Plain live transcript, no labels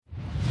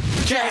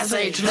Jazz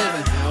age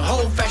living,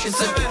 old fashioned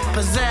sipping,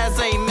 pizzazz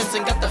ain't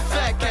missing, got the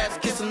fat cats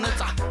kissing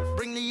lips.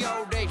 Bring the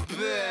old age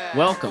back.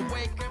 Welcome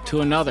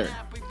to another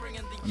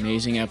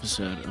amazing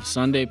episode of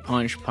Sunday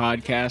Punch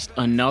Podcast.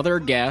 Another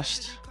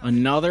guest,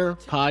 another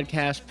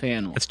podcast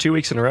panel. It's 2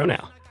 weeks in a row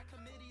now.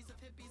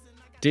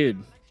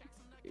 Dude,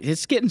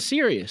 it's getting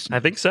serious.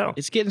 I think so.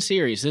 It's getting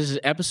serious. This is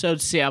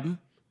episode 7.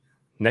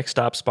 Next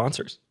stop,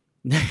 sponsors.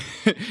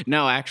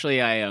 No,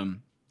 actually,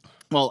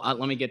 let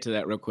me get to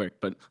that real quick,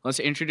 but let's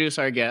introduce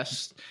our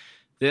guest.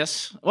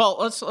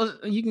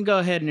 You can go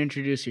ahead and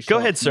introduce yourself. Go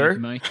ahead, sir.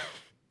 Mike.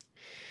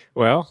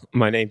 Well,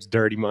 my name's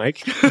Dirty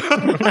Mike.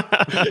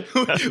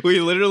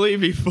 we literally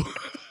before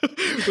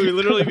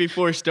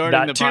starting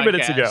Not the 2 podcast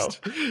minutes ago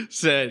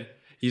said,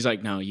 he's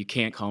like, no, you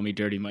can't call me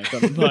Dirty Mike on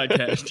the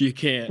podcast. You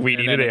can't. We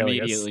need an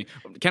alias. Immediately.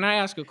 Can I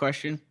ask a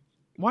question?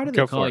 Why do they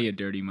Go call for it. you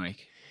Dirty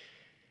Mike?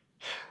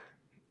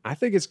 I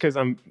think it's because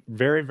I'm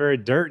very, very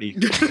dirty.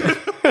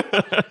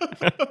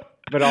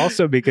 But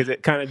also because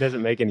it kind of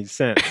doesn't make any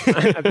sense.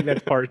 I think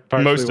that's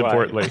partially Most why.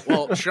 importantly.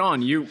 Well,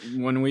 Sean,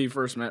 when we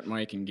first met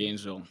Mike in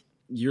Gainesville,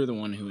 you're the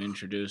one who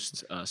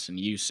introduced us, and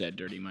you said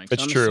Dirty Mike. So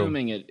That's I'm true.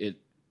 assuming it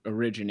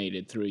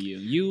originated through you.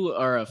 You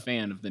are a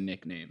fan of the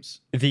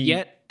nicknames, The-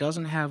 yet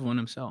doesn't have one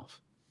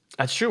himself.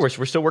 That's true. We're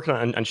still working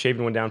on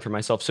shaving one down for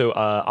myself. So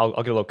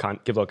I'll give a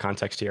little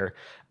context here.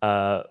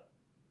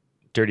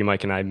 Dirty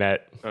Mike and I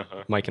met.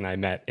 Mike and I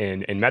met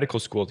in medical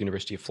school at the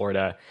University of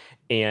Florida,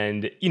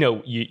 and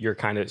you're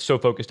kind of so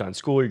focused on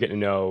school, you're getting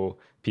to know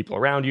people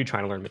around you,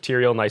 trying to learn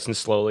material nice and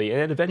slowly.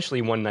 And then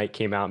eventually one night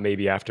came out,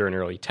 maybe after an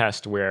early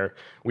test, where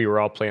we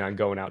were all planning on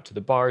going out to the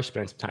bar,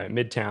 spending some time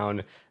at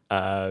Midtown,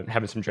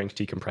 having some drinks,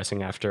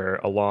 decompressing after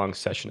a long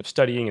session of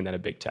studying and then a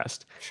big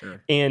test.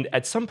 Sure. And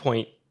at some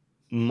point,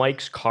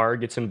 Mike's car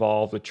gets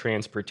involved with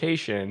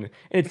transportation, and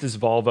it's this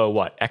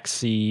Volvo,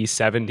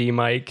 XC70,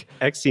 Mike?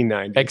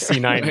 XC90.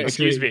 XC90,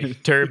 excuse me,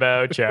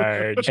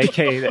 turbocharged.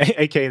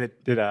 AKA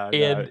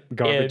the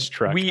garbage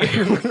truck.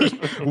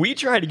 We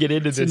try to get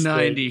into It's this a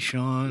 90, thing.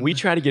 Sean. We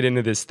try to get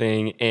into this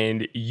thing,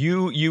 and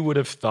you would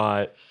have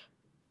thought,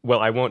 well,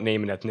 I won't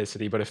name an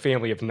ethnicity, but a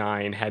family of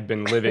 9 had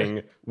been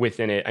living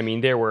within it. I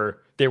mean, there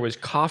was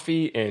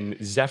coffee in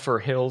Zephyr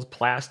Hills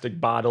plastic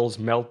bottles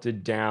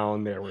melted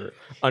down. There were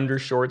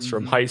undershorts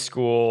from high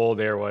school.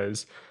 There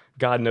was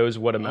God knows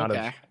what amount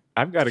of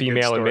I've got a good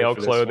female and story male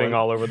for this clothing one.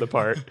 all over the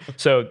part.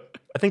 So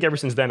I think ever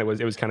since then it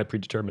was kind of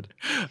predetermined.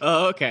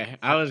 Oh, okay.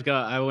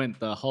 I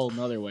went the whole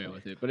nother way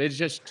with it, but it's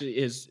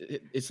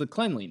the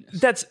cleanliness.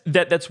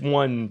 That's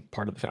one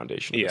part of the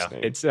foundation. Of Yeah, this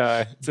thing. it's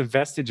a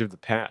vestige of the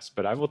past.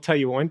 But I will tell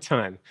you, one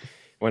time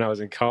when I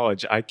was in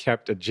college, I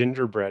kept a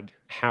gingerbread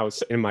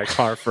house in my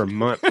car for a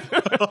month.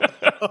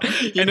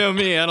 You know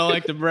me, I don't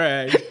like to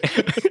brag.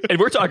 And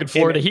we're talking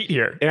Florida heat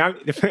here.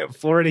 And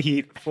Florida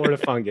heat, Florida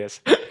fungus,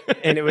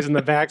 and it was in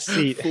the back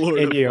seat.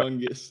 Florida and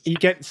fungus.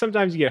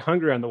 Sometimes you get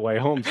hungry on the way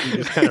home, so you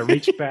just kind of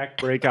reach back,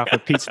 break off a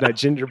piece of that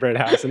gingerbread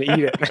house, and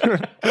eat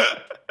it.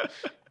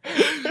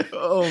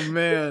 Oh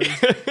man.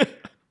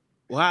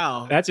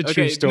 Wow. That's a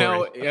true story.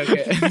 No,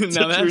 okay.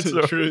 Now that's true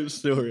a true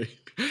story.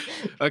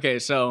 Okay,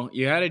 so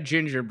you had a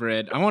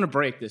gingerbread. I want to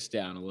break this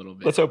down a little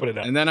bit. Let's open it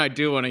up. And then I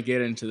do want to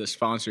get into the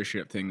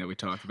sponsorship thing that we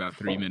talked about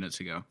 3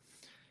 minutes ago.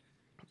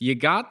 You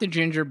got the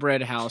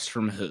gingerbread house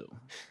from who?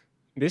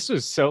 This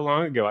was so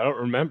long ago, I don't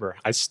remember.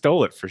 I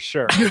stole it for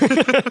sure.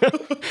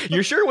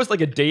 You're sure it was like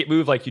a date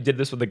move, like you did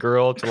this with a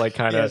girl to like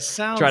kind Yeah, of it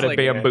sounds try to like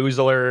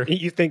bamboozle her?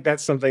 You think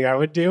that's something I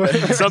would do?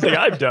 Something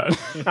I've done.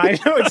 I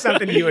know it's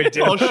something you would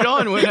do. Well,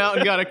 Sean went out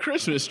and got a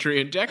Christmas tree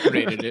and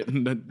decorated it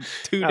in the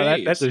 2 Oh,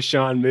 days. that's a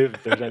Sean move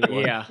if there's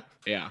anyone.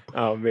 Yeah.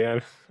 Oh,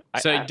 man.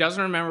 So he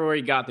doesn't remember where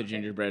he got the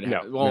gingerbread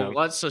house. No, Well, no.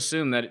 let's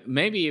assume that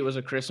maybe it was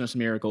a Christmas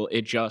miracle.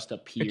 It just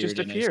appeared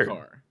in his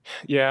car.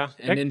 Yeah.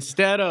 And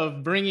instead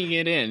of bringing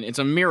it in, it's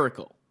a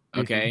miracle,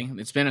 okay?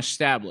 It's been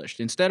established.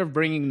 Instead of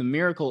bringing the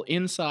miracle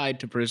inside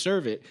to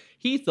preserve it,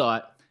 he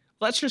thought,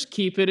 let's just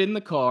keep it in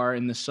the car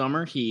in the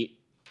summer heat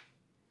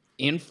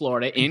in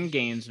Florida, in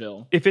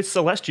Gainesville. If it's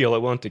celestial,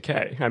 it won't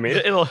decay. I mean,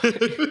 Well,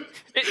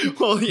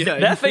 yeah.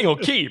 that thing will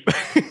keep.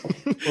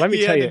 Let me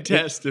he tell had you, to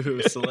test if it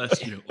was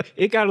celestial.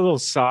 it got a little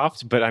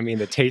soft, but I mean,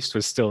 the taste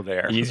was still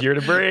there. Easier to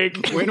break.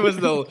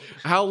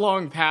 How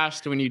long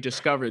passed when you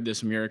discovered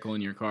this miracle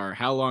in your car?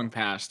 How long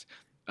passed,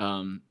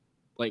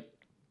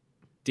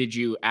 did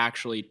you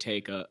actually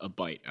take a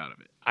bite out of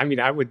it? I mean,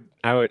 I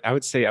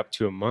would say up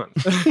to a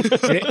month.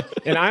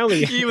 and I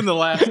only Even the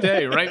last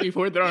day, right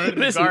before throwing it in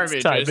the This is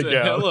garbage, time I to said,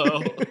 go.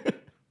 hello.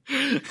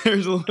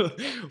 There's a little,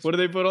 what do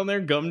they put on there?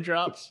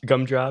 Gumdrops?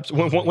 Gumdrops.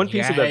 One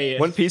piece of Yes.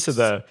 one piece of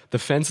the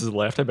fence is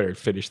left. I better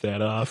finish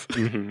that off.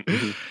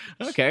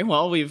 Okay,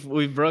 well,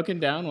 we've broken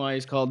down why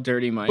he's called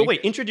Dirty Mike. But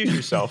wait, introduce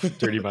yourself,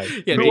 Dirty Mike.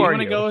 Yeah, Who do you are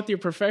want to go with your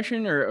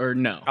profession or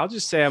no? I'll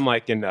just say I'm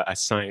like in a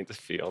science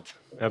field.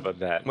 How about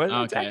that? Well,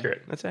 that's Okay.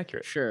 accurate. That's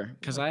accurate. Sure,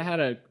 because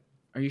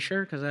are you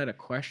sure? Because I had a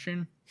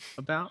question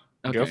about?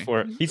 Okay. Go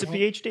for it. He's a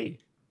PhD.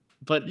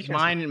 But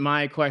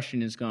my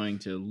question is going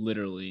to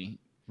literally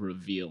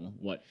reveal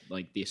what,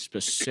 like, the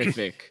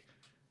specific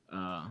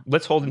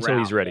Let's hold until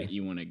he's route ready. that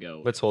you want to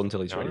go. Let's hold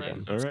until he's All ready. right,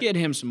 Then. all Let's right. get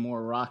him some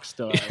more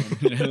Rockstar.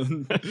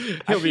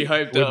 He'll be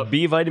hyped With up.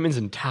 B vitamins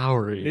and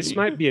Towery. This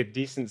might be a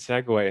decent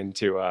segue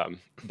into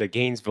the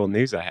Gainesville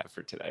news I have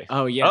for today.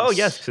 Oh yes. Oh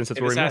yes, since that's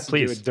And where this we're has at, to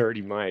do please. with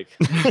Dirty Mike.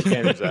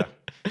 Again, it's a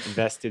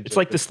vestige. It's of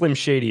like the Slim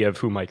Shady of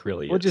who Mike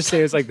really is. We'll just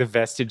say it's like the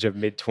vestige of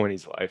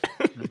mid-20s life.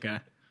 Okay.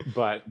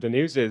 But the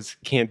news is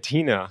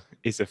Cantina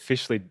is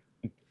officially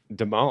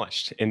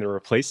demolished and they're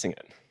replacing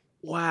it.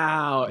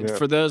 Wow. Yeah.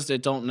 For those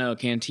that don't know,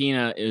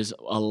 Cantina is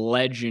a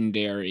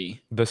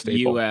legendary The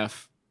staple.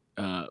 UF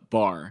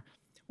bar,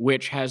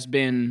 which has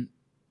been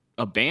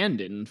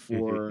abandoned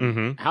for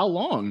Mhm. how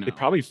long now?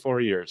 Probably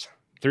 4 years,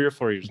 3 or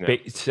 4 years now.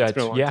 It's been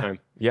a long time.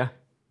 Yeah.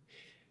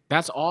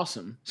 That's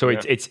awesome. So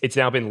Yeah. it's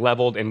now been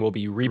leveled and will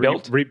be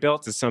rebuilt.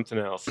 Rebuilt is something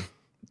else.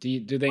 Do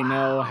they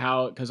know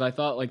how? Because I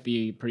thought like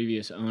the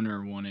previous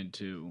owner wanted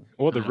to.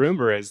 Well, the kind of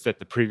rumor is that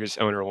the previous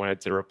owner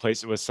wanted to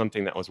replace it with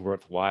something that was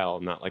worthwhile,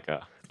 not like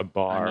a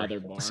bar. Another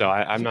bar. So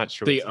I'm not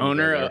sure. The what's gonna go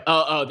owner.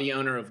 there. The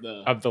owner of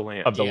the of the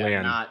land. Of the yeah,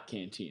 land. not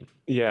Cantina.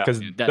 Yeah. Because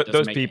That doesn't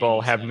those make people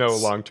any have no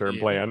sense. long-term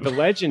Yeah. plan. The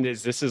legend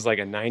is this is like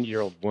a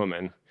 90-year-old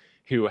woman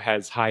who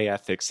has high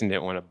ethics and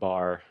didn't want a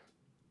bar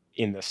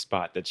in the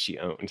spot that she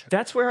owned.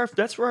 That's where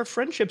our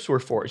friendships were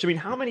forged. I mean,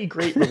 how many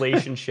great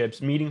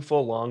relationships,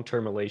 meaningful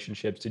long-term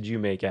relationships, did you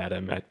make,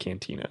 Adam, at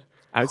Cantina?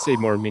 I would say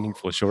more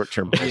meaningful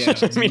short-term. Yeah,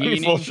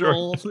 Meaningful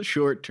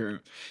short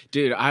term.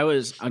 Dude, I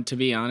was to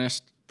be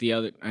honest,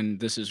 and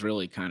this is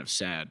really kind of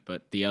sad,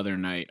 but the other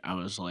night I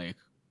was like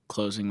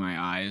closing my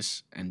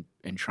eyes and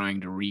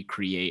trying to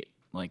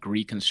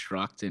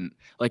reconstruct and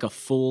like a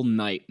full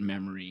night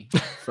memory,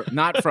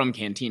 not from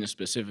Cantina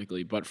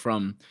specifically, but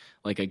from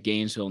like a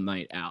Gainesville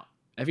night out.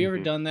 Have you ever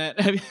done that?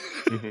 Have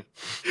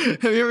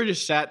you ever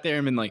just sat there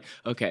and been like,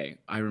 okay,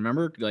 I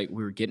remember like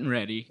we were getting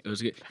ready. It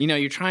was good. You know,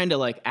 you're trying to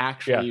like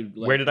actually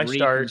like, Where did I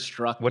start?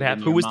 reconstruct What it in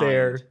happened? Who your was mind.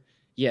 there?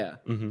 Yeah.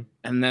 Mm-hmm.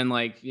 And then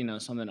like, you know,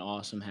 something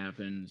awesome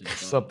happens. And blah,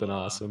 Something blah,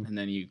 blah. awesome. And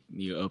then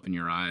you open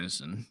your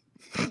eyes and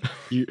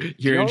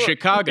you're in know,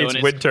 Chicago it's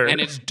and winter. and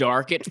it's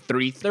dark at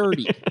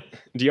 3:30.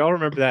 Do y'all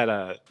remember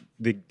that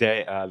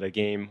the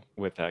game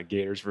with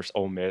Gators versus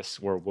Ole Miss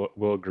where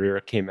Will Greer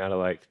came out of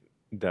like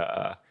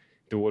the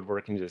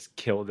woodwork and just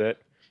killed it,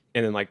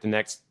 and then like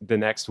the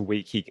next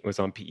week he was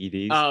on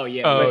PEDs. Oh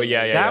yeah. Oh, right.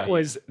 yeah. That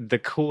was the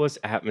coolest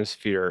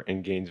atmosphere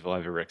in Gainesville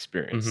I've ever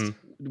experienced. Mhm.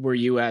 Were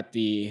you at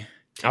the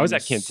I was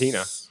at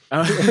Cantina.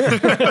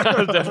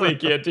 Definitely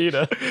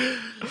Cantina.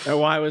 And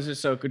why was it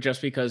so good?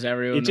 Just because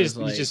everyone You just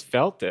was like, you just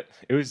felt it.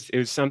 It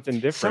was something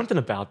different. Something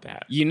about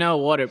that. you know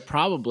what it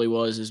probably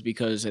was is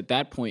because at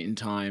that point in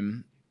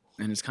time,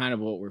 and it's kind of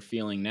what we're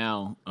feeling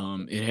now.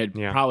 It had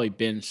Yeah. probably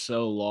been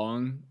so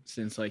long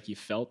since like you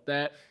felt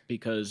that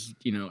because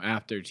you know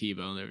after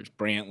Tebow there was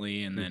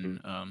Brantley and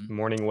then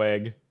Morning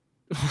Weg.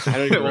 I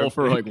don't even know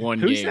for like one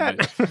Who's game.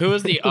 that? but who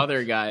was the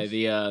other guy?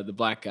 The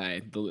black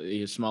guy,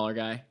 the smaller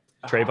guy.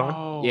 Trayvon?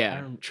 Oh,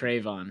 Yeah,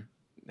 Trayvon.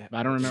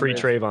 I don't remember. Free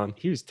Trayvon.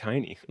 He was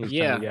tiny.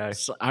 Yeah, tiny guy.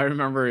 so I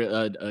remember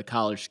a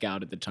college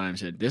scout at the time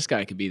said this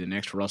guy could be the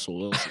next Russell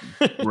Wilson.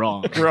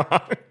 Wrong.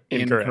 Wrong.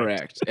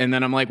 Incorrect. And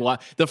then I'm like,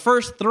 what? The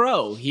first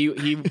throw,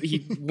 he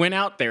went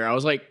out there. I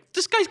was like,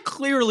 this guy's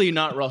clearly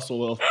not Russell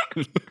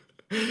Wilson.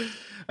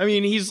 I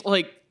mean, he's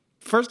like,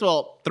 first of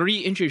all, 3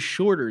 inches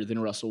shorter than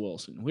Russell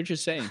Wilson, which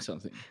is saying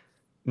something.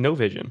 No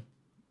vision.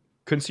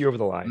 Couldn't see over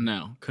the line.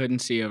 No, couldn't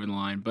see over the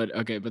line. But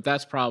okay, but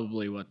that's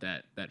probably what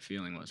that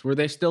feeling was. Were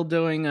they still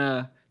doing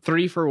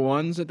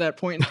 3-for-1s at that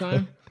point in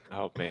time?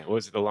 Oh man, what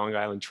was it, the Long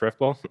Island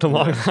Triple? The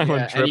Long Island Yeah,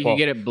 and you Triple. could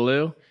get it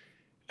blue.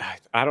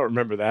 I don't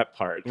remember that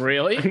part.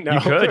 Really? No. You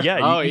could, yeah.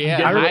 Oh, you yeah,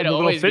 Get I'd a little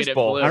always get it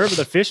fishbowl. blue. I remember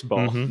the fishbowl.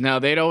 Mhm. No,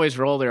 they'd always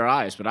roll their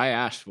eyes, but I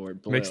asked for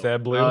it blue. Mix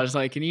that blue? I was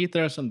like, can you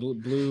throw some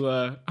blue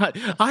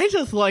I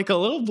just like a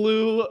little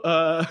blue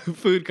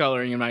food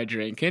coloring in my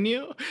drink, can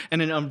you?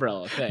 And an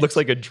umbrella. Thanks. Looks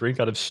like a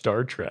drink out of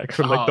Star Trek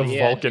from like Oh, the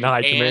yeah, Vulcan dude. High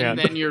And Command.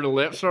 then your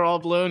lips are all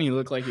blue and you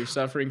look like you're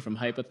suffering from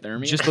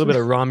hypothermia. Just a little bit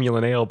of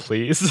Romulan ale,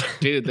 please.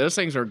 Dude, those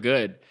things are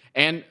good.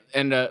 And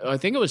I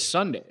think it was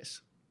Sundays.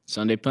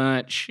 Sunday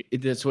Punch.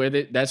 That's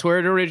where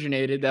it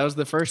originated. That was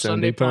the first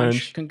Sunday, Sunday Punch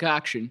Punch.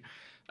 concoction.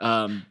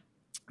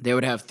 They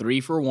would have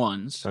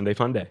 3-for-1s. Sunday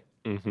Fun Day.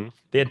 Mm-hmm.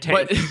 They had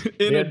But tanks. in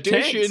They had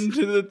addition tanks.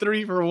 to the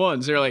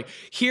 3-for-1s, they're like,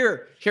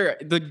 here,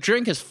 the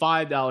drink is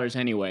 $5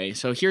 anyway,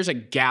 so here's a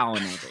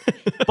gallon of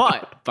it.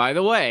 But by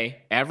the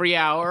way, every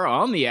hour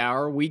on the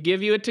hour, we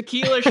give you a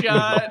tequila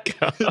shot.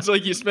 It's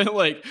like you spent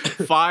like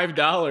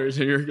 $5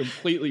 and you're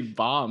completely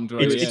bombed. by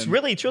the It's end.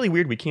 really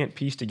weird. We can't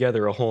piece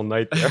together a whole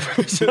night there.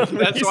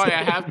 That's why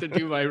I have to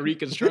do my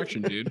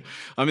reconstruction, dude.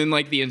 I'm in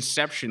like the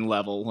Inception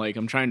level. Like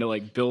I'm trying to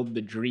like build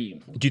the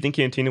dream. Do you think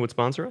Cantina would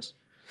sponsor us?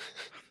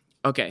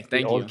 Okay,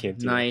 thank old you.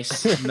 Cantina.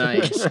 Nice.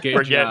 Good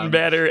We're job. getting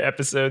better.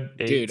 Episode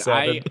 8, Dude,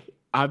 7.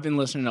 I've been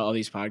listening to all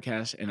these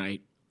podcasts and I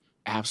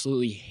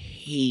absolutely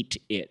hate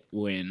it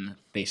when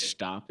they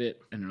stop it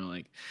and they're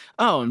like,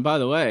 "Oh, and by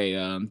the way,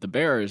 the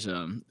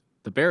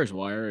Bears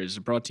Wire is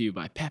brought to you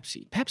by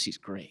Pepsi. Pepsi's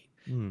great."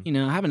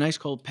 have a nice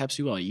cold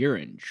Pepsi while you're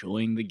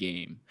enjoying the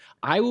game.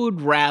 I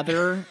would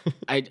rather,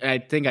 I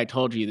think I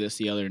told you this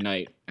the other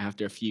night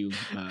after a few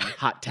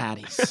hot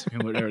tatties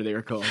or whatever they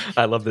were called.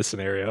 I love this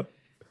scenario.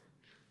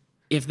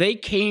 If they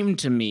came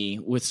to me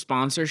with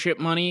sponsorship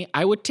money,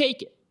 I would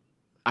take it.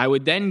 I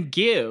would then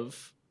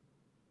give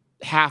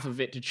half of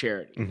it to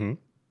charity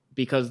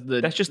because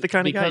that's just the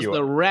kind of guy you are. Because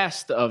the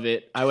rest of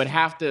it, I would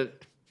have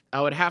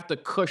to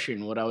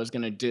cushion what I was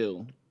going to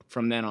do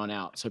from then on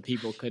out, so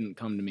people couldn't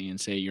come to me and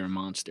say you're a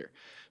monster.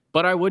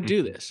 But I would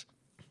do this.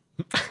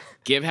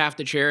 Give half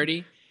to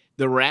charity.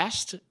 The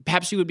rest,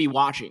 Pepsi would be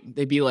watching.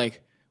 They'd be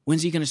like,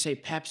 "When's he going to say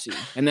Pepsi?"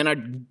 And then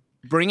I'd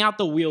bring out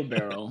the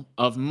wheelbarrow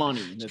of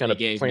money that they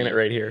gave me. Plant it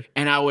right here.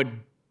 And I would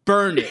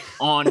burn it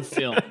on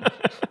film.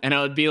 And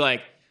I would be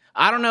like,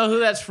 "I don't know who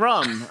that's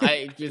from.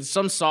 It's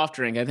some soft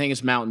drink. I think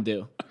it's Mountain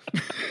Dew."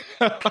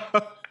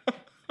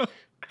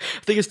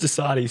 I think it's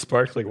Dasani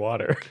sparkling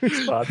water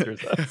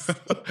sponsors us.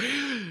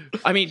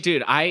 I mean,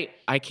 dude, I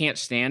can't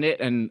stand it,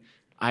 and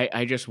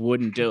I just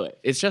wouldn't do it.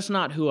 It's just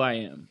not who I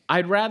am.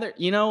 I'd rather,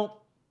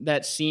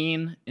 that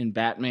scene in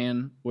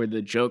Batman where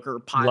the Joker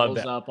piles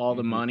up all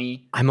the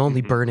money. I'm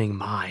only burning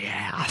my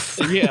ass.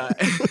 Yeah.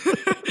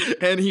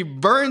 And he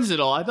burns it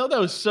all. I thought that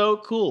was so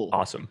cool.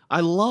 Awesome.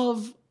 I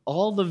love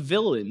all the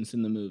villains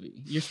in the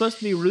movie. You're supposed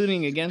to be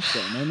rooting against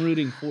them. I'm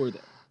rooting for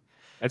them.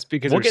 That's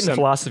because we'll get into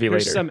philosophy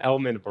later. There's some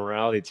element of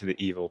morality to the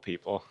evil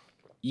people.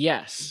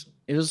 Yes.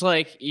 It was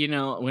like,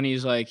 when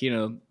he's like,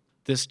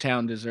 this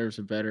town deserves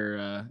a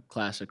better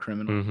class of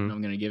criminal, and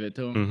I'm going to give it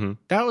to him.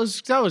 That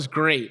was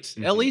great.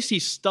 At least he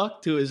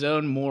stuck to his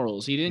own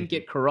morals. He didn't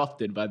get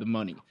corrupted by the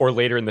money. Or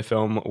later in the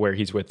film where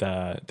he's with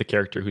the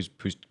character who's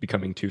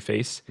becoming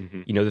Two-Face.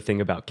 You know the thing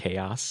about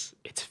chaos?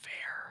 It's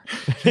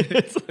fair.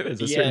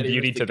 There's a certain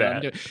beauty to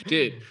that.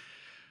 Dude.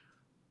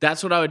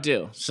 That's what I would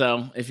do.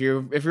 So if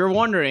you're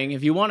wondering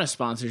if you want a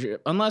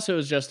sponsorship, unless it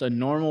was just a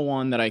normal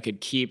one that I could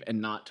keep and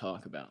not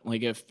talk about,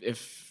 like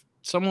if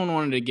someone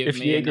wanted to give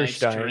me a nice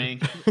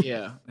drink,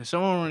 if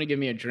someone wanted to give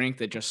me a drink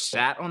that just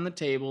sat on the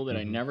table that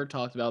I never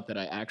talked about that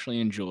I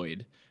actually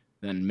enjoyed,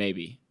 then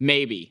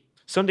maybe.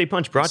 Sunday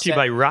Punch brought to you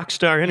by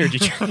Rockstar Energy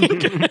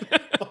Drink.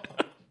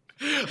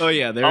 Oh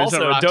yeah, there is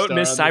also a don't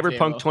miss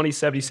Cyberpunk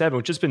 2077,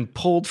 which has been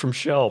pulled from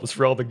shelves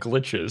for all the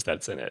glitches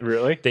that's in it.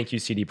 Really? Thank you,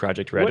 CD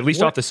Projekt Red. At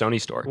least off the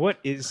Sony store. What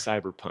is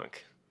Cyberpunk?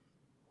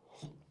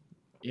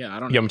 Yeah,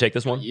 I don't know. You want me to take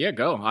this one? Yeah,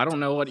 go. I don't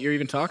know what you're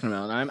even talking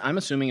about. I'm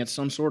assuming it's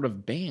some sort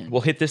of band.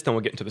 We'll hit this, then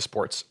we'll get into the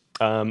sports.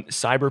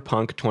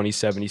 Cyberpunk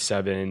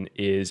 2077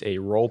 is a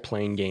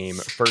role-playing game,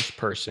 first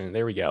person.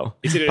 There we go.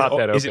 Is it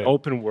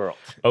open world?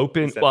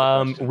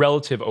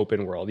 Relative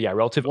open world. Yeah,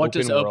 relative what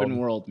open world. What does open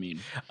world mean?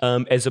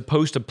 As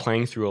opposed to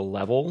playing through a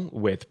level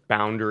with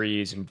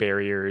boundaries and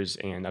barriers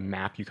and a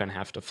map you kind of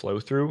have to flow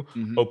through,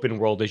 open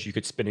world is you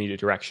could spin in either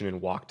direction and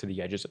walk to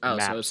the edges of the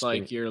map. So it's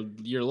like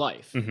your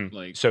life.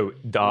 Like so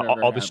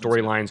all the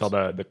storylines, all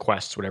the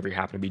quests, whatever you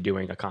happen to be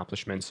doing,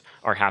 accomplishments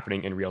are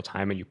happening in real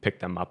time, and you pick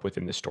them up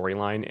within the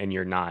storyline, and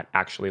you're not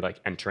actually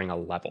like entering a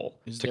level.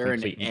 Is there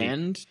an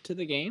end to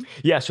the game?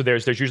 Yeah, so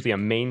there's usually a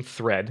main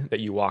thread that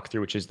you walk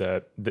through, which is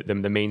the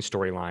main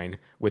storyline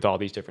with all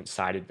these different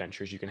side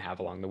adventures you can have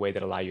along the way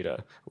that allow you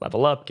to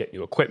level up, get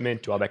new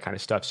equipment, do all that kind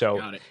of stuff.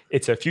 So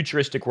it's a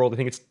futuristic world. I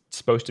think it's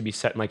supposed to be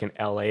set in like an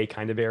LA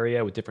kind of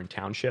area with different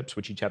townships,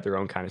 which each have their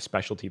own kind of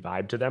specialty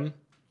vibe to them.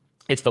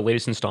 It's the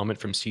latest installment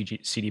from CD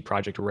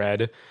Projekt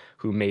Red,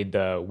 who made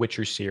the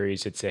Witcher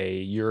series. It's a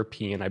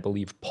European, I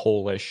believe,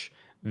 Polish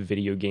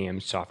video game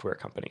software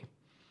company.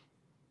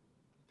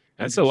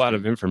 That's a lot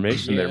of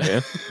information there,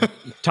 man.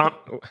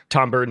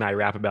 Tom Bird and I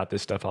rap about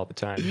this stuff all the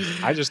time.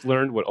 I just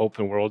learned what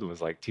open world was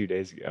like 2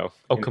 days ago.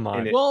 Oh, come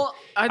on.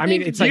 I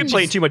mean, it's like you're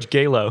playing too much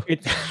Galo.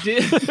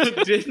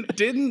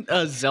 Didn't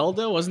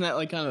Zelda, wasn't that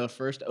like kind of the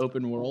first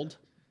open world?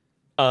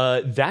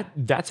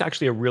 That's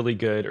actually a really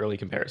good early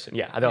comparison.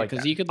 Yeah, I like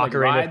because you could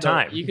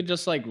like you could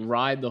just like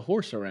ride the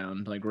horse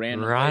around, like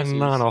riding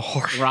on a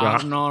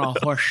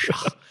horse,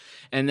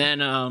 and then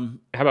how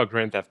about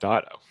Grand Theft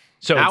Auto?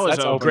 So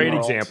that's a great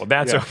example.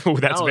 That's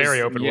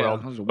very open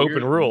world.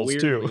 Open rules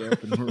too.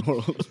 Open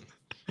world.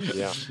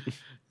 Yeah.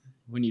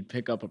 When you'd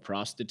pick up a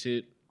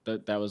prostitute,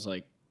 that was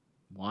like,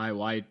 why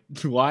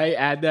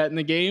add that in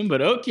the game?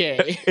 But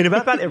okay. And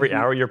about every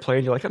hour you're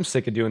playing, you're like, I'm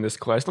sick of doing this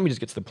quest. Let me just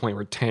get to the point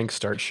where tanks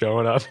start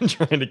showing up and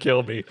trying to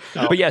kill me.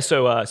 But yeah,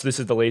 so this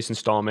is the latest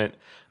installment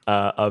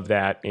of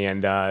that,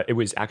 and it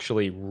was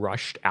actually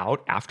rushed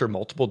out after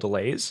multiple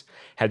delays.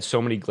 Had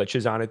so many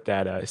glitches on it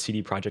that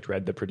CD Projekt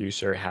Red, the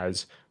producer,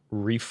 has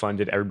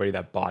refunded everybody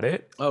that bought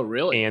it. Oh,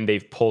 really? And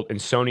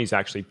Sony's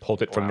actually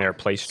pulled it from their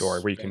Play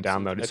Store where you can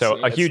download it. So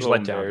a huge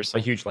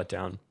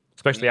letdown,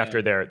 especially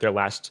after their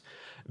last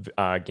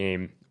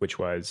game, which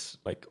was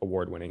like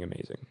award-winning,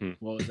 amazing.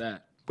 What was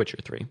that? Witcher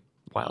 3,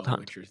 Wild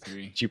Hunt. Witcher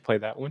 3. Did you play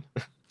that one?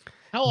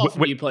 How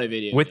often do you play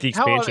video games? With the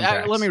expansion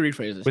packs. Let me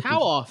rephrase this. How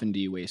often do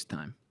you waste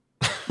time?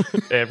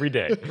 Every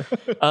day.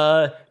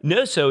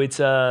 No, so it's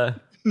No.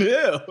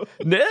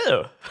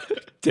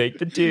 Take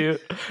the 2.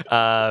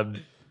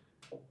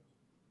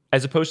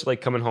 as opposed to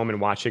like coming home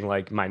and watching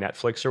like my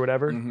Netflix or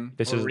whatever.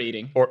 This Or is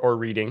reading. or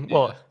reading.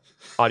 Well,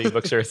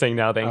 audiobooks are a thing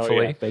now, thankfully.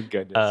 Oh, yeah, thank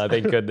goodness.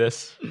 Thank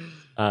goodness.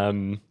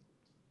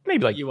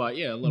 Maybe like You want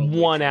a little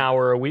 1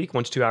 hour a week,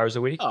 1 to 2 hours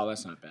a week. Oh,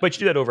 that's not bad. But you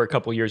do that over a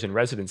couple years in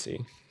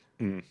residency.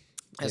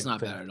 That's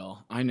not bad at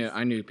all. I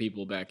knew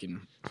people back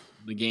in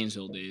the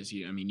Gainesville days.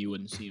 I mean, you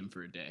wouldn't see him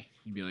for a day.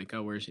 You'd be like,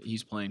 oh,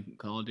 he's playing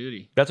Call of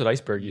Duty. That's what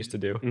Iceberg used to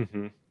do.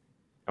 Mm-hmm.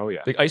 Oh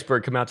yeah. Like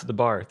Iceberg, come out to the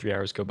bar. 3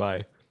 hours go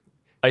by.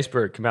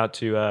 Iceberg, come out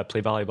to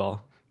play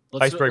volleyball.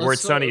 Iceberg, where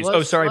it's sunny.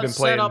 Oh, sorry, I've been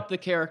playing. Set up the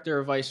character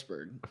of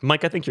Iceberg.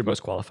 Mike, I think you're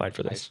most qualified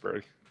for this.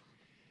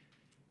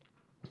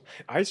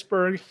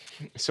 Iceberg.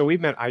 So we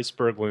met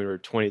Iceberg when we were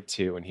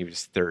 22 and he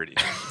was 30.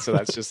 So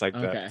that's just like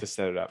Okay. to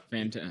set it up.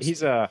 Fantastic.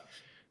 He's a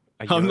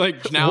I'm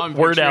like now I'm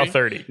We're now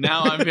picturing- 30.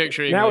 Now I'm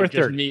picturing Now like we're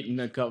just 30. meeting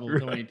a couple.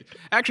 22.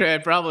 Actually,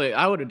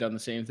 I would have done the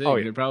same thing. Oh,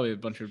 yeah. It'd probably a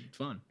bunch of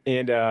fun.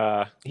 and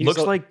he's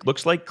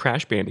Looks like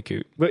Crash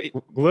Bandicoot.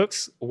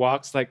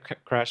 walks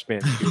like Crash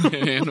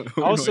Bandicoot.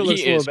 Also He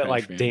looks a little is bit Crash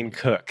like Bandicoot. Dane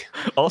Cook.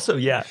 Also,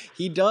 yeah,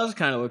 He does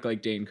kind of look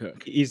like Dane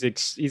Cook. He's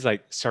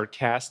like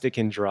sarcastic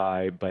and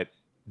dry, but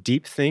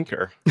deep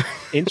thinker,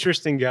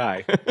 interesting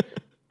guy.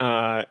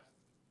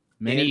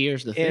 Many And-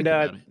 years to think And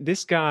about it.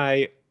 this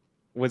guy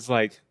was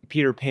like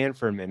Peter Pan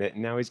for a minute,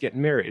 and now he's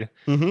getting married.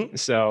 Mm-hmm.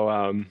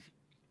 So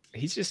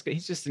he's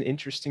just an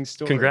interesting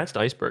story. Congrats to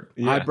Iceberg.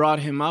 Yeah. I brought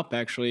him up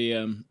actually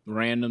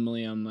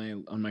randomly on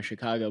my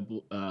Chicago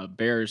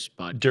Bears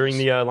podcast During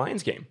the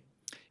Lions game.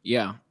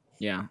 yeah,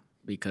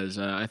 because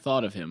I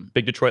thought of him.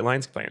 Big Detroit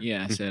Lions fan.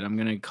 Yeah, I said I'm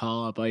gonna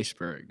call up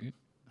Iceberg.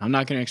 I'm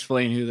not gonna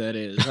explain who that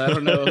is. I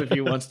don't know if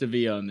he wants to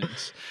be on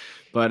this,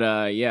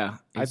 but yeah,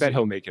 I bet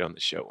he'll make it on the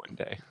show one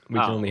day We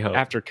can only hope.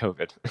 after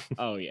COVID.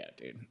 Oh yeah,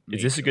 dude.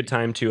 Is this a good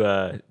time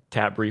to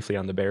tap briefly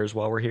on the Bears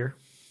while we're here?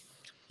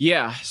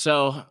 Yeah,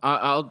 so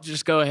I'll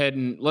just go ahead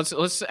and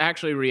let's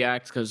actually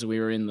react because we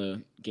were in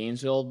the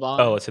Gainesville vibe.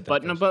 Oh, let's hit that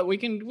But no, first. but we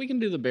can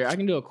do the Bear. I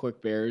can do a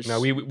quick Bears No,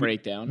 we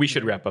breakdown. We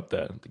should wrap up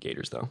the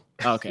Gators though.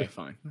 Okay,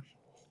 fine.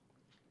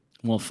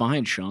 Well,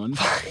 fine, Sean.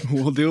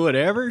 We'll do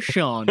whatever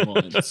Sean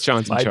wants.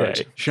 Sean's in My charge.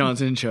 day.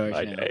 Sean's in charge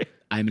My now. day.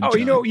 I'm in Oh, charge.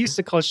 you know what we used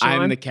to call Sean?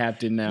 I'm the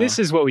captain now. This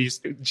is what we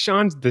used to,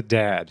 Sean's the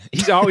dad.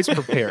 He's always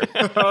prepared.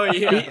 oh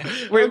yeah.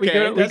 We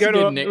go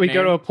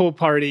to a pool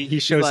party. He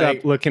shows like-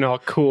 up looking all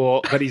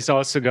cool, but he's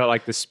also got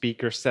like the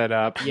speaker set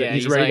up. Yeah,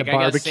 he's ready like, to I got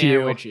barbecue.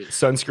 sandwiches.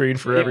 Sunscreen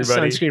for Yeah,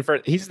 everybody. Sunscreen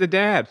for he's the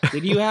dad.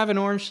 Did you have an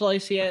orange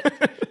slice yet?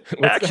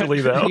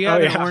 Actually, though. Do you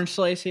have Oh, an yeah. orange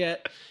slice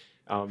yet?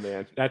 Oh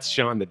man, that's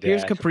Sean the dad.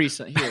 Here's Capri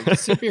Sun. Here,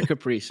 sip your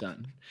Capri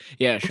Sun.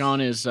 Yeah,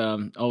 Sean is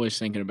always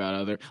thinking about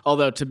other.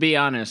 Although to be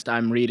honest,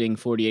 I'm reading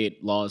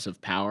 48 Laws of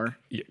Power,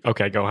 Yeah,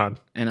 okay, go on.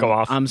 and Go I'm,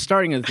 off. I'm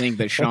starting to think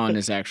that Sean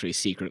is actually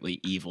secretly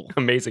evil.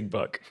 Amazing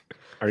book.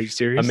 Are you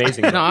serious?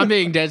 Amazing. No, I'm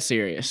being dead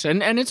serious,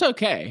 and it's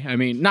okay. I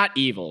mean, not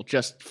evil,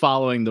 just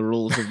following the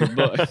rules of the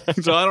book.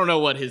 So I don't know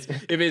what if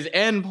his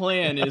end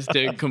plan is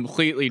to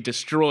completely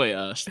destroy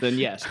us, then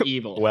yes,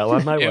 evil. Well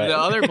on my if way. the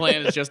other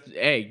plan is just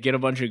hey, get a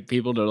bunch of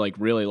people to like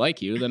really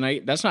like you,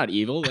 then that's not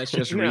evil. That's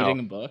just No. reading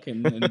a book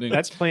and then,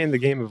 That's playing the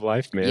game of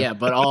life, man. yeah.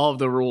 But all of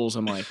the rules,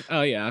 I'm like,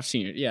 oh yeah, I've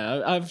seen it.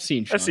 Yeah, I've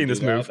seen. Sean seen do this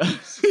that. move.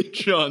 I've seen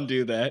Sean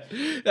do that.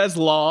 That's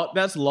law.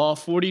 That's law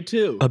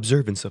 42.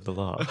 Observance of the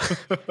law.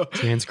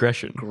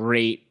 Transgression.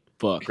 Great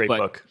book. Great But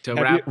book. To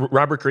Have wrap,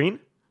 Robert Greene?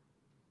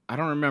 I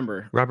don't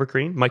remember. Robert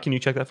Greene? Mike, can you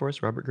check that for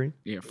us? Robert Greene?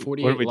 Yeah, What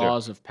 48 did we do?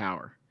 Laws of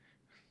Power.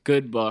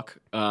 Good book.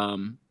 I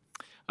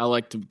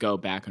like to go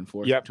back and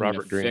forth Yep, between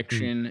Robert a Greene.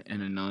 fiction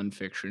and a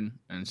nonfiction,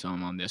 and so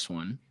I'm on this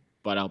one.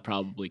 But I'll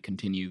probably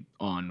continue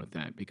on with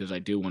that because I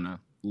do want to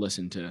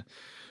listen to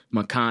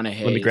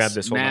McConaughey. Let me grab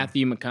this, hold on.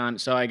 Matthew McConaughey.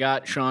 So I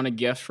got Sean a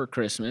gift for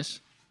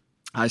Christmas.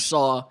 I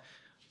saw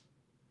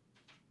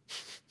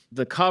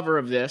the cover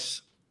of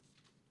this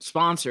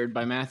sponsored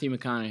by Matthew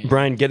McConaughey.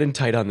 Brian, get in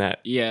tight on that.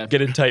 Yeah.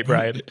 Get in tight,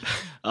 Brian.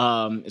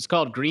 It's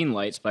called Green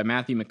Lights by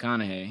Matthew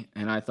McConaughey,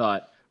 and I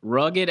thought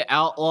rugged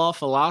outlaw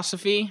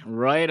philosophy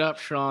right up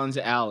Sean's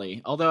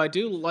alley. Although I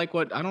do like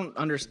what I don't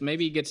understand.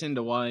 Maybe he gets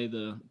into why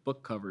the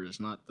book cover is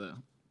not the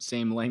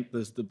same length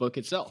as the book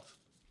itself.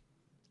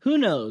 Who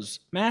knows?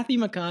 Matthew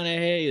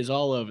McConaughey is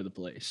all over the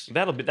place.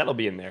 That'll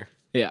be in there.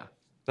 Yeah,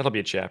 That'll be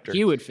a chapter.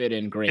 he would fit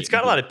in great. It's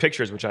got a lot of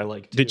pictures, which I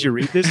like. Too. Did you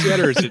read this yet,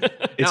 or is it?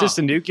 Is No, this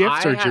a new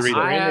gift, or did you read it?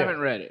 I haven't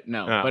read it.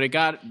 No, Oh. but it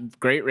got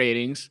great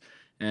ratings,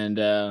 and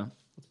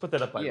Let's put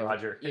that up by Yeah,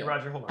 Roger. Hey, yeah.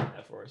 Roger, hold on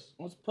that for us.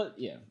 let's put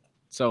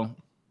So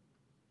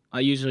I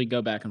usually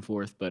go back and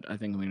forth, but I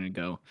think I'm going to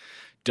go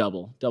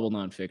double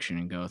nonfiction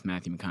and go with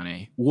Matthew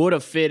McConaughey. Would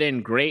have fit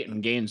in great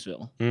in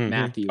Gainesville. Mhm.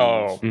 Matthew.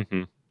 Oh,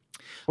 Mm-hmm.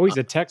 Oh, he's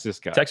a Texas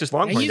guy. Texas And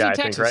Longhorn he's guy, a I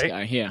think, Texas right?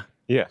 guy, yeah.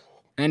 Yeah.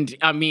 And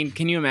I mean,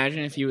 can you imagine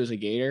if he was a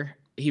Gator?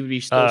 He would be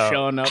still Oh.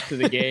 showing up to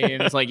the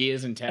games like he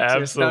is in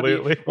Texas. That'd be-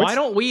 Absolutely. why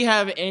don't we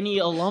have any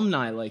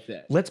alumni like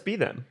that? Let's be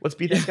them. Let's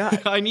be that guy.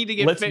 I need to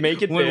get. Let's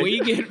make it when big. we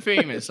get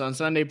famous on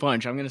Sunday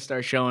Punch. I'm going to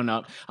start showing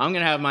up. I'm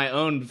going to have my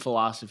own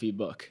philosophy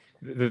book.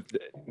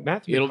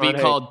 Matthew It'll be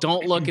McConaughey- called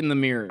 "Don't Look in the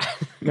Mirror."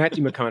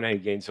 Matthew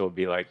McConaughey Gainesville would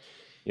be like,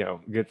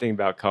 good thing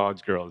about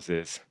college girls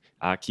is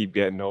I keep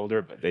getting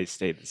older, but they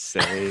stay the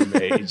same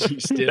age.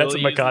 That's a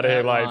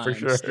McConaughey line for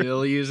sure.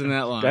 Still using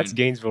that line. That's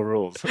Gainesville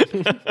rules.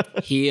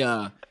 He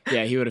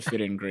would have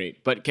fit in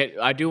great. But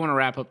I do want to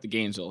wrap up the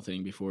Gainesville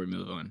thing before we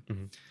move on.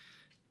 Mm-hmm.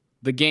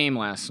 The game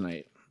last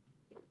night.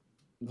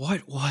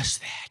 What was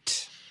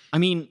that? I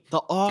mean,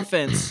 the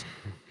offense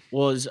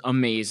was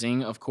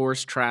amazing. Of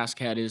course, Trask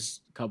had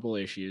his couple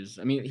issues.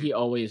 I mean, he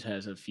always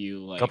has a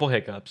few couple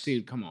hiccups.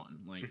 Dude, come on.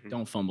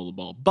 Don't fumble the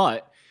ball.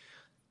 But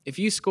if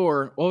you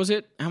score, what was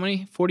it? How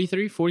many?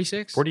 43,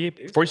 46?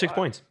 46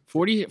 points.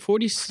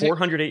 46.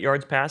 408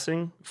 yards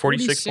passing,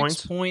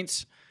 46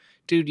 points.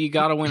 Dude, you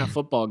got to win a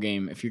football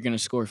game if you're going to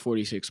score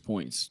 46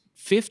 points.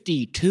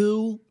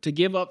 52 to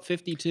give up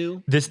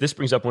 52. This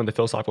brings up one of the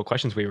philosophical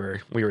questions we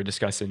were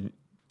discussing.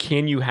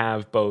 Can you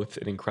have both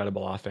an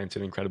incredible offense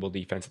and incredible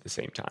defense at the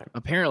same time?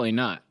 Apparently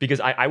not.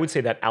 Because I would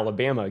say that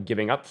Alabama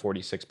giving up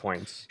 46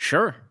 points.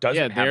 Sure.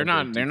 Doesn't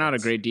have they're not a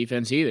great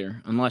defense either,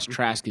 unless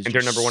Trask is and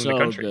just they're number one in the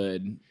country.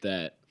 Good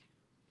that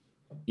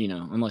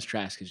unless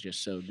Trask is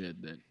just so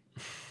good that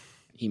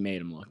he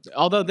made him look.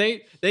 Although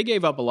they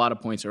gave up a lot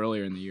of points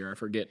earlier in the year. I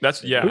forget. I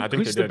think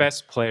who's the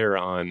best player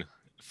on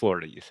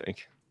Florida, you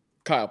think?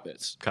 Kyle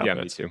Pitts. Yeah,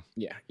 me too.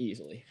 Yeah,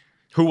 easily.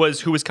 Who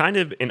was kind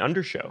of an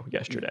undershow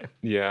yesterday.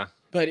 Yeah.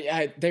 But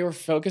they were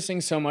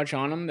focusing so much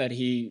on him that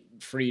he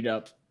freed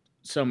up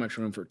so much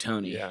room for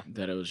Tony. Yeah.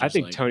 That it was just I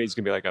think Tony's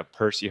going to be like a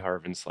Percy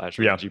Harvin /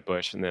 Reggie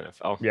Bush in the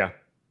NFL. Yeah.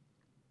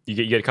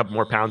 You get a couple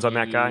more pounds on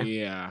that guy?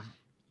 Yeah.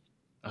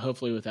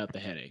 Hopefully without the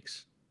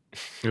headaches.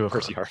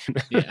 Percy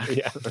Harvin.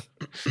 Yeah.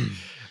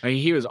 I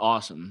mean, he was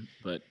awesome,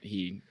 but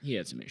he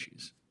had some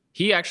issues.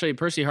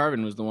 Percy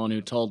Harvin was the one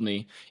who told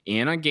me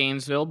in a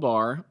Gainesville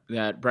bar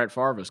that Brett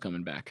Favre was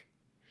coming back.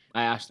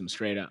 I asked him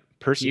straight up.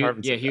 Harvin.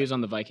 Yeah, he was on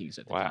the Vikings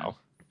at the time. Wow.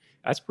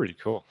 That's pretty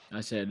cool.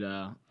 I said,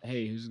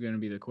 hey, who's going to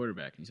be the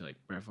quarterback? And he's like,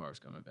 Brett Favre's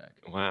coming back.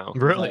 Wow.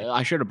 Really?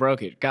 I should have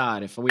broke it.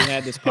 God, if we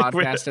had this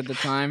podcast at the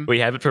time. We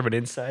have it from an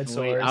inside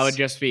source. I would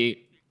just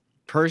be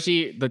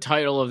Percy, the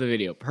title of the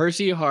video.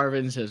 Percy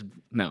Harvin says,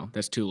 no,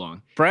 that's too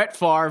long. Brett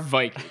Favre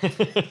Viking.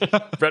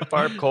 Brett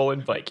Favre :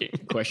 Viking.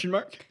 Question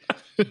mark?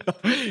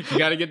 You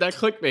got to get that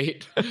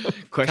clickbait.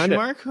 Question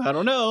mark? I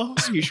don't know.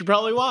 You should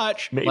probably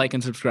watch. Maybe. Like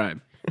and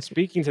subscribe.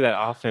 Speaking to that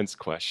offense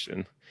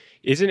question,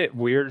 isn't it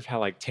weird how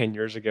like 10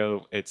 years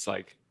ago it's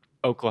like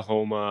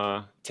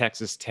Oklahoma,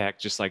 Texas Tech,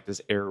 just like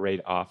this air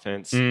raid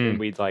offense, and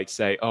we'd like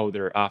say, oh,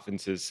 their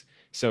offense is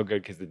so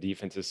good because the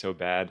defense is so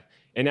bad.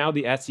 And now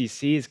the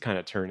SEC is kind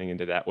of turning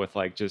into that with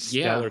like just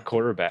stellar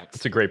quarterbacks.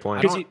 That's a great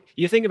point. Because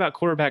you think about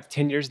quarterback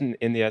 10 years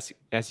in the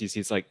SEC,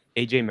 it's like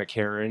AJ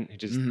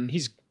McCarron.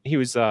 He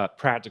was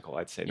practical,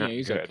 I'd say, not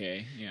he's good.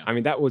 Okay. Yeah. I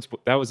mean, that was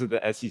what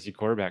the SEC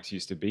quarterbacks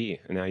used to be,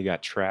 and now you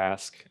got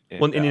Trask.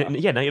 And, now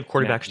you have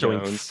quarterbacks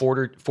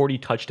throwing 40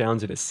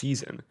 touchdowns in a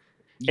season.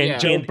 And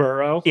Joe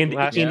Burrow in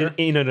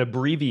an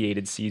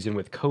abbreviated season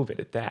with COVID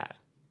at that.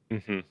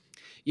 Mm-hmm.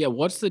 Yeah,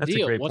 what's the That's a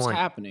deal? great What's point.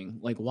 happening?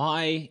 Like,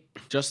 why?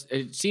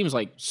 It seems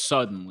like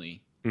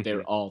suddenly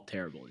they're all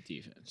terrible at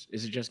defense.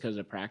 Is it just because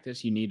of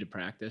practice? You need to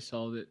practice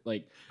all of it.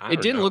 Like, it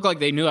didn't look like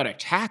they knew how to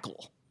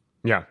tackle.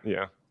 Yeah.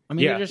 Yeah. I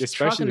mean, they're just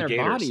especially trucking their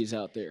Gators. bodies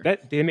out there.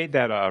 They made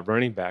that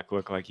running back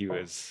look like he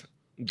was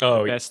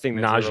the best thing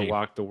that's ever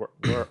walked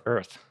the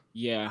earth.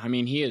 Yeah, I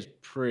mean, he is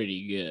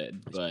pretty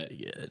good, but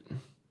Good.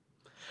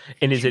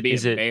 And is it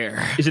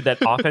that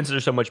offenses are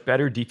so much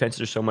better,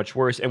 defenses are so much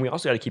worse? And we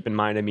also got to keep in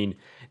mind, I mean,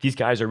 these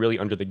guys are really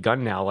under the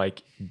gun now.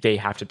 Like, they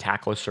have to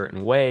tackle a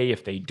certain way.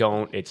 If they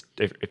don't, if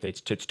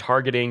it's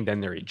targeting, then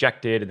they're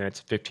ejected, and then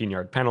it's a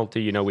 15-yard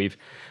penalty. You know, we've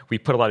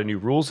put a lot of new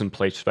rules in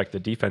place with respect to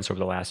the defense over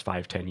the last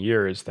 5-10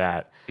 years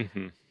that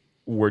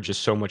we're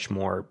just so much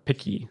more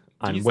picky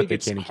on what they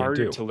can and can't do.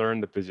 Do you think it's harder to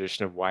learn the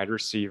position of wide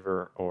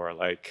receiver or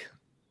like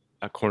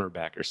a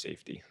cornerback or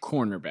safety?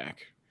 Cornerback,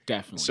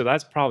 definitely. So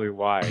that's probably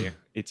why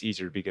it's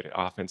easier to be good at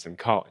offense in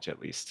college, at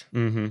least,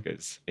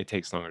 because it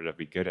takes longer to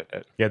be good at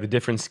it. Yeah, the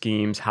different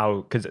schemes,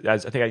 because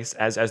as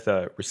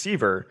the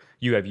receiver,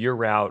 you have your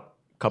route,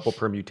 couple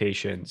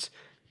permutations,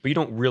 but you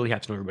don't really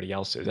have to know everybody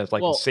else's. That's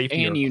like the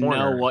safety and or you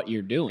corner, know what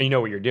you're doing. And you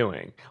know what you're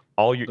doing.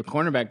 The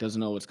cornerback doesn't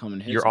know what's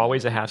coming. You're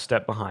always a half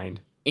step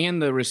behind.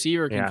 And the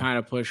receiver can kind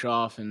of push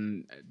off,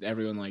 and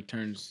everyone like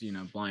turns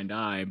blind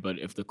eye. But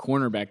if the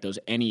cornerback does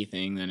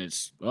anything, then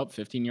it's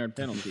 15-yard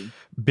penalty.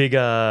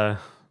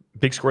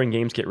 Big scoring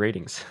games get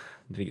ratings.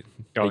 They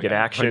get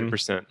action,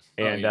 100%.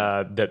 And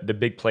the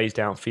big plays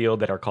downfield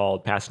that are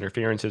called pass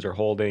interferences or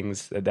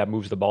holdings that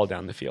moves the ball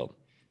down the field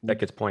that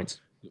gets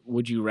points.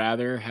 Would you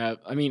rather have?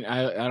 I mean,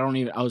 I don't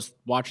even. I was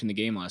watching the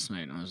game last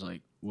night, and I was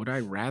like, would I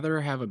rather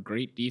have a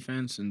great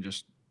defense and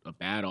just a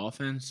bad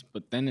offense?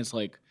 But then it's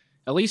like,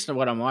 at least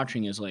what I'm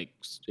watching is like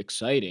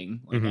exciting.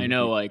 Like I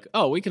know, like,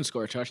 we can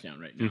score a touchdown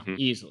right now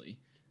easily.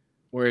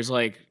 Whereas,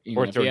 like,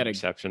 or if throw you an had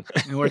interception,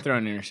 or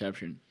throwing an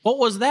interception. What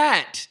was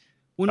that?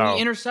 When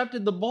we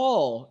intercepted the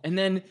ball, and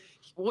then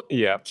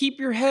keep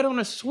your head on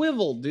a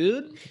swivel,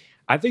 dude.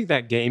 I think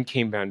that game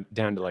came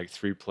down to like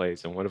 3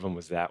 plays, and one of them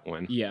was that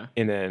one. Yeah.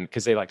 And then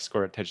because they like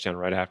scored a touchdown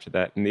right after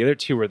that, and the other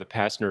 2 were the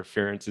pass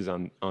interferences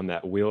on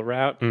that wheel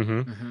route.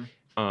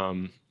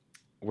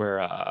 where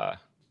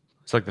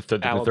It's like the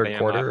third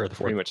quarter or the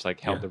fourth. pretty much like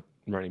held the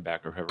running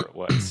back or whoever it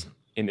was,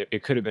 and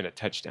it could have been a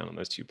touchdown on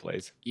those two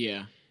plays.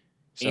 Yeah.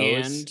 So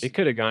And it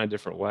could have gone a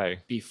different way.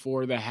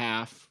 before the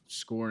half,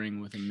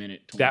 scoring with a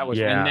minute 20. That was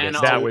Yeah, and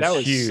then that was so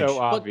huge. But-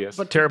 obvious.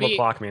 but to Terrible be-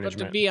 clock But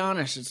management. to be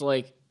honest, it's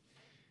like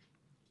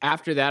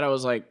after that, I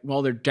was like,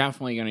 well, they're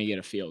definitely going to get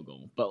a field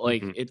goal, but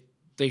like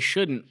they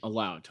shouldn't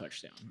allow a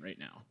touchdown right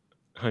now.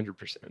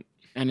 100%.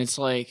 And it's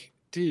like,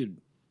 dude,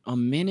 a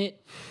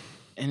minute,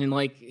 and then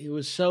like it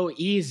was so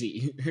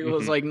easy. It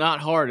was like not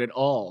hard at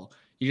all.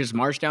 You just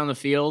march down the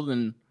field,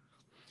 and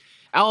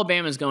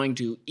Alabama's going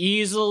to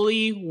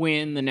easily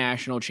win the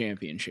national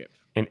championship.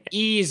 And-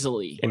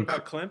 Easily. What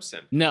about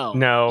Clemson?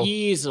 No.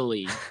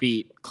 Easily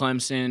beat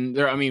Clemson.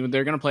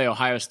 They're going to play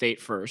Ohio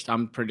State first.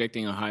 I'm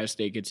predicting Ohio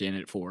State gets in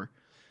at 4.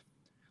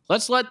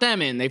 Let's let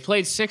them in. They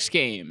played 6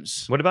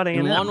 games. What about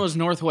And A&M? one was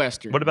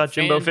Northwestern. What about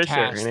Jimbo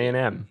Fantastic. Fisher and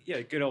A&M?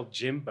 Yeah, good old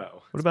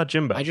Jimbo. What about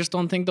Jimbo? I just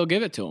don't think they'll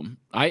give it to them.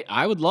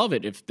 I would love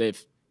it if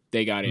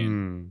they got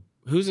in.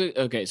 Who's it?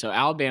 Okay, so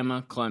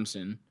Alabama,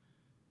 Clemson.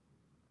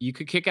 You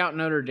could kick out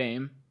Notre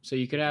Dame, so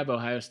you could have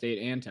Ohio State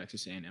and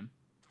Texas A&M.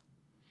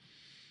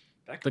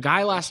 The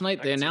guy last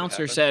night, the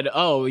announcer said,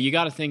 "Oh, you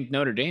got to think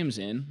Notre Dame's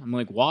in." I'm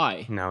like,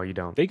 "Why?" No, you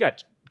don't. They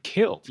got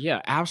killed.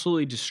 Yeah,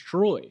 absolutely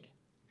destroyed.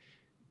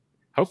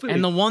 Hopefully,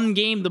 And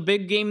the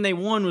big game they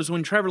won was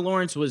when Trevor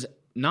Lawrence was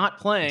not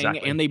playing,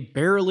 Exactly. and they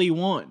barely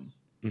won.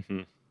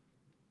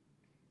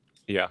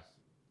 yeah.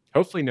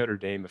 Hopefully, Notre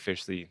Dame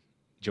officially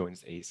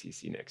joins the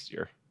ACC next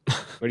year.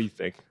 What do you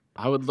think?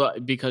 I would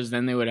because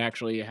then they would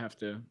actually have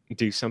to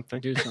Do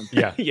something? do something.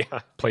 Yeah. Yeah.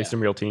 Play some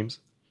real teams.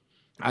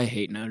 I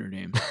hate Notre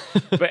Dame.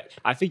 But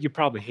I think you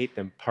probably hate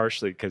them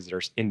partially because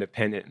they're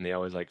independent and they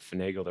always like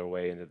finagle their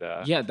way into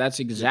the. Yeah, that's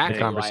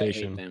exactly why I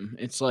Conversation. hate them.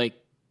 It's like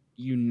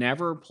you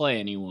never play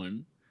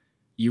anyone.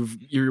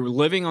 You're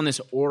living on this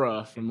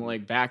aura from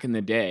like back in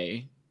the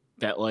day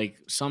that like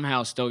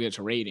somehow still gets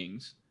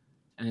ratings,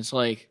 and it's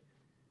like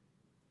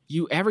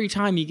every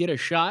time you get a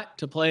shot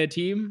to play a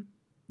team,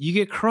 you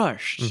get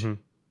crushed. Mhm.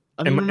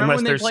 I mean, remember Unless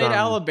when they there's played some-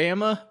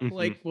 Alabama?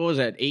 Like what was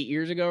that? 8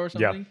 years ago or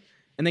something?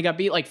 And they got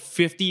beat like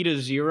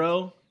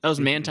 50-0. That was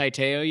Manti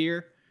Te'o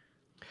year.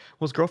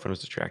 Well, his girlfriend was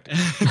distracted.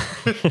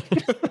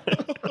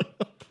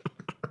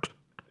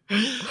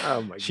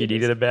 Oh my She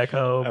goodness. needed it back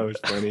home. That was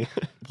funny.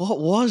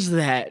 What was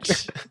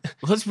that?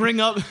 Let's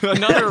bring up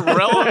another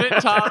relevant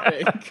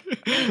topic.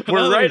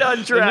 We're right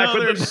on track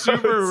with Another the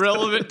super notes.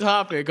 relevant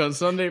topic on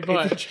Sunday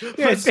Punch.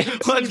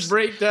 Let's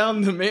break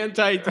down the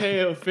Manti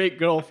Te'o fake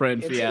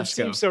girlfriend It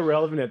fiasco. seems so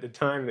relevant at the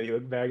time that you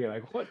look back and you're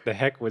like, what the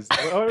heck what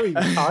are we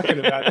even talking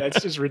about?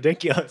 That's just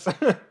ridiculous.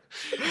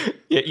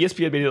 Yeah,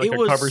 ESPN made it like It a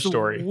was cover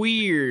story.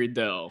 weird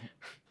though.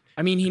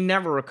 I mean, he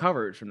never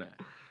recovered from that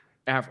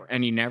ever,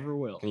 and he never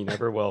will. He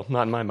never will.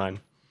 Not in my mind.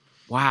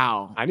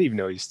 Wow. I didn't even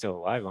know he's still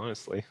alive,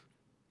 honestly.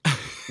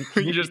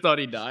 You just thought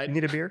he You died?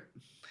 need a beer?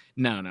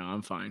 No,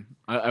 I'm fine.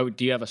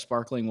 Do you have a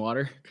sparkling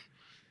water?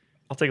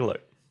 I'll take a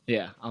look.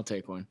 Yeah, I'll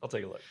take one. I'll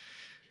take a look.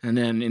 And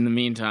then in the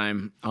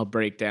meantime, I'll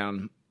break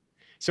down.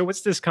 So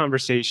what's this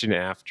conversation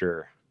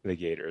after the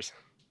Gators?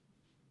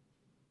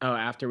 Oh,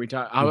 after we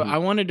talk, I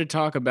wanted to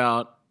talk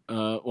about.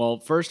 Well,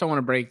 first I want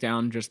to break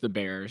down just the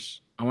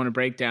Bears. I want to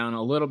break down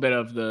a little bit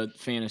of the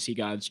fantasy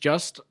gods,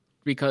 just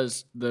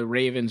because the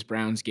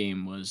Ravens-Browns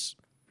game was,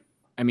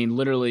 I mean,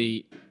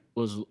 literally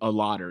was a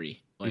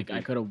lottery. Like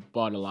I could have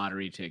bought a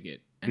lottery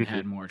ticket and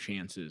had more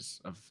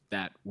chances of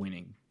that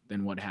winning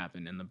than what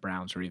happened in the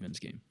Browns-Ravens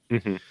game.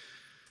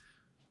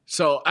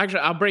 So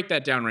actually, I'll break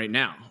that down right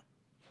now.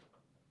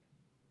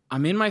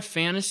 I'm in my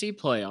fantasy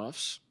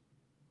playoffs.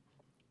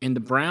 In the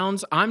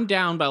Browns, I'm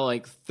down by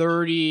like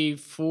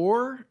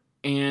 34,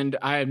 and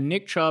I have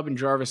Nick Chubb and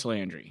Jarvis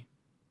Landry.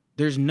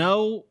 There's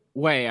no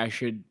way I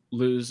should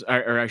lose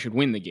or I should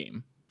win the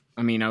game.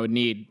 I mean, I would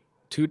need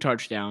 2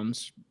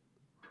 touchdowns.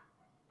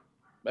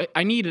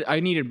 I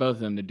needed both of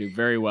them to do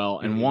very well,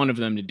 and one of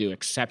them to do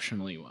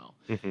exceptionally well,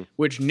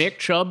 which Nick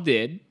Chubb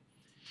did.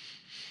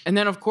 And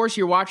then, of course,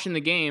 you're watching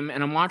the game,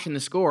 and I'm watching the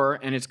score,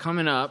 and it's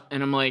coming up,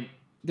 and I'm like,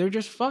 they're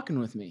just fucking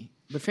with me,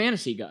 the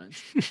fantasy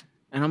gods.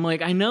 And I'm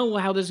like, I know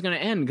how this is going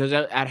to end, because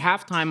at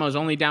halftime, I was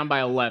only down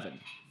by 11.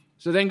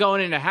 So then going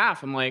into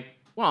half, I'm like,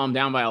 well, I'm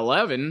down by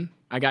 11.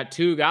 I got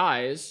 2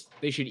 guys.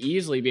 They should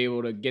easily be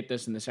able to get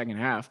this in the second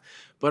half.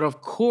 But,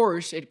 of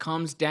course, it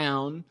comes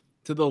down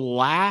to the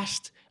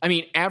last. I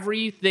mean,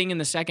 everything in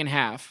the second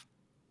half.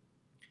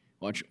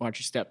 Watch your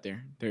step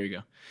there. There you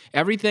go.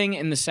 Everything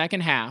in the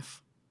second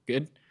half.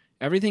 Good.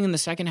 Everything in the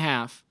second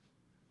half,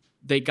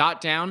 they got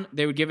down,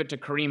 they would give it to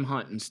Kareem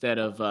Hunt instead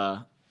of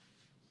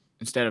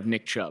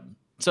Nick Chubb.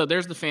 So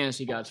there's the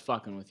fantasy gods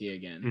fucking with you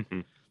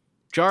again.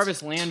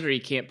 Jarvis Landry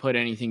can't put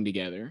anything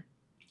together.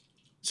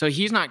 So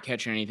he's not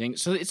catching anything.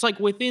 So it's like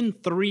within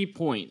 3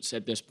 points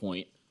at this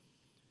point.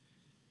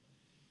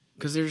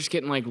 Because they're just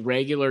getting like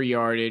regular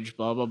yardage,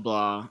 blah, blah,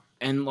 blah.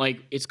 And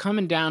like it's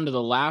coming down to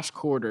the last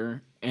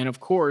quarter. And of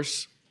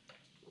course,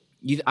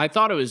 I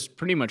thought it was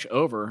pretty much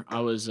over. I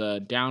was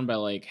down by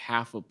like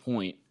half a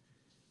point.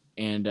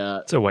 And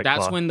It's a White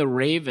that's Claw. when the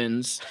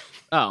Ravens.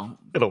 Oh,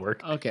 It'll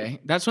work. okay.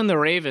 That's when the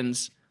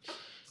Ravens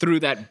threw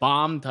that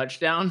bomb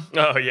touchdown.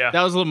 Oh yeah.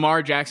 That was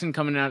Lamar Jackson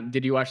coming out.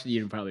 Did you watch the?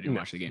 You probably didn't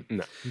watch the game.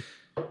 No.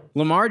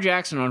 Lamar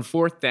Jackson on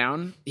 4th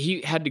down,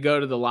 he had to go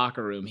to the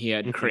locker room. He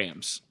had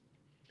cramps.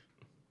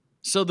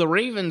 So the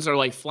Ravens are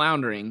like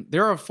floundering.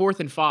 They're a 4th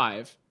and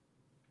 5.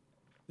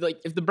 Like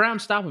if the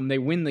Browns stop them, they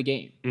win the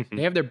game.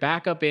 They have their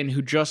backup in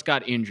who just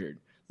got injured.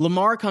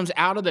 Lamar comes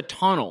out of the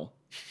tunnel.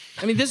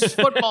 I mean, this is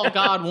football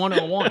God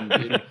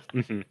 101,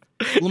 dude.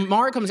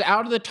 Lamar comes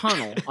out of the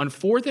tunnel on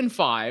 4th and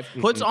 5,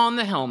 puts on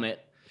the helmet,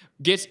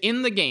 gets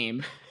in the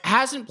game,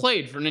 hasn't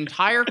played for an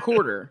entire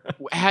quarter,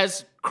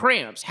 has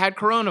cramps, had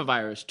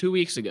coronavirus 2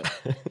 weeks ago.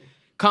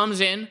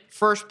 Comes in,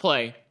 first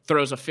play,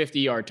 throws a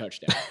 50-yard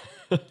touchdown.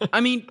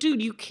 I mean,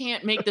 dude, you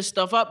can't make this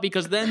stuff up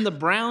because then the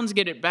Browns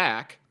get it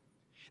back.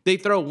 They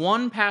throw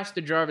one pass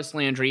to Jarvis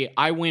Landry.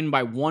 I win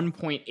by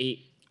 1.8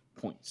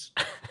 points.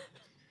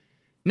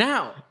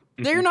 Now,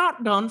 they're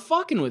not done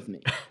fucking with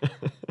me.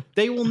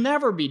 They will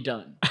never be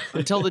done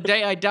until the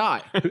day I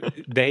die.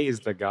 They is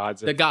the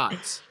gods. The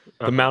gods.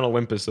 The Mount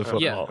Olympus of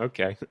football. Yeah.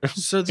 Okay.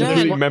 So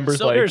There's then, members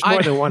so like- There's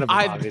more than one of them,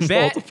 I've obviously.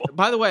 bet.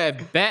 By the way,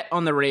 I've bet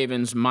on the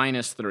Ravens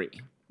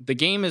 -3. The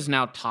game is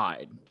now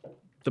tied.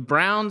 The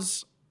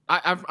Browns.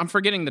 I'm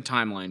forgetting the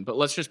timeline, but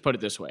let's just put it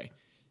this way: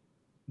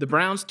 the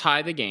Browns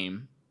tie the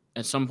game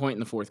at some point in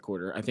the 4th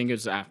quarter. I think it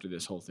was after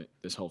this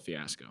whole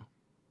fiasco.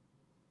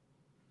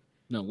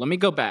 No, let me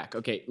go back.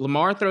 Okay,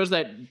 Lamar throws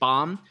that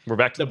bomb. We're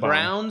back to The the bomb.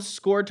 Browns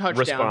score a touchdown.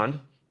 Respond.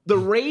 The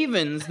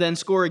Ravens then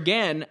score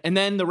again, and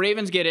then the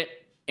Ravens get it,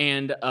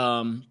 and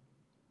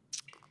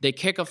they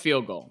kick a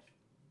field goal.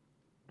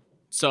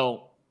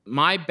 So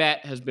my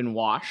bet has been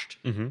washed,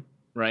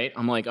 right?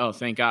 I'm like, oh,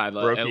 thank God.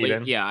 Broke At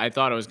even. yeah, I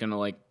thought I was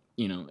gonna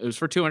it was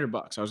for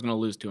 $200. I was gonna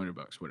lose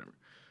 $200, whatever.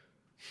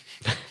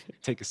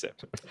 Take a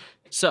sip.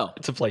 So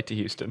It's a flight to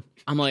Houston.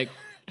 I'm like,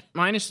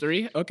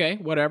 -3, okay,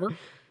 whatever.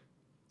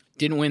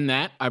 Didn't win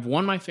that. I've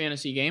won my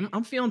fantasy game.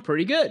 I'm feeling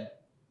pretty good.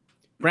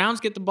 Browns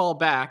get the ball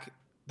back.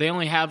 They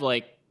only have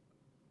like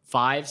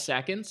 5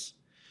 seconds.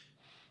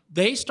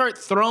 They start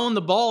throwing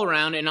the ball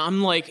around, and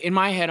I'm like, in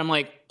my head, I'm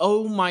like,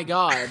 oh my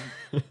God.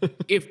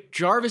 If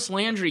Jarvis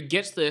Landry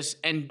gets this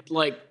and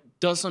like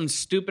does some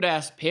stupid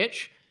ass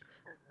pitch,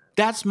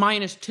 that's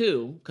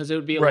 -2 because it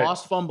would be a Right.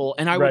 lost fumble,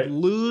 and I Right. would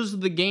lose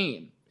the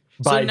game.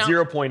 By So now-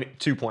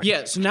 0.2 points.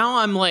 Yeah, so now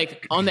I'm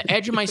like on the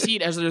edge of my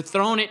seat as they're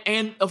throwing it,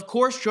 and of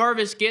course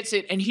Jarvis gets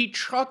it, and he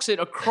trucks it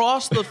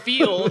across the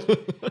field,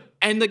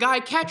 and the guy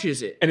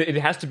catches it. And it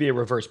has to be a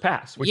reverse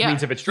pass, which Yeah.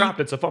 means if it's dropped,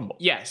 it's a fumble.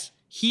 Yes,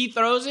 he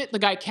throws it, the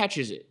guy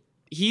catches it.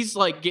 He's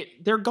like,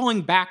 they're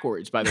going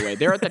backwards, by the way.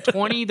 They're at the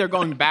 20, they're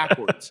going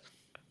backwards.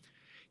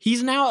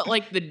 He's now at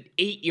like the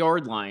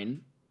 8-yard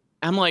line.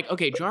 I'm like,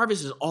 okay,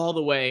 Jarvis is all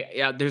the way.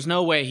 Yeah, there's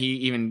no way he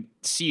even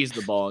sees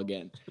the ball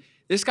again.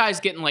 This guy's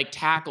getting like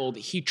tackled.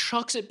 He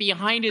chucks it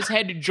behind his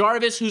head to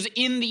Jarvis, who's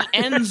in the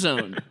end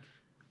zone.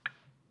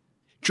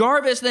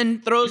 Jarvis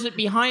then throws it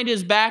behind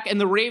his back, and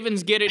the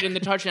Ravens get it in the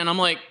touchdown. I'm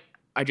like,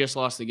 I just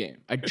lost the game.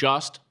 I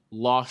just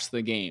lost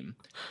the game.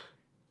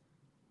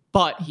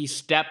 But he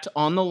stepped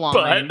on the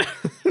line,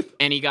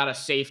 and he got a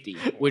safety,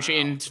 which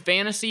in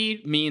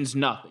fantasy means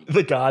nothing.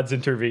 The gods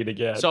intervene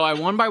again. So I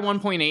won by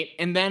 1.8,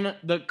 and then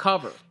the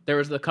cover. There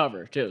was the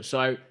cover, too.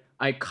 So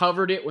I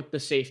covered it with the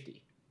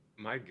safety.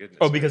 My goodness.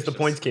 oh, because the gracious.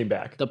 points came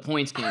back. The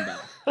points came back.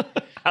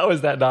 How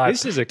is that not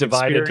This is a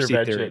divine conspiracy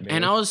intervention? theory, man.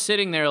 And I was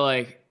sitting there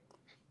like,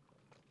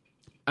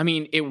 I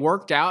mean, it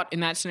worked out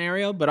in that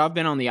scenario, but I've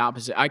been on the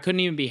opposite. I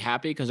couldn't even be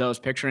happy because I was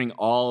picturing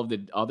all of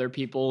the other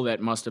people that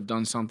must have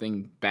done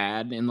something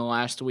bad in the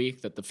last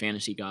week that the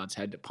fantasy gods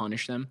had to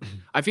punish them.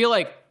 I feel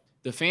like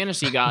the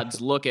fantasy gods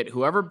look at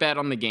whoever bet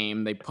on the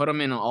game, they put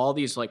them in all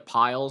these like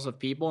piles of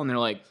people, and they're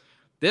like,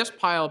 this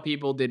pile of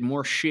people did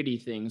more shitty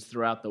things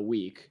throughout the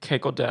week.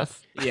 Cake or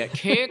death. Yeah,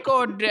 cake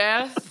or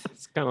death.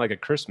 It's kind of like a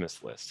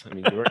Christmas list. I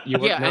mean, you were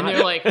Yeah, not, and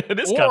they're like, It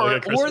is kinda like a or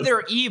Christmas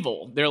they're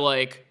evil. They're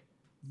like,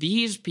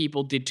 these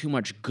people did too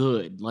much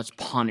good. Let's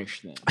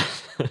punish them.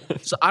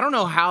 So I don't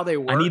know how they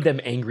work. I need them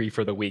angry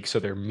for the week so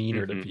they're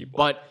meaner to people.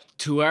 But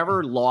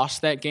whoever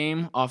lost that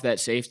game off that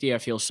safety, I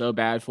feel so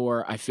bad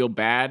for. I feel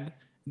bad.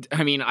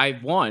 I mean, I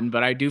won,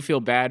 but I do feel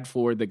bad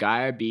for the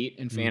guy I beat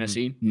in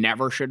fantasy.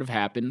 Never should have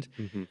happened.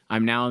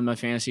 I'm now in my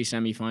fantasy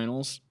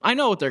semifinals. I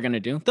know what they're gonna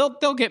do.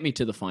 They'll get me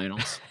to the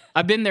finals.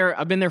 I've been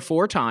there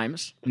 4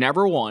 times,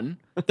 never won.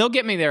 They'll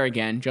get me there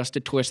again just to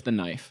twist the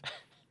knife.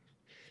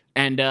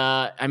 And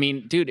I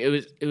mean, dude,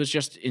 it was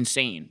just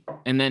insane.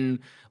 And then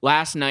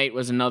last night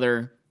was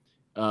another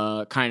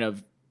kind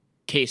of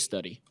case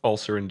study.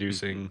 Ulcer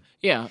inducing.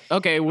 Yeah.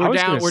 Okay. I We're was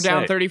down. gonna We're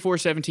down say-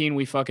 34-17.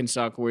 We fucking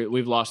suck.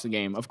 We've lost the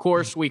game. Of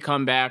course, we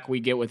come back. We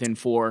get within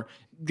 4,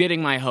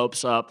 getting my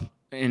hopes up,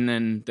 and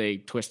then they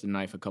twist the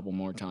knife a couple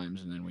more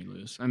times, and then we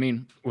lose. I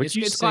mean,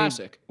 it's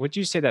classic. Would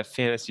you say that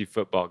fantasy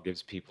football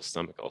gives people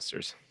stomach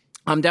ulcers?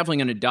 I'm definitely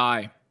gonna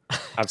die.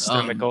 Of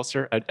stomach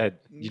ulcer?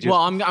 You just Well,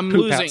 I'm poop out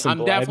losing. some I'm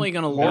blood? definitely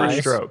gonna Or a lose.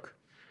 stroke.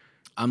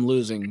 I'm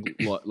losing.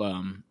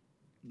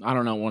 I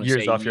don't know. Want to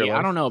Years say off your I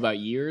life? don't know about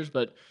years,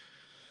 but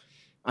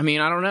I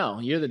mean, I don't know.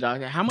 You're the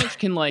doctor. How much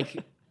can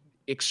like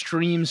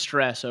extreme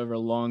stress over a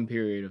long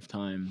period of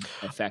time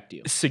affect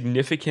you?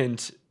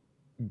 Significantly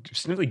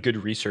good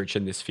research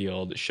in this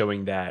field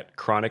showing that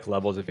chronic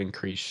levels of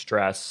increased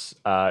stress,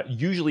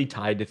 usually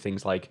tied to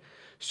things like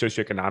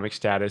socioeconomic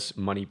status,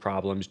 money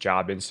problems,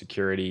 job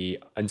insecurity,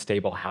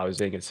 unstable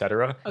housing,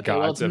 etc. Okay,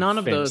 well, it's none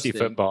of those things.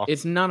 Football.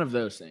 It's none of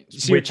those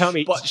things. So you're telling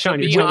me, But Sean,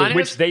 to you're be telling me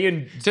honest,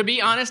 which to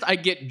be honest,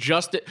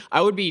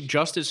 I would be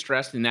just as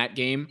stressed in that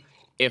game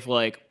if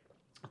like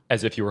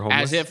as if you were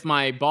homeless. as if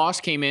my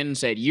boss came in and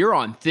said, "You're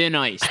on thin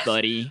ice,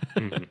 buddy."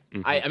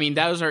 I mean,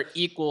 those are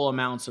equal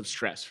amounts of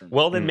stress for me.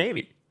 Well, then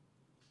maybe.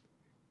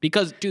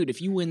 Because, dude,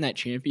 if you win that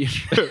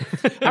championship,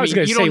 I was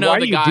going to you say, don't know why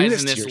the do you do guys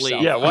this in to this yourself?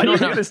 league. Yeah, why do you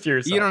do know- this to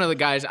yourself? You don't know the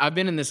guys. I've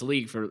been in this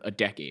league for a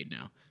decade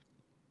now.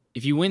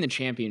 If you win the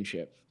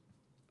championship,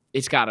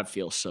 it's got to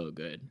feel so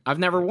good. I've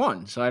never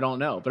won, so I don't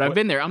know. But I've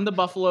been there. I'm the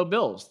Buffalo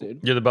Bills, dude.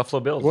 You're the Buffalo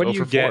Bills. What do 0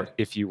 you for get 4.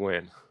 if you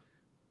win?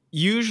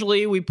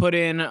 Usually we put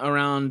in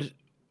around,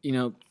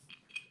 $300,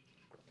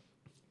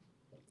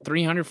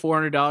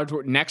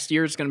 $400. Next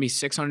year it's going to be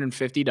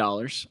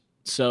 $650.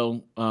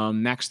 So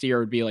next year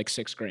would be like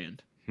 $6,000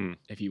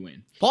 if you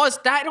win. Plus,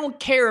 I don't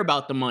care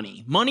about the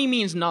money. Money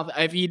means nothing.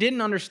 If you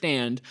didn't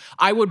understand,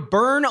 I would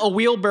burn a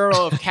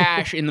wheelbarrow of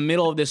cash in the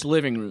middle of this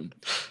living room.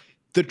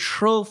 The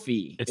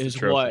trophy is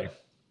trophy.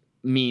 what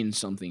means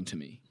something to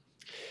me.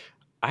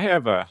 I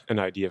have an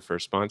idea for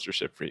a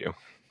sponsorship for you,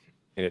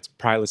 and it's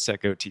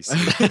Prilosec OTC.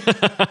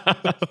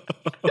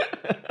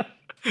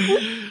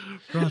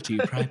 Brought to you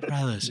by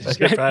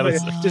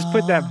Prilosec. Just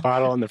put that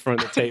bottle on the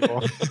front of the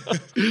table.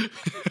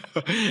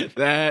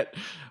 That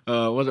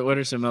what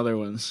are some other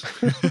ones?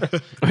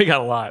 We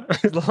got a lot.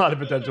 There's a lot of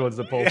potential ones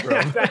to pull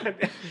from.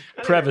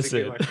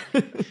 Prevacid.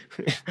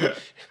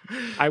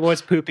 I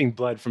was pooping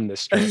blood from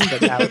this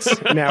stress,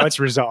 but now it's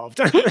resolved.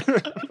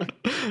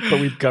 But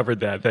we've covered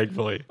that,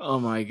 thankfully. Oh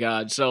my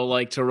God. So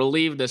like to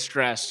relieve the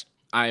stress,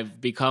 I've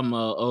become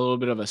a little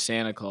bit of a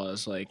Santa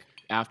Claus. Like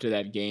after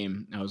that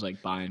game, I was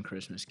like buying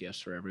Christmas gifts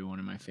for everyone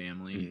in my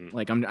family.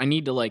 Like I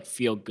need to like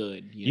feel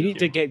good. You need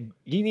to get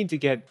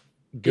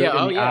good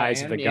in the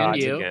eyes of the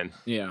gods again.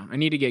 Yeah, I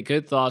need to get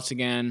good thoughts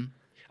again.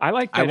 I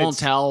like that I won't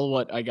tell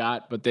what I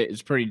got, but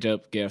it's pretty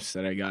dope gifts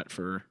that I got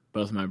for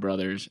both of my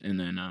brothers. And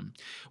then,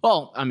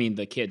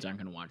 the kids aren't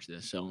going to watch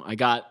this. So I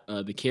got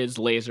the kids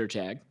laser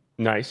tag.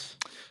 Nice.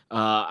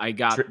 I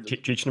got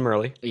Teaching them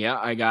early. Yeah,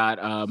 I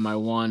got my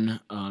one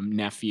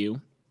nephew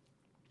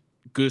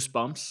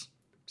Goosebumps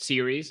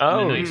series. in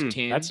a nice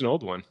tin. That's an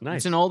old one. Nice.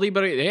 It's an oldie,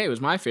 but it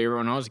was my favorite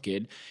when I was a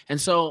kid. And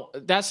so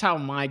that's how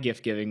my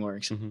gift giving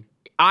works.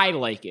 I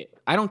like it.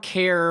 I don't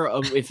care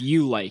if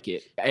you like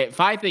it. If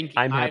I think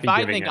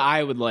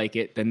I would like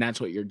it, then that's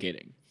what you're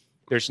getting.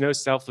 There's no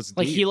selfless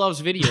Like deed. he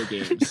loves video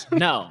games.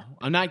 No,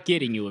 I'm not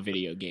getting you a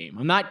video game.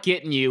 I'm not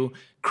getting you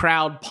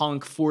Crowd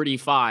Punk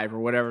 45 or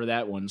whatever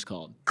that one's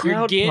called.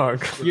 Punk.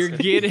 You're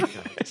getting.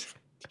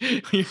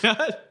 You're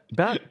not.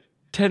 About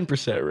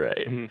 10%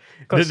 right.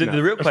 Close The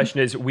enough. real question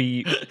is,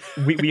 we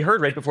heard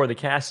right before the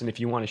cast, and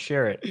if you want to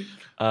share it,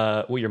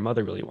 what your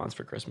mother really wants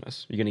for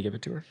Christmas. You going to give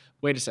it to her?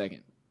 Wait a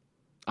second.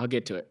 I'll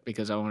get to it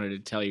because I wanted to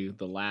tell you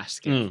the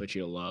last gift, which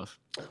you'll love.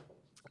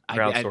 I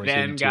Crowdsourcing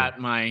then too. got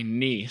my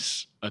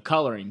niece a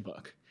coloring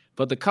book,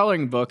 but the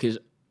coloring book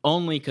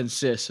only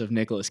consists of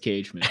Nicolas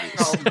Cage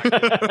movies.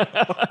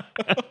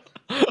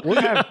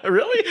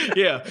 Really?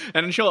 Yeah,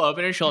 and she'll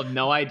open it, she'll have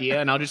no idea,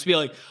 and I'll just be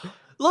like,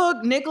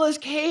 "Look, Nicolas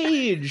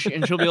Cage,"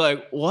 and she'll be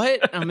like,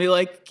 "What?" I'll be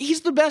like,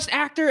 "He's the best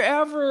actor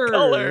ever."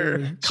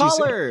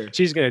 Color.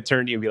 She's gonna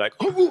turn to you and be like,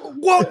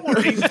 What were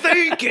you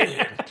thinking?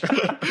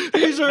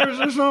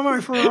 It's not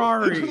my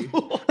Ferrari.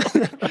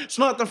 It's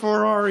not the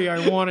Ferrari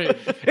I wanted.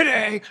 an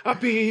A, a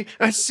B,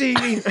 a C.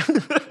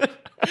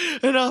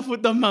 Enough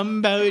with the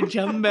mumbo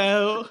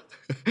jumbo.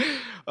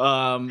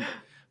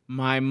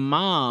 My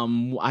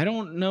mom, I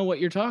don't know what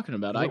you're talking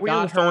about. I Were you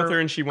on got the phone with her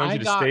and she wanted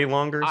you to stay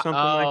longer or something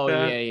like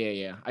that?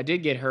 Yeah. I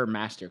did get her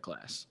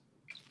masterclass.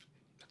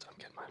 That's what I'm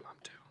getting my mom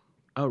too.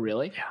 Oh,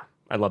 really? Yeah,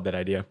 I love that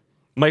idea.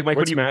 Mike, what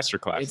What's do you?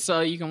 masterclass? It's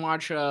you can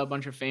watch a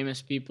bunch of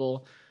famous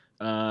people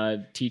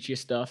teach you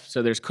stuff.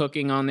 So there's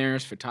cooking on there,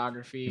 there's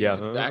photography. Yeah.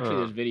 Actually,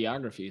 there's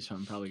videography, so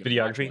I'm probably gonna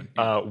watch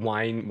Videography,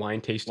 one.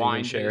 wine tasting Wine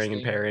and sharing and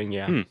tasting. pairing.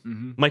 Yeah.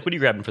 Mm-hmm. Mike, what are you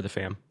grabbing for the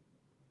fam?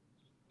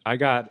 I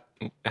got.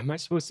 Am I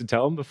supposed to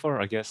tell them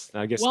before? I guess.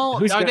 Well,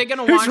 who's are they going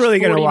to who's watch really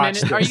 40 gonna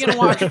watch minutes? Are you going to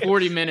watch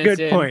 40 minutes Good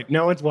in? point.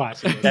 No one's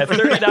watching. At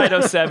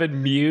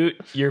 3907, mute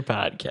your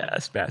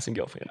podcast, Bass and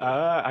Gilfan.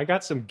 I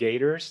got some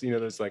Gators. You know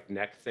those like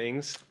neck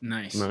things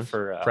Nice.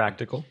 for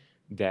Practical.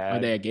 Dad. Are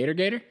they a Gator?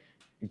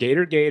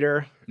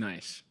 Gator?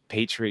 Nice.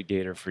 Patriot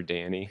Gator for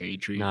Danny.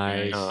 Patriot.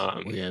 Nice.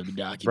 We have the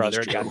documentary.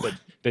 Brother got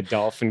the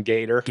Dolphin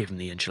Gator, Give him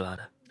the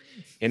enchilada.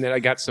 and then I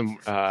got some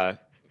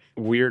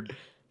weird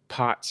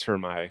pots for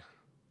my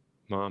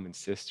mom and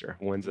sister.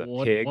 One's a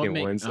pig and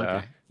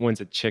one's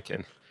a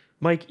chicken.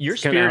 Mike, your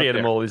It's kinda spirit out there.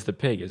 animal is the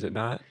pig, is it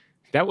not?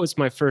 That was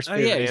my first Oh,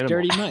 favorite yeah, it's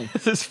animal. Dirty Mike.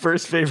 It's his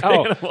first favorite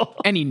Oh. animal.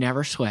 And he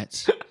never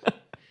sweats.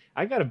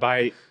 I gotta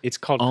buy. It's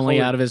called Only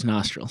colored, out of his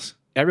nostrils.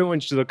 everyone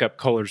should look up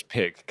Kohler's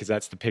pig because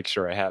that's the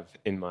picture I have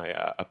in my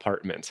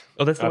apartment.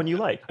 Oh, that's the one you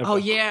like. Oh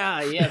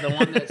yeah, the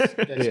one that's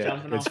Yeah,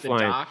 jumping it's off the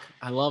flying. dock.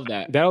 I love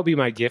that. That'll be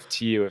my gift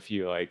to you if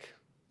you like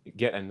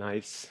get a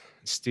nice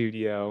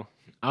studio.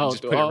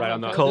 Just put it right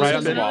on the right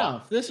on the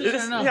wall. This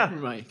isn't enough, yeah.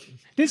 Mike.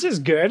 This is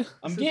good.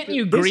 I'm getting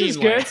you this green is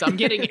good. lights. I'm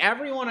getting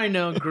everyone I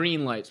know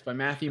green lights by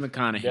Matthew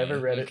McConaughey. Never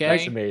read it. Okay?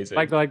 That's amazing.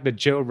 Like the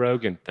Joe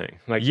Rogan thing,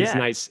 like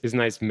Yeah. his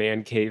nice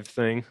man cave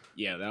thing.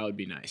 Yeah, that would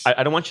be nice.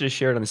 I don't want you to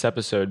share it on this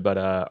episode, but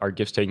our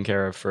gift's taken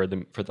care of for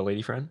the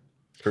lady friend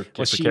for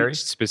She Carrie.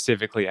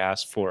 specifically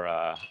asked for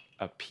a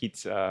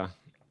pizza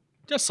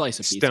Just slice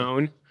of pizza.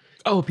 stone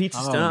Oh, pizza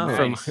Oh,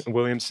 stone. nice. from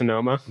Williams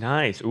Sonoma.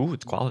 Nice. Ooh,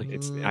 it's quality.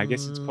 I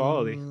guess it's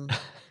quality.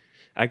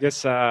 I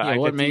guess Yeah, I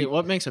what, get to eat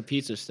what makes a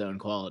pizza stone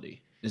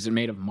quality? Is it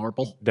made of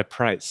marble? the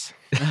price.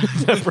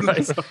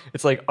 Price.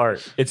 It's like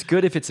art. It's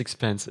good if it's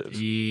expensive.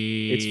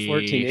 It's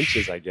 14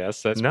 inches, I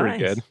guess. That's Nice.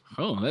 pretty good.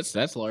 Oh,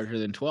 that's larger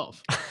than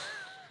 12.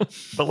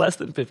 But less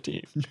than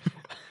 15.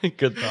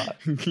 Good thought.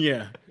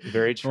 Yeah.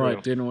 Very true.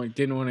 What, didn't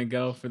want to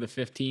go for the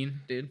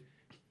 15, dude?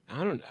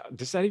 I don't know.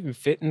 Does that even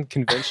fit in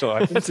conventional? I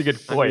think, That's a good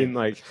I point. mean,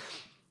 like,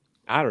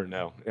 I don't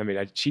know. I mean,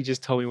 she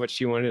just told me what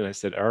she wanted, and I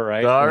said, all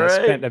right. All and right.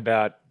 I spent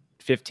about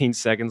 15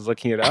 seconds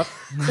looking it up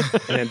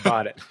and then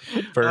bought it.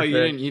 Perfect. Oh,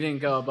 you didn't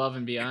go above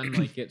and beyond,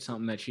 like get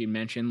something that she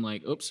mentioned,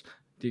 like, oops,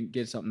 didn't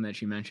get something that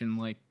she mentioned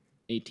like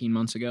 18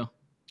 months ago.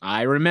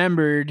 I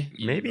remembered.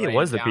 You Maybe write it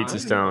was the down. pizza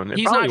stone. It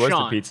He's probably not was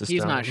Sean. the pizza stone.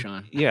 He's not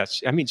Sean. Yeah,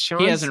 I mean,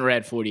 He hasn't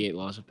read 48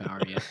 Laws of Power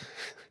yet.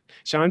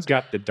 Sean's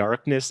got the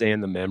darkness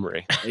and the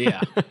memory. Yeah.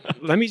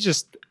 Let me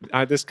just,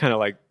 I just kind of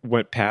like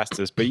went past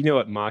this, but you know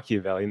what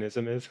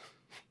Machiavellianism is?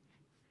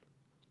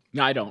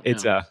 No, I don't.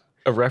 It's know.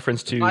 A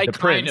reference to I the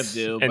kind prince of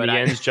do, and but the I-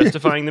 ends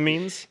justifying the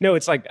means. No,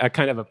 it's like a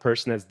kind of a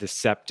person that's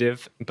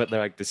deceptive, but they're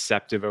like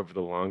deceptive over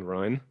the long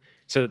run,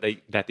 so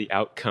that the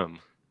outcome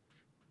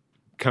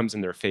comes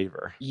in their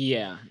favor.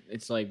 Yeah,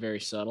 it's like very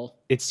subtle.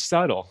 It's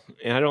subtle,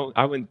 and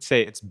I wouldn't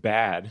say it's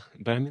bad,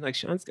 but I mean, like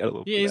Sean's got a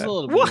little. Yeah, bit he's of a that.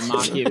 little bit of What? He's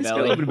got a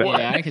Machiavelli. little bit of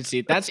Yeah, I can see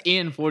it. That's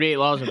in 48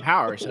 Laws of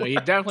Power, so he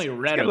definitely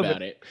read got a little about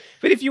bit- it.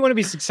 But if you want to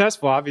be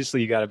successful,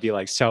 obviously you got to be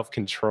like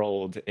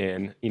self-controlled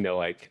and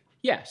like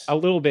Yes. a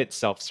little bit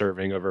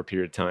self-serving over a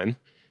period of time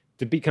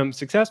to become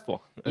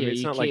successful. I mean, it's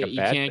you not like a can't-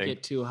 bad You can't thing.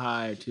 get too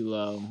high or too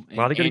low. A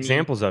lot of good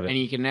examples of it. And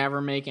you can never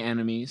make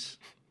enemies.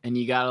 And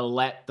you got to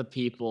let the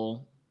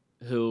people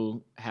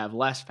who have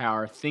less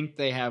power think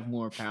they have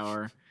more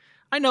power.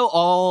 I know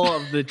all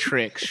of the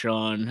tricks,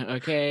 Sean.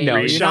 Okay. No,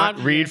 You're Sean-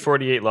 not- Read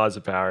 48 Laws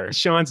of Power.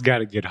 Sean's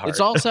got a good heart.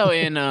 It's also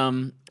in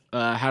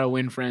How to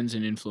Win Friends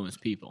and Influence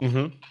People.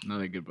 Mhm.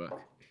 Another good book.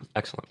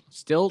 Excellent.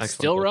 Still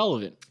Excellent book.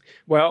 relevant.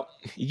 Well,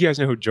 you guys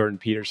know who Jordan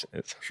Peterson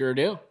is. Sure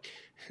do.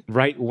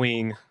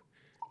 Right-wing,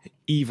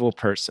 evil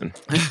person.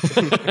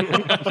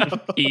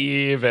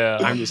 Evil.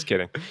 I'm just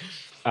kidding.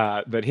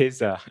 But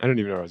his, I don't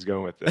even know where I was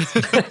going with this.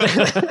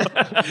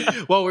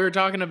 Well, we were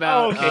talking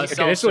about Okay,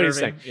 that's what he's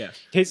saying. Yeah.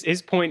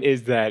 His point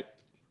is that,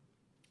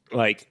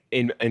 like,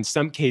 in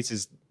some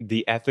cases,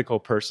 the ethical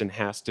person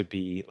has to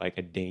be like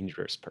a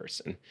dangerous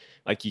person.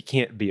 Like, you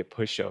can't be a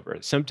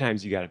pushover.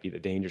 Sometimes you got to be the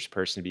dangerous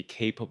person to be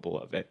capable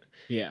of it.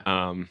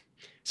 Yeah.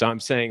 So I'm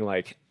saying,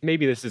 like,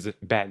 maybe this is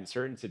bad in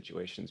certain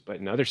situations, but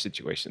in other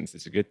situations,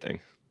 it's a good thing.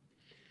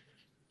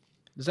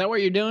 Is that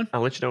what you're doing? I'll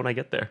let you know when I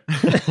get there.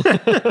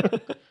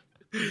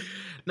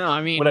 No,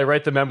 I mean, When I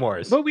write the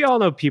memoirs. But we all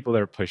know people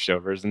that are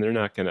pushovers, and they're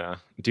not gonna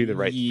do the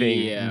right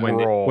Yeah.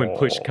 thing when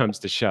push comes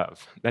to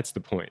shove. That's the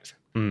point.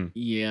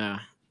 yeah.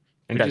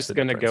 And We're that's just the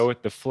gonna difference. go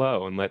with the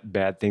flow and let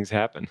bad things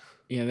happen.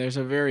 Yeah, there's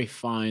a very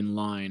fine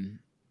line.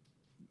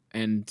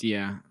 And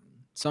yeah,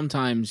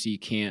 sometimes you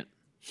can't.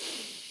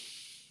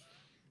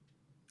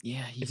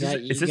 Yeah, you Is this- got.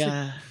 is this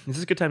a- Is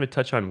this a good time to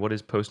touch on what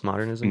is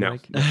postmodernism No.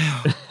 like?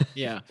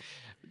 Yeah.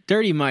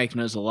 Dirty Mike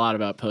knows a lot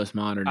about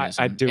postmodernism.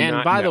 I do and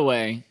not by the know.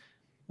 way,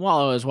 while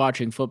I was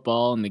watching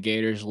football and the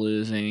Gators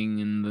losing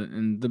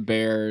and the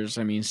Bears,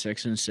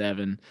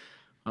 6-7,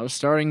 I was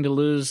starting to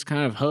lose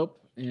kind of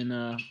hope in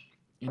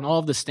all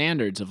of the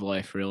standards of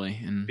life, really,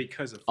 and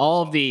Because of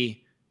all of the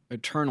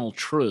eternal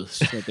truths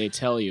that they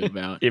tell you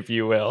about. If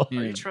you will.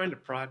 Yeah. trying to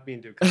prod me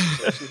into a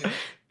conversation here?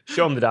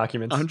 Show them the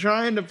documents. I'm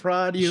trying to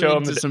prod you Show 'em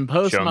into the- some show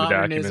 'em the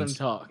postmodernism documents.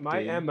 talk.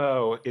 My dude.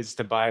 MO is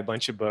to buy a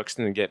bunch of books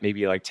and then get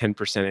maybe like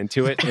 10%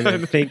 into it and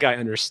then think I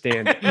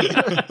understand it.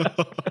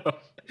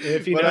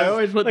 If you But know, I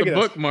always put look the at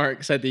this.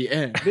 bookmarks at the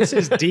end. This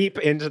is deep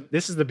into.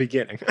 This is the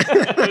beginning.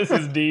 This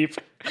is deep.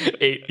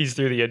 8. He's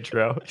through the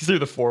intro. He's through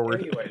the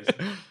forward. Anyways,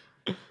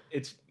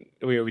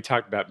 we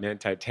talked about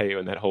Manti Te'o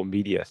and that whole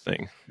media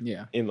thing.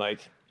 Yeah. And like,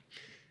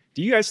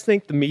 do you guys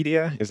think the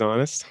media is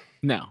honest?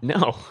 No,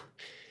 No.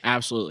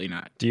 absolutely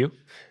not. Do you?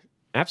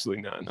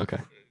 Absolutely not. Okay.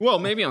 Well,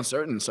 maybe on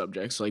certain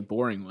subjects, like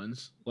boring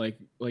ones, like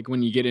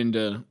when you get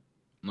into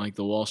like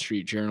the Wall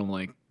Street Journal,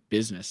 like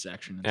business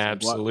section. It's like,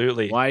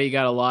 Absolutely. why do you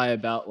got to lie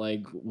about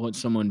like what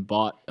someone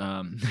bought?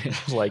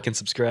 Like and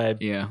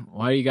subscribe. Yeah.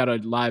 Why do you got to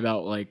lie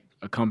about like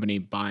a company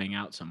buying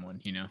out someone?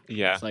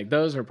 Yeah. It's like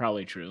those are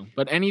probably true,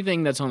 but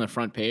anything that's on the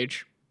front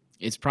page,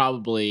 it's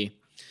probably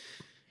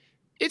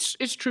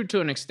It's true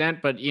to an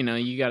extent, but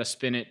you got to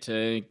spin it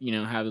to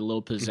have a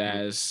little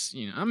pizzazz.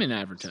 I'm in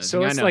advertising. So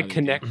I let's know like how they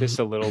connect this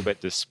a little bit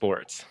to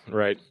sports,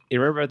 right? You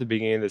remember at the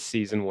beginning of the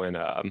season when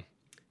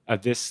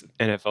of this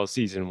NFL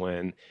season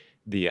when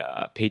the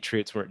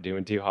Patriots weren't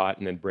doing too hot,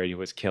 and then Brady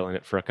was killing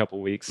it for a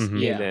couple weeks,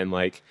 Yeah. and then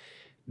like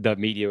the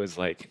media was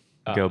like,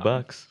 Go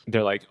Bucks.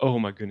 They're like, oh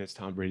my goodness,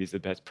 Tom Brady's the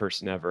best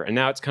person ever, and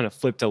now it's kind of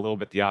flipped a little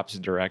bit the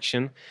opposite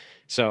direction.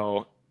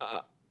 So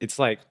it's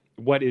like,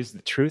 what is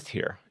the truth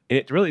here? And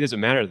it really doesn't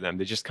matter to them.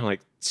 They just kind of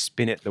like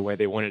spin it the way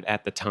they want it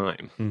at the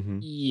time. Mm-hmm.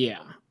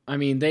 Yeah. I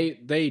mean,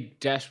 they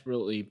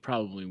desperately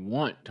probably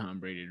want Tom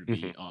Brady to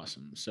be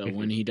awesome. So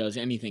when he does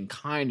anything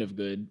kind of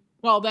good,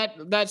 well,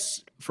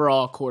 that's for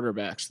all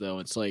quarterbacks, though.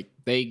 It's like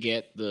they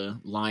get the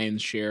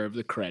lion's share of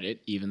the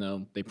credit, even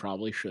though they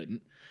probably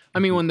shouldn't. I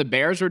mean, when the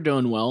Bears are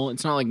doing well,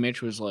 it's not like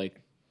Mitch was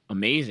like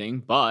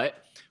amazing, but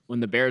when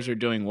the Bears are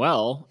doing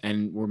well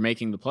and we're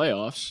making the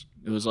playoffs,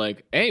 it was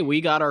like, hey,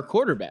 we got our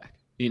quarterback,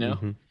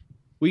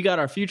 We got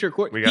our future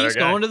quarterback. He's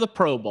going to the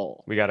Pro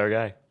Bowl. We got our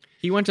guy.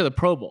 He went to the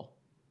Pro Bowl.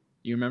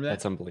 You remember that?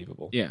 That's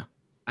unbelievable. Yeah.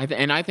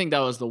 And I think that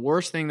was the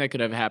worst thing that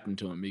could have happened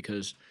to him,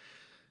 because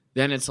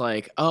then it's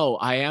like, oh,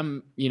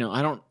 I'm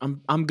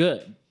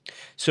good.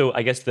 So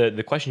I guess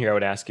the question here I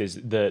would ask is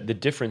the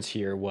difference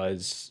here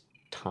was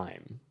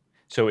time.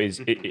 So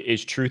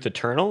is truth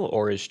eternal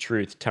or is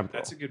truth temporal?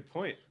 That's a good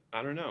point.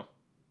 I don't know.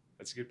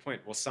 That's a good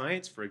point. Well,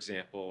 science, for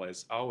example,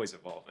 is always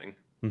evolving.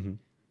 Mm-hmm.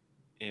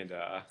 And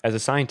as a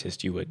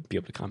scientist, you would be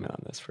able to comment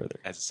on this further.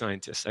 As a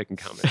scientist, I can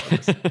comment on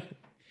this.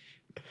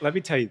 Let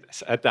me tell you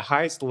this. At the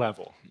highest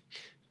level,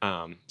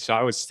 so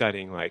I was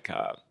studying like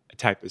a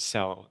type of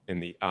cell in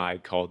the eye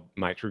called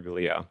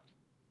microglia.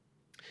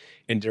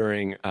 And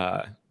during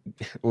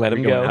let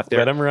him go.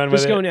 Let him run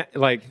with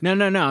it. No.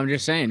 I'm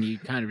just saying, you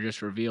kind of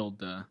just revealed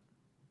the.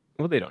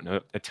 Well, they don't know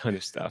a ton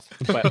of stuff.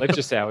 But let's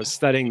just say I was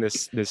studying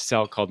this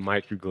cell called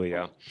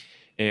microglia.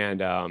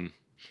 And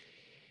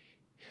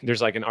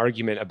there's like an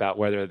argument about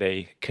whether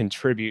they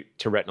contribute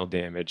to retinal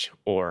damage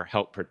or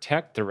help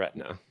protect the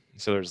retina.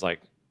 So there's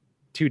like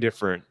two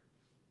different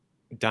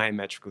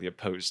diametrically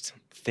opposed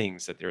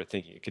things that they were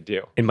thinking it could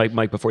do. And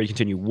Mike, before you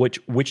continue,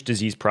 which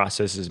disease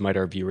processes might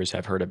our viewers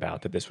have heard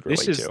about that this would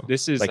relate to?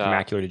 This is like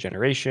macular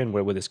degeneration.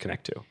 What would this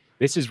connect to?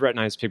 This is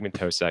retinitis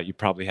pigmentosa. You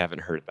probably haven't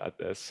heard about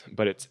this,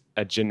 but it's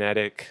a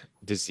genetic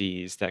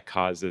disease that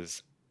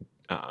causes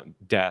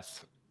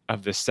death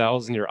of the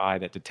cells in your eye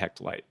that detect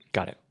light.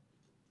 Got it.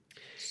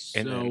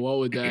 And so what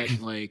would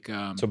that like?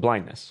 So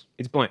blindness.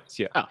 It's blindness,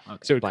 yeah. Oh, okay.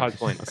 So it caused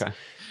blindness. Okay.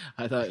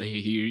 I thought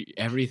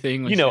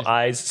everything was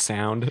eyes,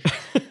 sound.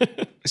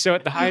 So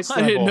at the highest I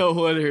level... didn't know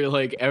whether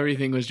like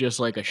everything was just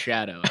like a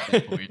shadow at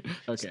that point.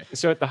 Okay.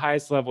 So at the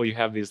highest level, you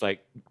have these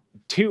like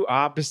two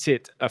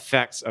opposite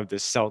effects of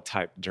this cell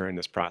type during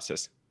this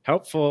process.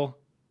 Helpful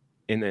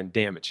and then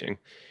damaging.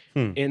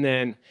 And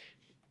then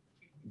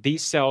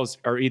these cells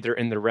are either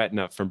in the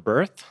retina from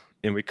birth,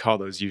 and we call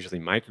those usually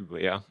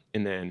microglia.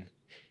 And then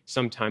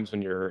sometimes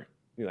when you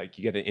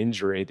get an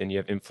injury, then you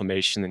have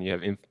inflammation, then you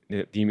have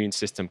the immune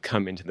system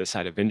come into the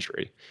site of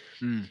injury.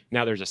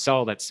 Now there's a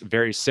cell that's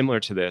very similar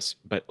to this,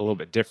 but a little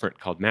bit different,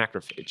 called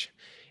macrophage.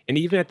 And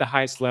even at the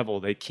highest level,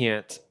 they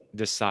can't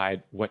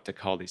decide what to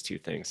call these two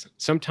things.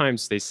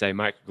 Sometimes they say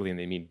microglia and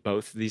they mean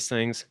both of these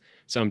things.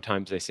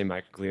 Sometimes they say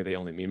microglia, they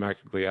only mean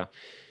microglia.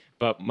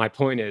 But my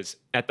point is,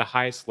 at the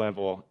highest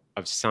level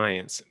of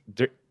science,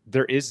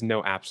 there is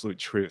no absolute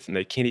truth, and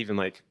they can't even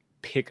like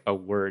pick a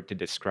word to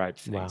describe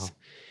things. Wow.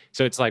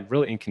 So it's like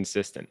really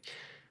inconsistent.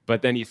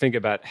 But then you think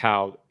about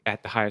how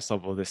at the highest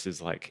level this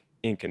is like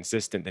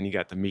inconsistent. Then you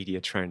got the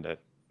media trying to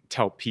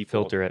tell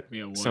people filter it.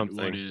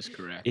 What is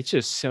correct. It's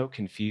just so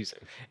confusing.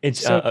 It's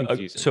so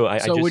confusing.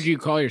 So would you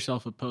call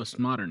yourself a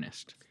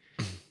postmodernist?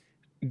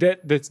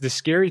 The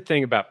scary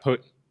thing about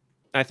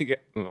I think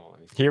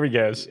here he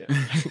goes.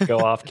 Yeah. Go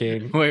off,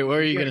 King. Wait, what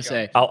are you going to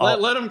say?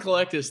 Let him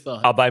collect his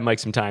thoughts. I'll buy Mike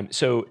some time.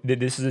 So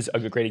this is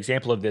a great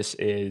example of this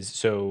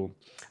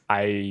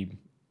I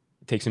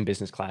take some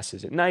business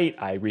classes at night.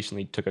 I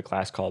recently took a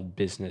class called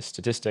Business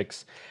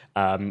Statistics,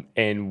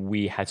 and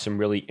we had some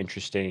really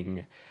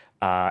interesting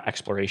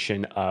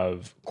exploration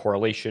of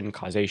correlation,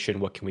 causation,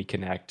 what can we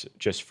connect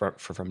just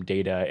from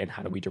data, and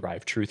how do we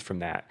derive truth from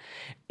that.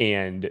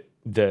 And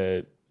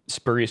the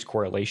spurious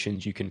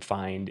correlations you can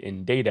find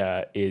in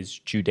data is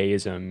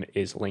Judaism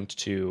is linked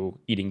to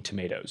eating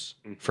tomatoes,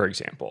 for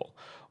example,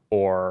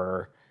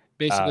 or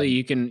basically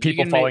you can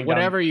make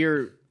whatever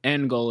your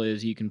end goal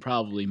is, you can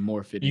probably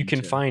morph it. You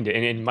can find it,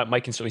 and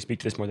Mike can certainly speak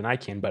to this more than I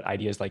can. But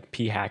ideas like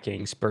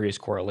p-hacking, spurious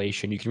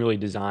correlation, you can really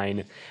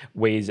design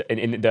ways.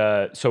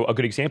 So a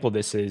good example of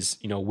this is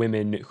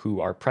women who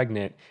are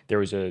pregnant. There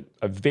was a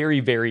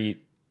very,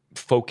 very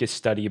focused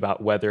study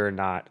about whether or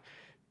not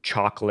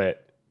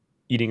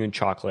eating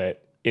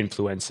chocolate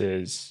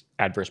influences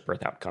adverse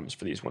birth outcomes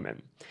for these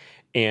women,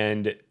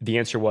 and the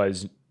answer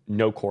was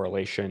no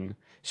correlation.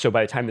 So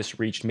by the time this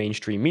reached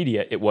mainstream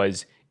media, it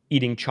was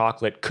eating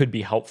chocolate could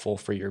be helpful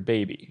for your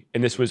baby.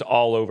 And this was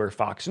all over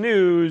Fox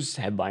News,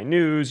 headline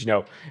news,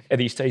 at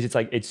these studies,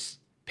 it's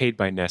paid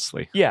by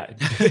Nestle. Yeah,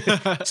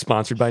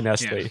 sponsored by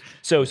Nestle. Yeah.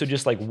 So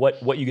just like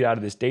what you get out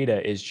of this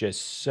data is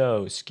just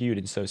so skewed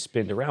and so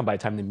spinned around by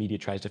the time the media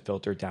tries to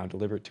filter it down,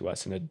 deliver it to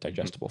us in a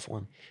digestible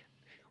form.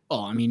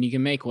 Well, I mean, you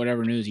can make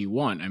whatever news you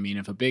want. I mean,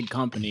 if a big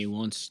company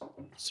wants,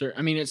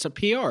 I mean, it's a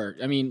PR.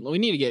 I mean, we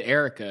need to get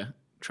Erica,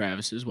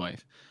 Travis's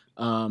wife.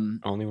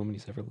 Only woman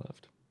he's ever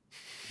loved.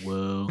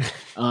 Whoa.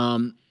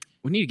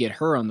 We need to get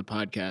her on the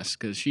podcast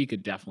because she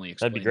could definitely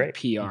explain That'd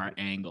be the PR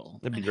angle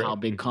That'd be and great. how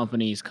big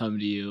companies come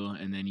to you,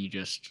 and then you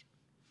just,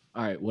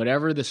 all right,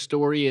 whatever the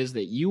story is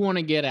that you want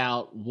to get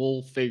out,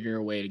 we'll figure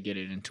a way to get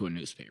it into a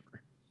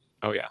newspaper.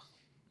 Oh yeah,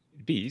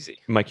 it'd be easy.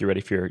 Mike, you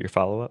ready for your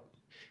follow-up?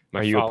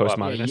 Are you a follow-up-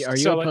 postmodernist? Are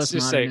you So a let's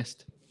just say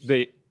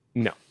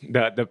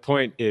postmodernist? the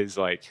point is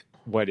like,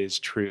 what is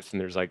truth? And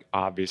there's like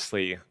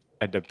obviously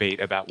a debate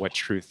about what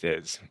truth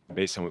is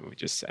based on what we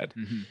just said.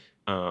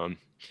 Mhm.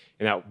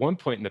 And at one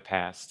point in the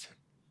past,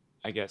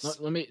 I guess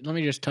Let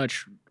me just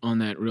touch on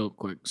that real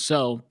quick.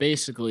 So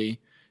basically,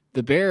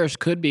 the Bears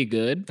could be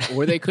good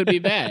or they could be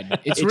bad.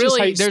 It's It's just how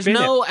really you there's spin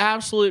no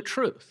absolute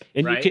truth.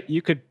 and right?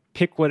 you could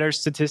pick whatever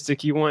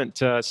statistic you want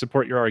to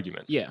support your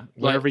argument. Yeah,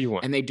 Whatever you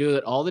want. and they do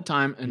it all the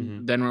time.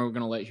 And then we're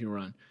gonna let you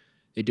run.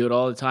 They do it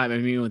all the time. I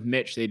mean, with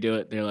Mitch, they do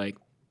it. They're like,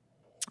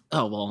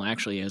 oh well,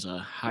 actually, has a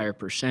higher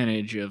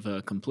percentage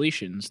of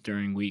completions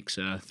during weeks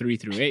 3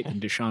 through 8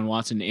 than Deshaun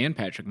Watson and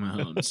Patrick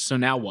Mahomes. So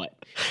now what?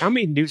 How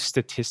many new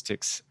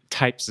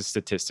types of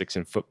statistics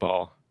in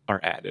football are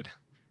added?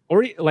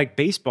 Or like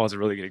baseball is a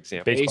really good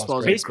example.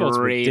 Baseball's Baseball's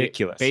great.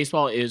 ridiculous.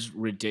 Baseball is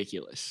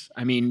ridiculous.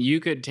 I mean, you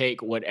could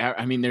take whatever.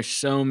 I mean, there's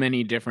so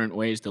many different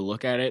ways to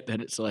look at it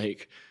that it's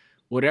like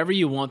whatever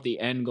you want the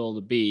end goal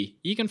to be,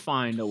 you can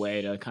find a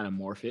way to kind of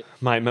morph it.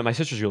 My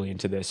sister's really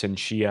into this, and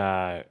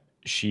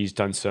she's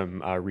done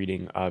some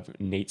reading of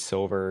Nate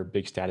Silver,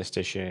 big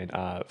statistician,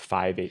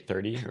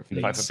 5830.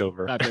 Nate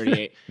Silver.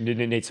 538.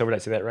 Nate Silver, did I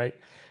say that right?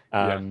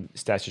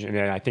 Statistician,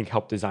 and I think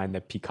helped design the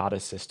Picada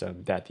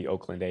system that the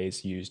Oakland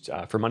A's used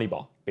for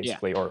Moneyball,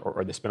 basically,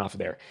 or the spinoff of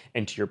there.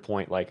 And to your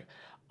point, like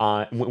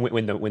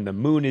when the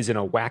moon is in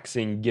a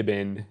waxing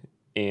gibbon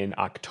in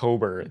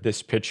October,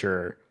 this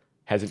pitcher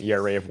has an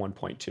ERA of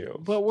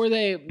 1.2. But were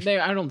they?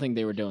 I don't think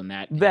they were doing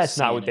that. That's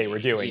not what they were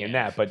doing Yeah. in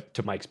that. But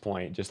to Mike's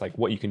point, just like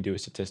what you can do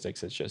with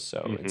statistics, it's just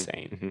so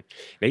insane.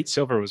 Nate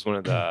Silver was one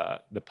of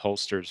the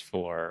pollsters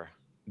for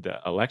the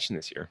election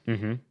this year.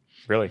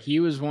 Really, He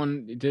was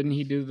one. Didn't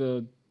he do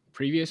the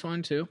previous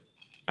one too?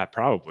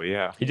 Probably,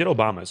 yeah. he did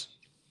Obama's,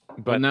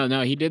 But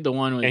no, he did the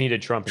one with and he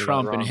did Trump. And he got it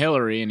Trump and wrong.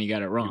 Hillary, and he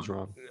got it He wrong. was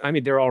wrong. I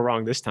mean, they're all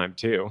wrong this time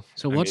too.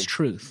 So I what's mean,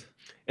 truth?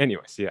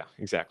 anyways, yeah,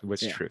 exactly.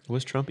 What's Yeah. truth?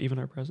 Was Trump even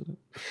our president?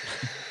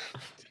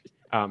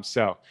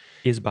 So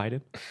Is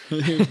Biden?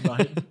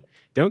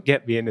 don't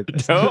get me into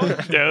this.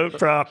 Don't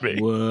prompt me.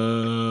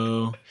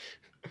 Whoa!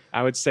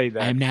 I would say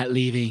that I'm not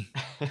leaving.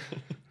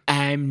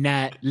 I'm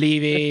not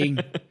leaving.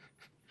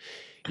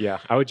 yeah,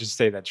 I would just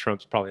say that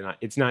Trump's probably not.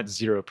 It's not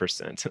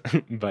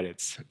 0%, but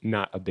it's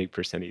not a big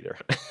percent either.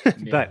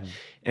 But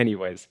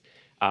anyways,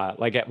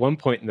 like at one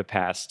point in the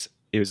past,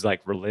 it was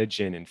like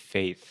religion and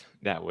faith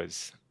that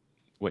was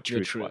what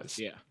The truth was.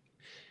 Yeah.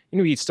 You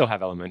know, we still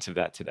have elements of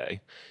that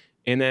today.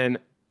 And then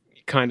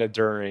kind of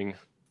during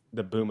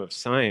the boom of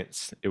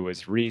science, it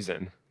was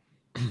reason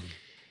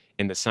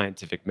and the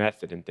scientific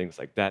method and things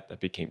like that that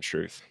became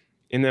truth.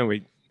 And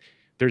then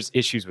there's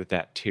issues with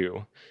that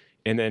too.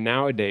 And then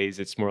nowadays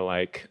it's more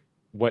like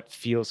what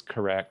feels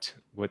correct,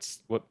 what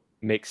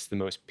makes the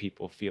most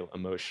people feel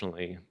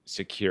emotionally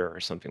secure or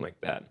something like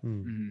that.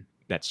 Mhm.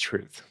 That's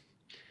truth.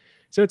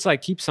 So it's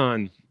like keeps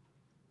on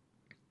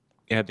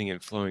ebbing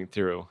and flowing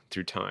through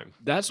time.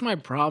 That's my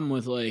problem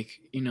with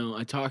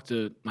I talk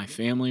to my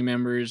family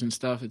members and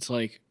stuff. It's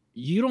like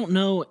you don't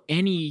know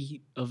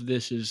any of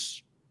this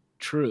is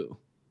true.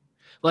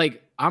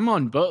 Like I'm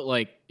on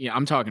both.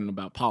 I'm talking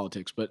about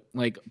politics, but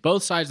like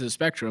both sides of the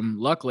spectrum.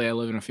 Luckily, I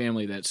live in a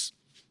family that's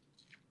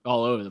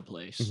all over the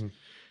place.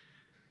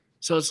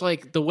 So it's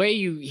like the way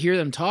you hear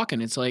them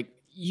talking. It's like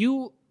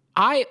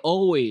I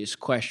always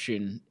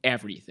question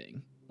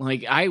everything.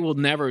 Like I will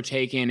never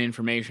take in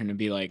information and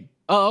be like,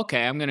 oh,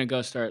 okay, I'm gonna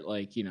go start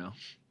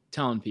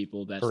telling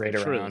people that's Parade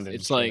the around truth. and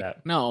It's say like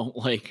that. no,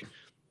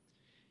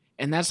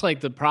 and that's like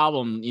the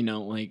problem,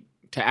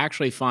 to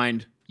actually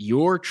find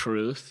your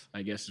truth,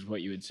 I guess is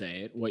what you would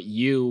say it, what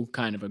you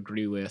kind of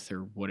agree with or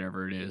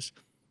whatever it is.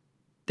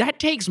 That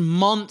takes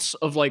months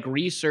of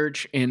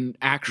research and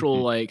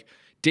actual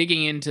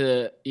digging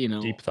into,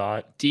 Deep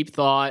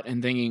thought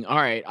and thinking, all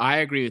right, I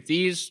agree with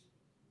these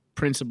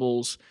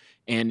principles.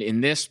 And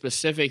in this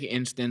specific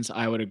instance,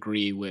 I would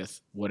agree with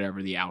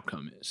whatever the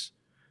outcome is.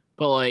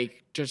 But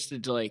just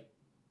to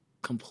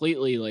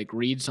completely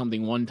read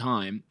something one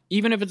time,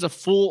 even if it's a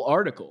full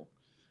article,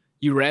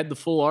 you read the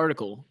full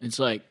article. It's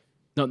like,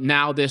 no,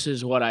 now this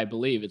is what I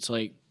believe. It's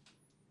like,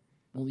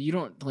 well, you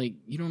don't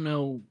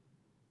know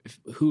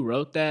who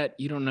wrote that.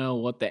 You don't know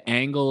what the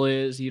angle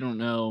is. You don't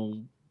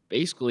know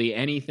basically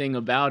anything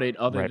about it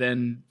other Right.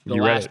 than the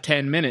You read last it.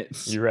 10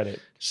 minutes. You read it.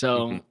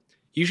 So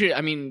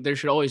there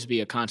should always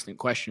be a constant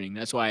questioning.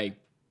 That's why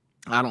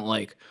I don't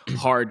like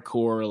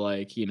hardcore,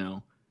 like,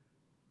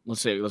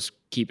 let's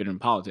keep it in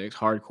politics,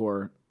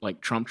 hardcore,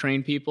 like Trump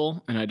trained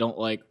people. And I don't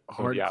like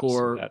Oh, the opposite of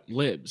hardcore that.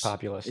 libs.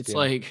 Populist, It's yeah.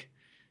 like,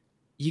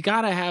 you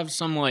got to have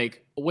some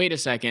like, wait a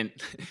second.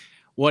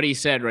 What he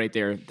said right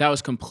there, that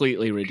was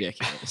completely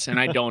ridiculous. And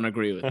I don't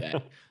agree with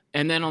that.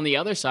 And then on the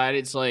other side,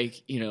 it's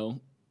like,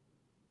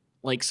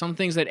 like some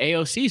things that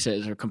AOC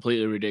says are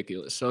completely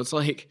ridiculous. So it's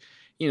like,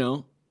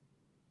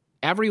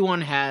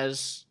 everyone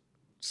has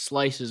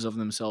slices of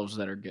themselves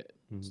that are good.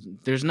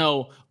 There's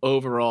no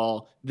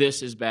overall,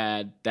 this is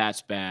bad,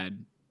 that's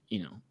bad.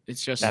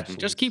 It's just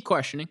Absolutes. keep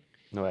questioning.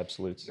 No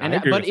absolutes. And I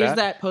agree but with is that.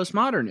 that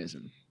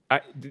postmodernism?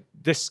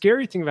 The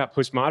scary thing about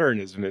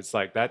postmodernism is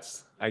like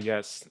I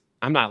guess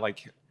I'm not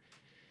like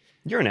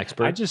You're an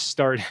expert. I just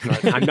started.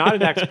 I'm not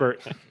an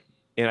expert,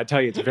 and I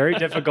tell you, it's very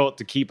difficult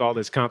to keep all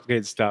this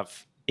complicated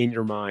stuff in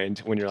your mind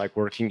when you're like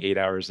working 8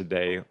 hours a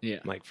day,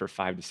 like for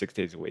 5 to 6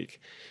 days a week.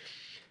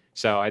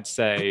 So I'd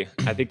say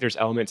I think there's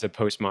elements of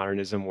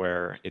postmodernism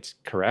where it's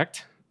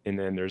correct, and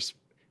then there's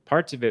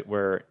parts of it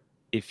where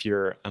if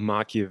you're a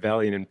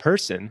Machiavellian in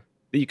person,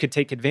 that you could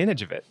take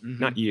advantage of it.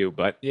 Not you,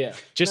 but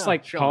just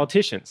like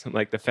politicians,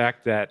 like the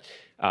fact that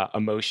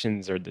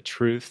emotions are the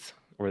truth,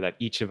 or that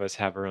each of us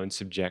have our own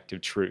subjective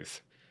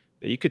truth,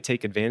 that you could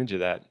take advantage of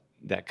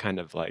that kind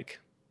of like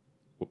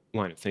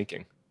line of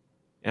thinking.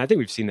 And I think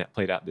we've seen that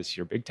played out this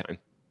year big time.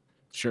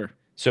 Sure.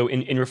 So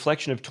in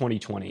reflection of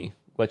 2020,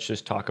 let's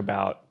just talk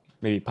about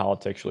maybe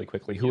politics really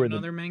quickly. Who are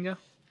Another mango?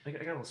 I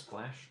got a little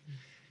splash.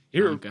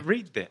 Here, Okay.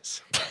 read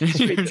this.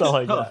 That's all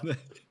I got.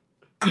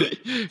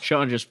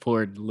 Sean just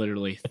poured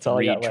literally That's all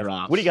I 3 got left.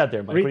 drops. What do you got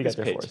there, Mike? Read What do you this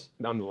got there page for us?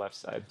 on the left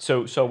side.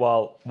 So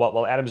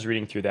while Adam's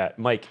reading through that,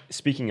 Mike,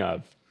 speaking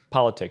of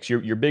politics,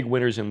 your big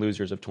winners and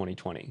losers of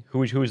 2020.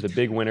 Who is the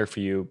big winner for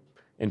you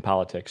in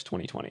politics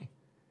 2020?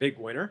 Big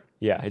winner,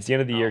 Yeah, it's the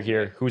end of the year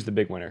here. Who's the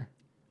big winner?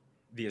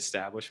 the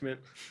establishment.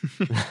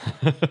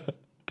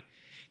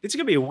 It's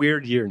going to be a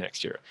weird year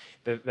next year.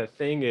 The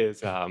thing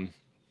is, I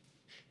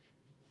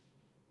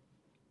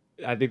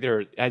think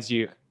as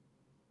you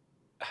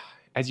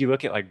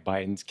look at like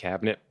Biden's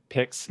cabinet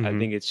picks, I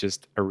think it's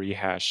just a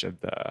rehash of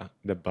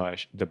the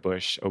Bush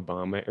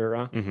Obama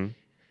era,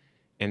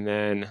 and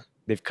then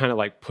they've kind of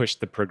like pushed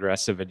the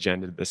progressive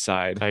agenda to the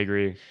side. I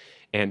agree.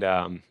 And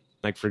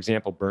like for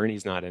example,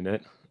 Bernie's not in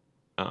it.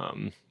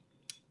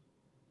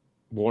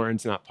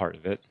 Warren's not part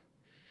of it.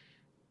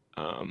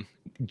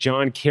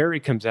 John Kerry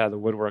comes out of the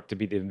woodwork to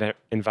be the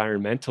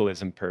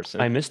environmentalism person.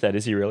 I missed that.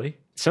 Is he really?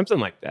 Something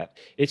like that.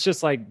 It's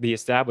just like the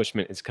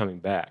establishment is coming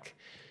back.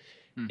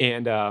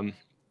 And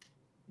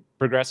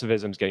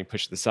progressivism is getting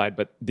pushed to the side.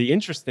 But the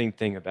interesting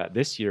thing about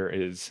this year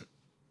is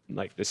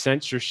like the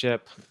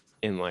censorship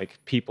and like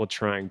people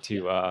trying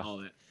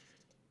to,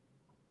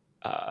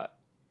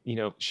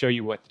 show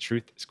you what the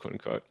truth is, quote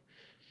unquote.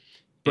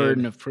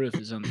 Burden of proof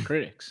is on the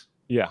critics.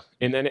 Yeah.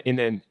 And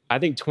then I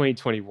think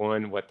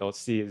 2021, what they'll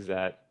see is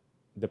that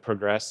the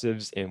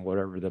progressives and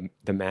whatever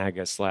the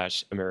MAGA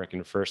 /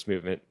 American First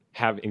movement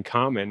have in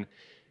common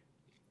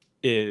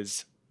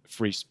is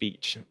free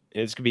speech. And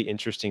it's going to be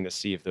interesting to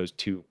see if those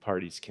two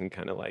parties can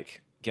kind of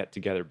like get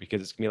together,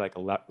 because it's going to be like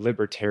a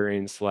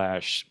libertarian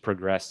 /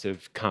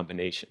 progressive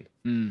combination.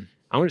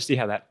 I want to see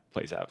how that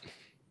plays out.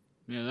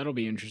 Yeah, that'll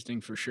be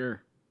interesting for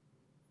sure.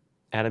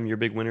 Adam, your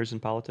big winners in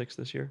politics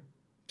this year?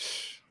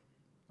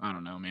 I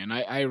don't know, man.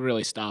 I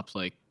really stopped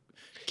like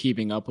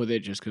keeping up with it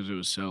just because it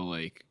was so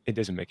like. It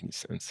doesn't make any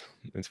sense.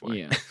 That's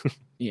why.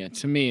 Yeah.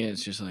 To me,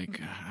 it's just like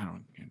I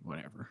don't.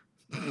 Whatever.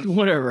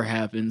 Whatever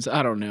happens,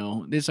 I don't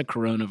know. It's a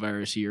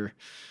coronavirus year.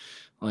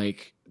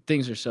 Like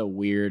things are so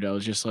weird. I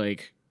was just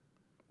like,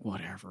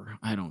 whatever.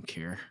 I don't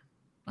care.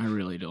 I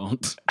really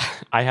don't.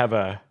 I have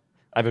a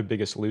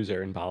biggest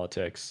loser in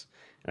politics,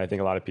 and I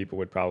think a lot of people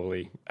would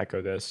probably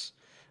echo this.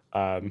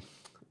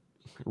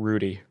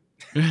 Rudy.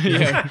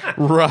 Yeah.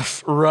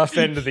 rough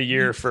end of the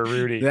year for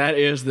Rudy. That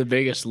is the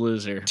biggest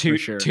loser for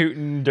sure.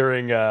 Tooting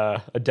during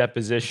a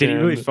deposition. Did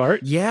he really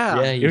fart? Yeah.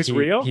 It was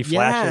real? He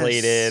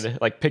flatulated,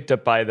 like picked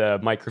up by the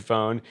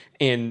microphone,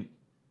 and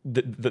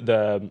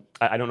the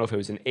I don't know if it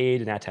was an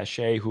aide, an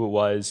attaché, who it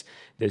was.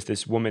 There's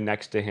this woman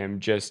next to him,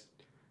 just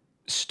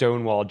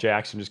Stonewall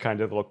Jackson, just kind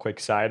of a little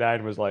quick side eye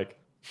and was like,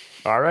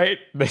 "All right,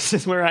 this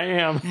is where I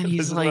am." And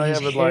he's like,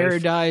 his hair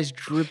dye's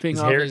dripping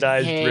off his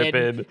head,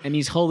 dripping. and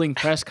he's holding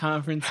press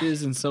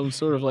conferences in some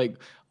sort of like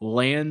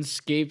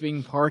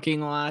landscaping parking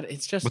lot.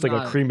 It's just with like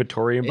a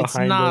crematorium behind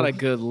him. It's not a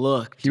good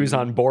look. He was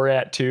on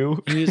Borat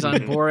too. He was on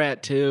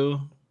Borat too.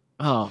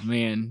 Oh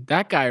man,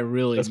 that guy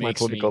really That's my makes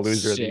political me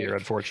loser sick. of the year,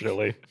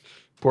 unfortunately.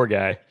 Poor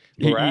guy.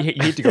 He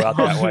Borat? had to go out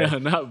that way. No,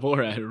 not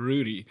Borat,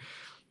 Rudy.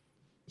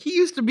 He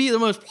used to be the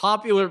most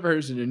popular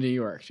person in New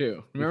York,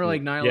 too. Remember,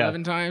 like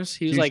 9/11 times?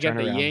 He was Huge like at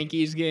the turnaround.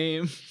 Yankees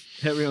game.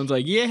 Everyone's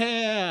like,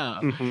 yeah.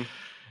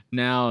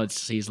 Now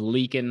he's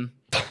leaking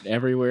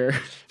everywhere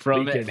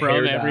from Making hair dye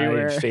and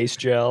everywhere. face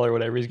gel or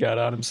whatever he's got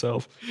on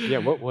himself. Yeah,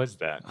 what was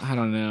that? I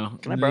don't know.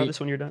 Can I borrow this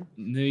when you're done?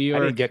 New I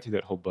York. didn't get to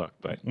that whole book,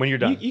 but When you're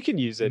done. you can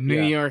use it. New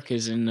yeah. York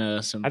is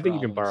in some. I think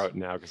you can problems. borrow it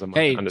now because I'm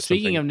Hey, onto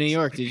speaking something. of New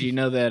York, did you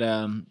know that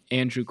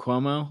Andrew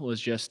Cuomo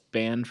was just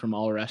banned from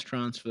all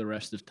restaurants for the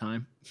rest of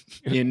time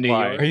in New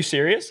Why? York? Are you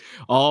serious?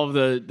 All of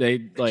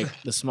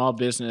the small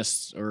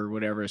business or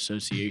whatever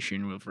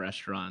association with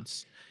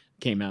restaurants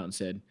came out and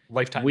said,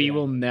 Lifetime. "We ban.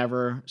 will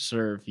never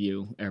serve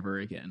you ever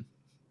again."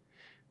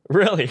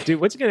 Really?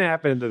 Dude, what's going to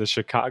happen to the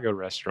Chicago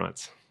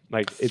restaurants?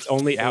 Like, it's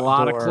only A outdoor.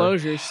 lot of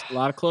closures. A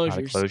lot of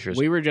closures. closures.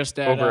 We were just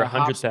at Over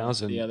Hobson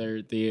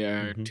 100,000.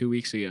 the 2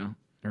 weeks ago,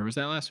 or was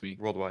that last week?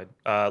 Worldwide.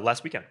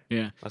 Last weekend.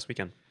 Yeah. Last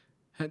weekend.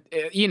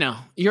 You know,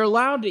 you're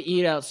allowed to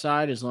eat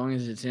outside as long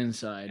as it's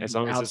inside, As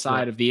long as it's outside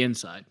not- of the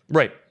inside.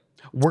 Right.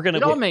 We're gonna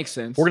It all makes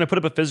sense. we're gonna put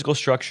up a physical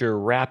structure,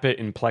 wrap it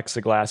in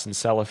plexiglass and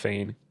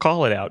cellophane,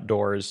 call it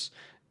outdoors,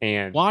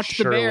 and Watch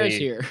the Bears surely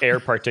here. air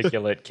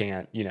particulate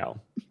can't, It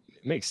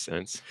makes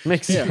sense.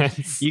 makes Yeah.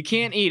 sense. You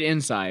can't eat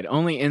inside,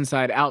 only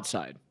inside,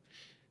 outside.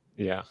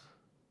 Yeah.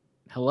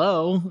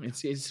 Hello,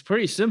 it's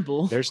pretty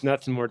simple. There's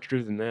nothing more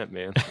true than that,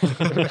 man.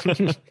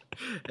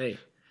 Hey,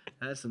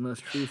 that's the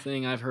most true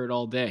thing I've heard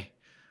all day.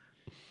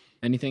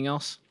 Anything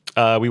else?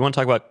 We want to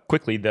talk about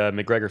quickly the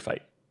McGregor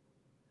fight.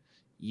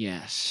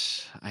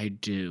 Yes, I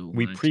do.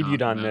 We wanna previewed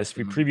talk on about this.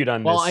 We them. previewed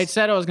on Well, this. I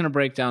said I was going to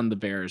break down the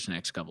Bears'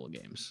 next couple of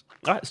games.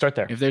 All right, start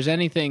there. If there's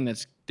anything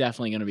that's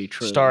definitely going to be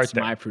true, Start it's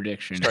there. my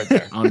prediction Start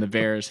there. on the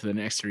Bears for the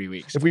next 3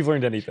 weeks. If we've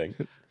learned anything,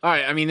 All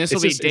right, I mean, this will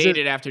Is be this- is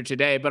dated after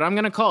today, but I'm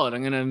going to call it.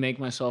 I'm going to make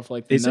myself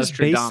like the Is this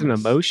based on Nostradamus.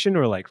 emotion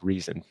or like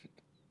reason?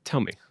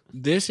 Tell me.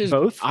 This is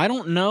Both? I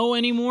don't know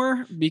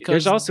anymore because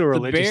There's also a the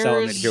religious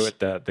element Bears- here with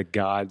the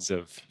gods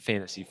of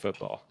fantasy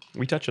football.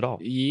 we touch it all.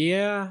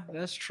 Yeah,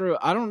 that's true.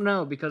 I don't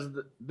know because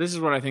this is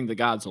what I think the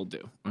gods will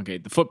do. Okay,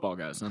 the football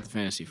gods, not the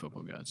fantasy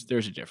football gods.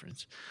 There's a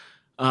difference.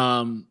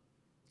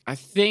 I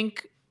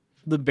think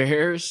the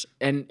Bears,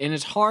 and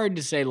it's hard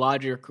to say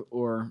logic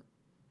or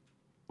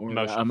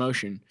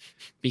emotion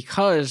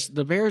because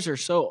the Bears are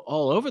so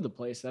all over the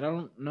place that I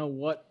don't know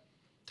what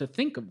to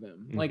think of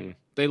them. Like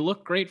they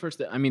look great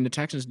first. I mean, the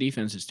Texans'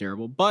 defense is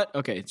terrible, but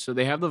okay. So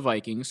they have the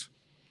Vikings.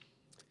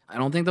 I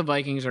don't think the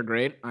Vikings are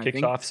great. I think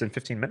Kickoffs in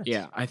 15 minutes.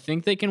 yeah, I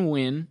think they can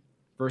win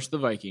versus the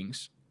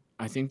Vikings.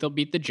 I think they'll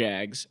beat the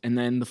Jags, and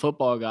then the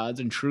football gods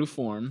in true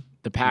form,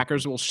 the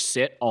Packers will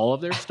sit all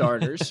of their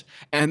starters,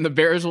 and the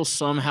Bears will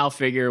somehow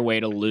figure a way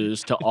to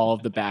lose to all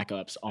of the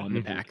backups on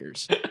the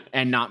Packers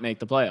and not make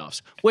the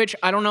playoffs. Which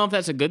I don't know if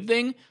that's a good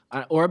thing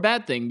or a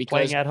bad thing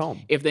because Playing at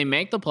home. if they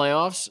make the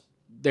playoffs,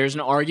 there's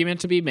an argument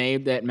to be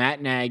made that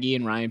Matt Nagy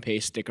and Ryan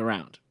Pace stick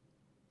around.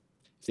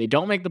 If they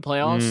don't make the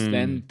playoffs,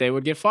 then they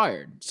would get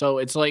fired. So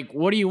it's like,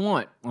 what do you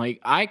want?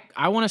 Like, I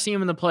want to see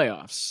them in the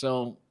playoffs.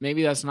 So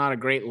maybe that's not a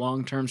great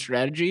long-term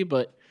strategy,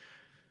 but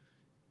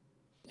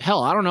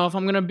hell, I don't know if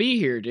I'm going to be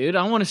here, dude.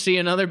 I want to see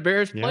another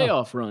Bears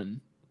playoff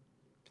run.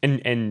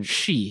 And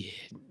Shit.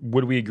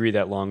 would we agree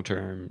that long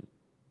term,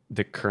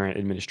 the current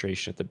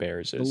administration at the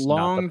Bears is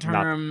Long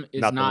term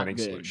is not the not winning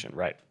good. solution,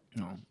 right?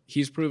 No,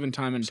 he's proven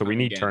time and So time we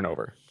need again.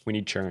 turnover. We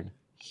need churn.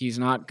 He's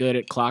not good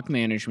at clock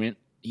management.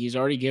 He's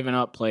already given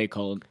up play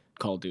call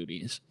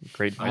duties.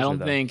 Great. I don't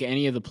think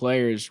any of the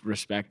players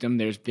respect him.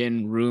 There's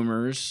been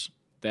rumors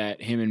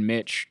that him and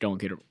Mitch don't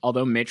get.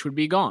 Although Mitch would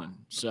be gone,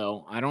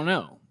 so I don't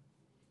know.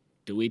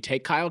 Do we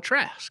take Kyle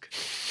Trask?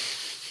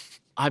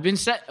 I've been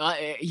set.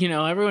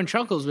 Everyone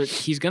chuckles, but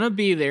he's gonna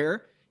be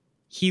there.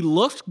 He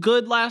looked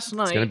good last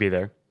night. It's gonna be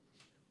there.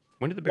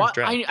 When did the Bears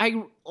draft?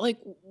 I like.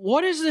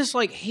 What is this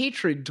like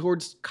hatred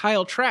towards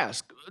Kyle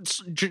Trask?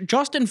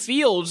 Justin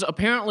Fields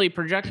apparently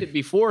projected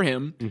before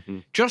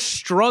him. Just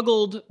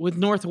struggled with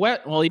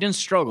Northwest. Well, he didn't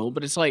struggle,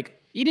 but it's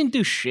like he didn't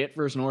do shit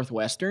versus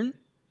Northwestern.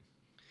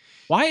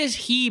 Why is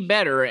he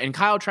better? And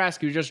Kyle Trask,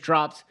 who just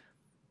dropped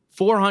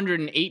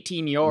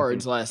 418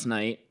 yards last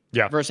night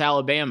versus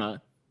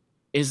Alabama,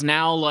 is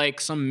now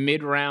like some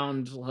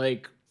mid-round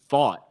like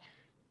thought.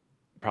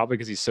 Probably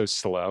because he's so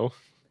slow.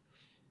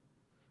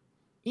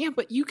 Yeah,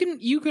 but you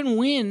can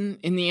win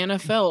in the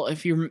NFL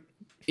if you're.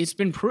 It's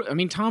been. I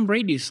mean, Tom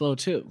Brady's slow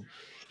too.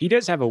 He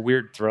does have a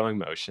weird throwing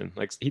motion.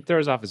 Like he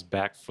throws off his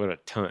back foot a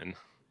ton.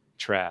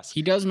 Trask.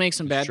 He does make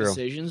some bad true.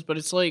 decisions, but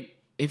it's like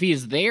if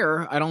he's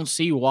there, I don't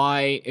see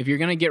why. If you're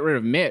gonna get rid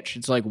of Mitch,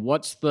 it's like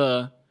what's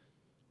the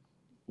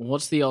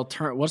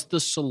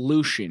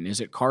solution? Is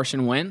it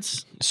Carson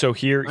Wentz? So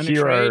here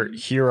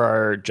trade?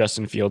 are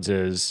Justin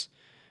Fields'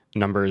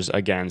 numbers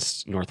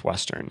against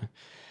Northwestern.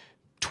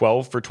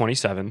 12 for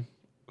 27,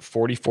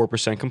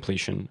 44%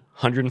 completion,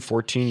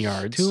 114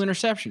 yards. 2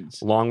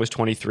 interceptions. Long was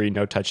 23,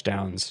 no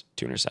touchdowns,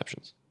 2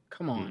 interceptions.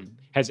 Come on.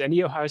 Has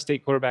any Ohio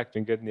State quarterback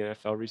been good in the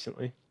NFL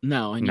recently?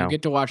 No, and No. you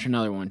get to watch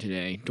another one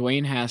today.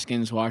 Dwayne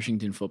Haskins,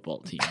 Washington football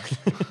team.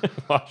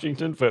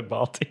 Washington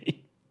football team.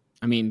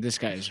 I mean, this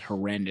guy is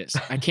horrendous.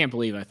 I can't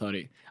believe I thought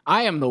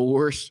I am the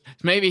worst.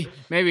 Maybe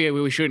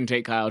we shouldn't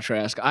take Kyle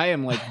Trask. I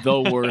am like the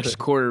worst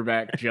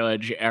quarterback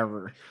judge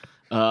ever.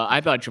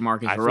 I thought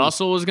Jamarcus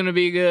Russell was going to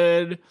be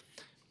good.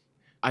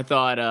 I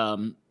thought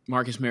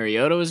Marcus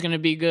Mariota was going to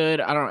be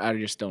good. I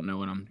just don't know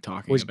what I'm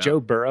talking Was about. Joe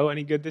Burrow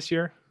any good this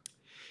year?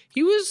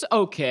 He was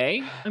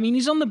okay. I mean,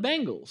 he's on the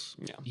Bengals.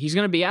 Yeah. He's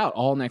going to be out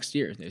all next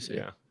year, they say.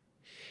 Yeah.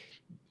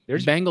 The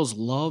Bengals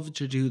love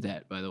to do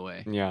that, by the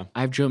way. Yeah.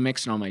 I have Joe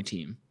Mixon on my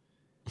team.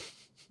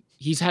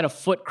 He's had a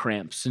foot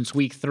cramp since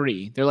week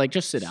 3. They're like,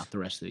 just sit out the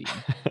rest of the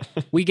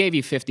year. We gave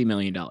you $50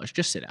 million.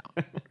 Just sit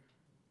out.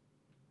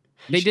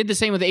 They did the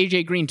same with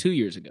AJ Green 2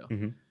 years ago.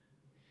 Mm-hmm.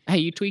 Hey,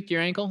 you tweaked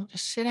your ankle?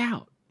 Just sit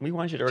out. We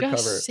want you to recover.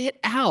 Just sit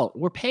out.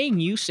 We're paying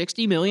you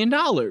 $60 million.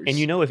 And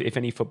you know, if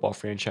any football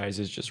franchise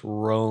is just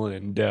rolling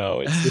in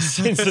dough, it's the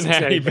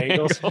Cincinnati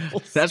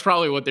Bengals. That's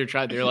probably what they're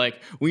trying. They're like,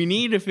 we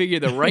need to figure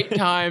the right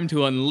time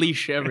to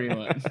unleash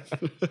everyone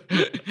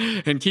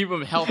and keep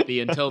them healthy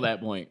until that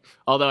point.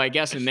 Although I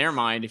guess in their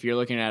mind, if you're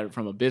looking at it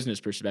from a business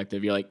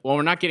perspective, you're like, well,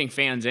 we're not getting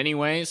fans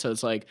anyway. So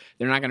it's like,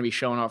 they're not going to be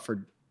showing up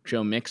for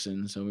Joe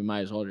Mixon. So we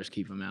might as well just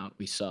keep them out.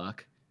 We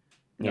suck.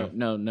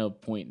 No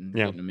point in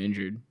getting them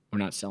injured. We're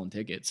not selling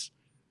tickets.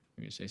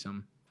 You're going to say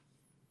something?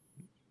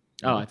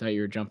 Oh, I thought you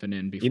were jumping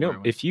in before. You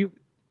know, if you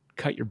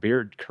cut your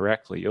beard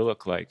correctly, you'll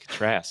look like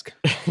Trask.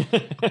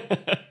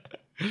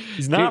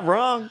 He's not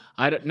wrong.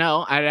 I don't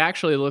know. I'd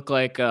actually look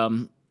like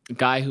a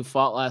guy who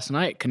fought last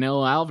night,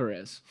 Canelo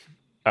Alvarez.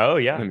 Oh,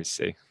 yeah. Let me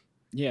see.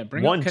 Yeah,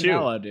 bring up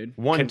Canelo, dude.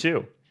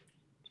 1-2.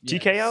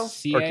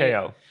 TKO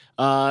or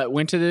KO?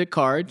 Went to the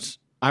cards.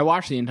 I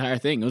watched the entire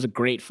thing. It was a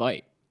great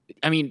fight.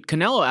 I mean,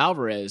 Canelo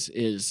Alvarez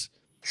is...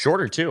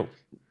 Shorter, too.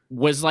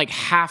 Was like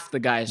half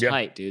the guy's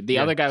height, dude. The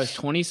other guy was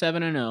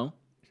 27-0.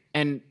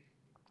 And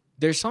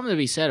there's something to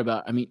be said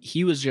about, I mean,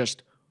 he was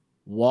just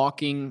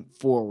walking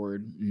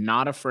forward,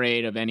 not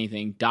afraid of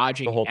anything,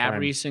 dodging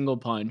every single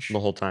punch. The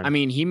whole time. I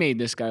mean, he made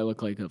this guy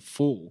look like a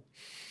fool.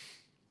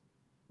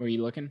 Were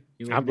you looking?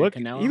 I'm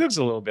looking. He looks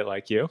a little bit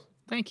like you.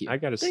 Thank you. I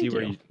got to see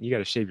where you got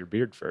to shave your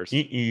beard first.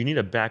 You need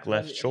a back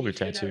left shoulder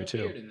tattoo,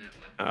 too.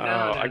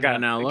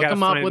 Look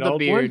him up with a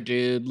beard,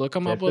 dude. Look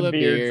him up with a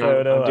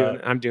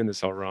beard. I'm doing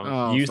this all wrong.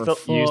 Oh, use the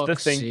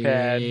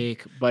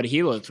ThinkPad. But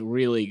he looked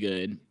really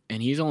good,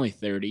 and he's only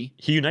 30.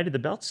 He united the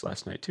belts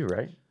last night too,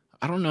 right?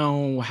 I don't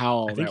know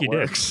how I think that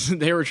works.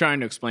 They were trying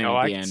to explain at the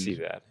I end. can see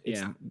that.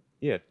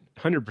 Yeah,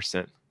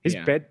 100%.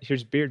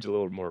 His beard's a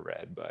little more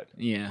red, but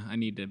yeah, I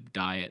need to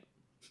dye it.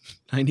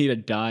 I need a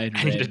dyed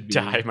red beard. I need to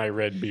dye my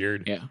red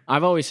beard. Yeah.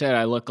 I've always said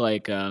I look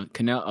like a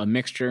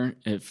mixture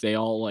if they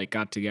all like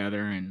got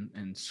together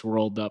and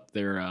swirled up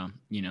their,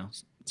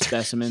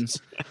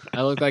 specimens.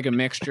 I look like a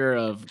mixture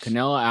of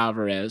Canelo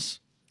Alvarez,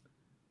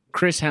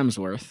 Chris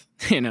Hemsworth,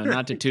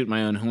 not to toot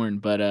my own horn,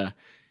 but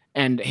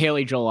and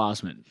Haley Joel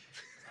Osment.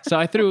 So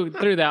I threw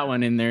that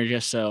one in there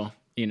just so,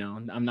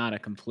 I'm not a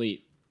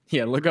complete.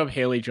 Yeah, look up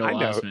Haley Joel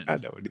Osment. I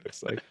know what he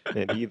looks like.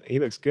 Man, he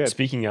looks good.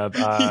 Speaking of...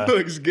 he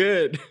looks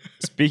good.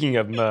 Speaking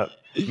of...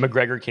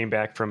 McGregor came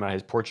back from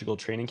his Portugal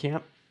training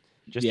camp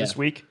this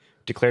week.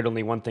 Declared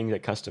only one thing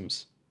at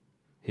customs.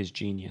 His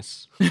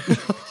genius.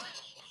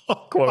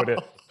 Quote it.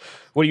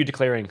 What are you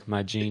declaring?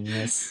 My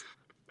genius.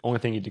 Only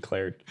thing he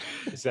declared.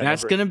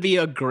 That's going to be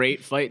a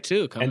great fight,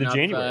 too. Coming up,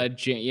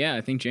 January.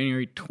 I think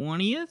January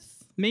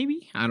 20th,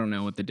 maybe? I don't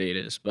know what the date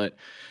is, but...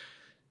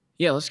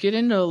 Yeah, let's get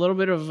into a little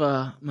bit of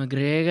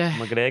McGregor.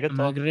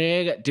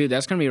 McGregor. Dude,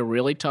 that's going to be a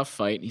really tough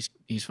fight.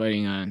 He's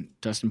fighting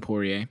Dustin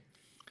Poirier,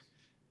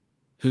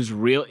 who's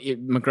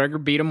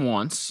McGregor beat him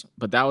once,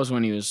 but that was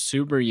when he was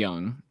super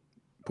young,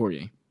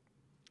 Poirier.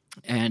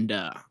 And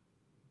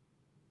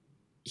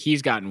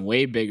he's gotten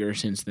way bigger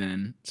since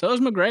then. So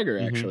is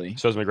McGregor, actually.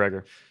 So is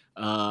McGregor.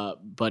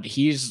 But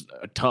he's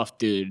a tough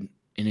dude.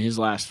 In his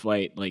last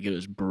fight, like, it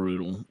was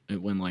brutal.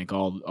 It went like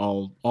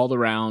all the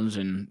rounds,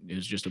 and it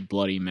was just a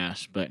bloody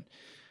mess. But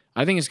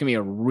I think it's gonna be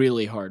a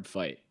really hard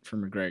fight for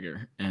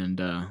McGregor, and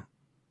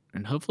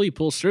hopefully he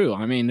pulls through.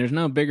 I mean, there's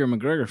no bigger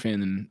McGregor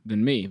fan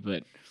than me,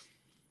 but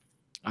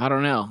I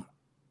don't know.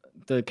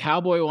 The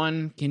Cowboy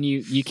one,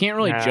 you can't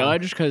really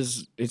judge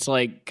because it's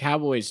like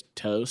Cowboy's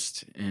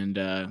toast,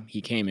 and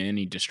he came in,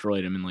 he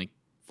destroyed him in like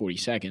 40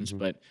 seconds,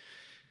 but.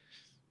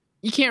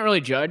 You can't really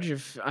judge.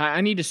 If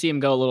I need to see him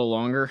go a little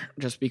longer,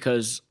 just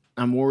because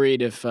I'm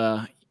worried if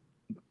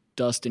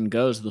Dustin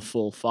goes the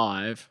full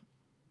 5.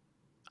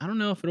 I don't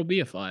know if it'll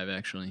be a 5,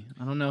 actually.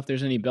 I don't know if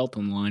there's any belt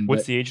on the line.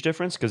 What's the age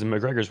difference? Because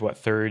McGregor's,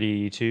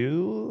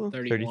 32?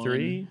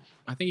 33?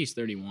 I think he's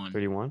 31.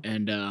 31?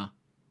 And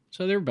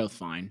so they're both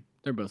fine.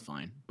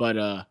 But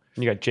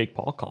you got Jake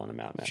Paul calling him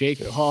out now.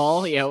 Jake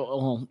Paul, yeah,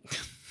 well,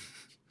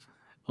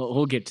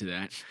 we'll get to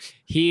that.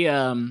 He...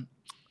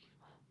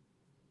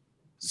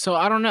 So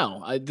I don't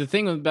know. The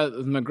thing about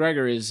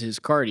McGregor is his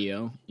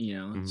cardio,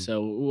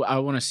 So I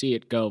want to see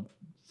it go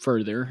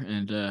further,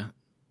 and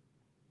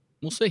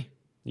we'll see.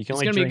 It's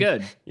going to be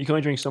good. You can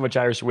only drink so much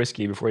Irish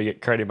whiskey before you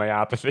get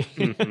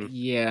cardiomyopathy.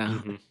 Yeah.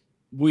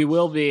 We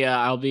will be.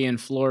 I'll be in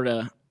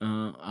Florida.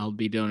 I'll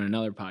be doing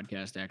another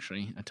podcast,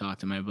 actually. I talked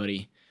to my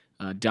buddy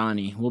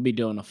Donnie. We'll be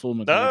doing a full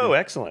McGregor. Oh,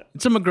 excellent.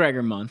 It's a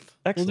McGregor month.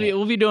 Excellent.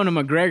 We'll be doing a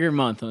McGregor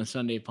month on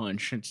Sunday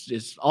Punch.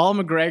 It's all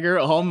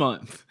McGregor all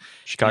month.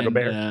 Chicago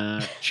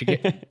Bear.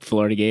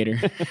 Florida Gator.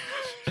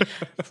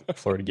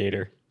 Florida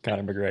Gator.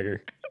 Conor McGregor.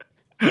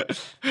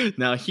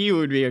 Now, he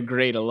would be a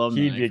great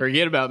alumni.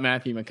 Forget about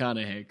Matthew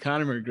McConaughey.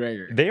 Conor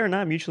McGregor. They are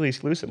not mutually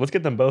exclusive. Let's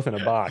get them both in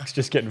a box,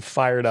 just getting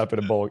fired up at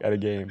a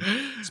game.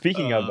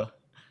 Speaking of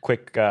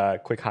quick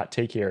hot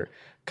take here,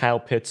 Kyle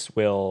Pitts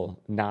will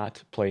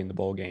not play in the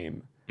bowl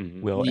game.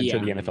 Will enter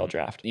the NFL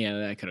draft.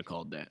 Yeah, I could have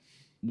called that.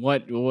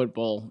 What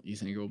bowl do you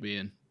think it will be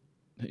in?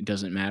 It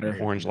doesn't matter.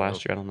 Orange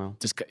last year, I don't know.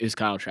 Is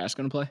Kyle Trask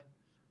going to play?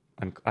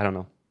 I don't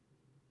know.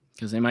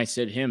 Because they might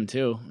sit him,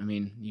 too. I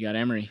mean, you got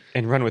Emory.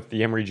 And run with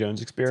the Emory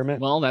Jones experiment?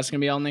 Well, that's going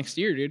to be all next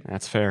year, dude.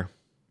 That's fair.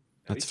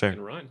 That's fair.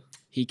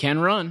 He can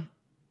run.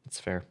 That's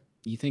fair.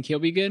 You think he'll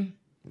be good?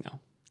 No.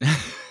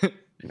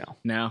 No.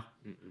 No?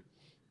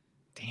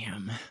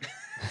 Damn.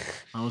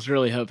 I was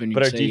really hoping you'd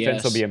But our say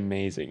defense yes. will be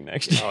amazing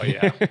next year. Oh,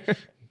 yeah.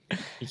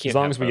 As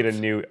long as we get a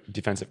new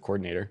defensive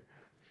coordinator.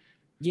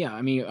 Yeah,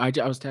 I mean, I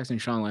was texting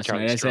Sean last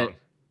Charlie night. Strong.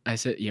 I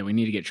said, yeah, we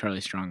need to get Charlie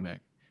Strong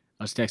back.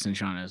 I was texting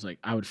Sean. I was like,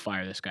 I would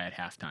fire this guy at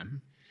halftime.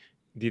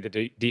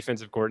 The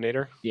defensive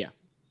coordinator? Yeah.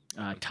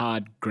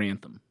 Todd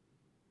Grantham.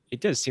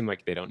 It does seem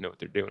like they don't know what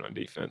they're doing on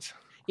defense.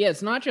 Yeah,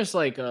 it's not just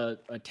like a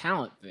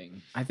talent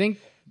thing. They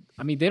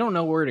don't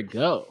know where to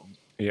go.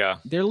 Yeah.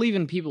 They're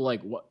leaving people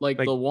like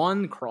the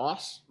one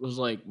cross was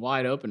like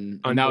wide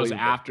open, and that was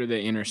after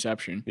the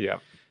interception. Yeah.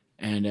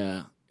 And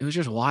it was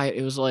just wide.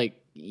 It was like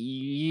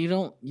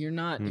you're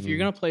not if you're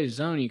gonna play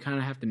zone, you kind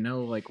of have to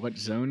know like what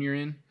zone you're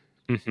in.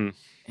 Mm-hmm.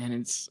 And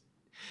it's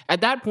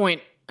at that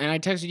point, and I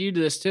texted you to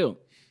this too.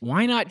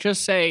 Why not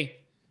just say,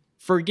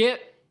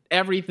 forget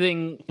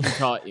everything we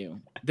taught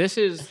you. This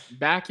is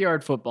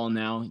backyard football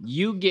now.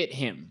 You get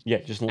him. Yeah,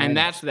 just line and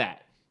up. that's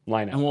that.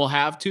 Line up. And we'll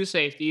have 2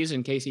 safeties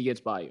in case he gets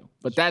by you.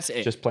 But that's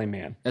it. Just play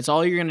man. That's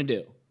all you're gonna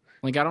do.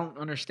 Like I don't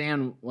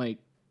understand. Like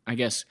I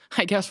guess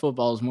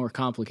football is more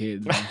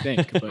complicated than I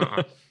think.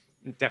 But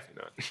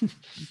Definitely not.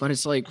 but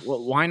it's like,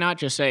 well, why not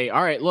just say,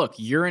 all right, look,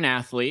 you're an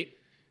athlete.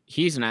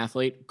 He's an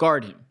athlete.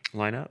 Guard him.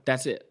 Line up.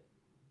 That's it.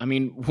 I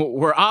mean,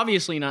 we're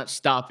obviously not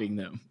stopping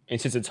them. And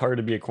since it's harder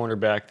to be a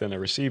cornerback than a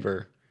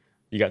receiver,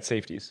 you got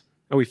safeties.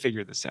 Oh, we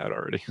figured this out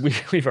already.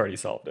 We've already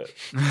solved it.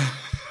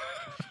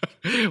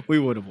 We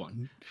would have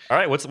won. All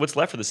right, what's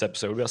left for this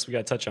episode? What else we got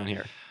to touch on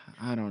here?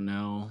 I don't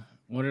know.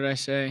 What did I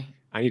say?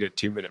 I need a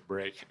 2-minute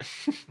break.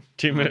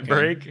 2-minute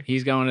break.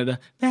 He's going to the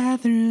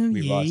bathroom.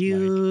 We lost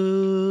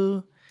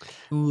Mike.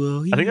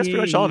 I think that's pretty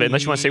much all of it.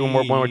 Unless you want to say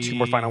one or two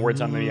more final words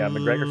on the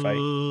McGregor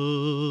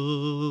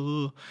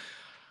fight.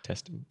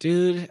 Testing.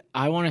 Dude,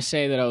 I want to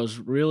say that I was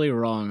really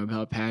wrong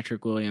about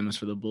Patrick Williams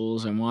for the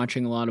Bulls. I'm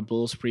watching a lot of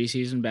Bulls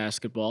preseason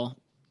basketball.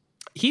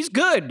 He's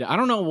good. I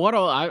don't know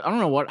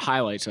what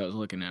highlights I was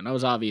looking at. I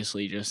was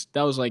obviously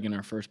that was like in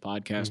our first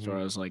podcast where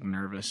I was like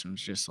nervous and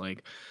was just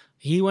like,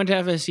 he went to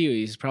FSU.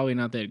 He's probably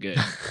not that good.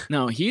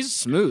 No, he's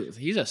smooth.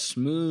 He's a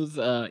smooth.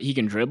 He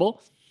can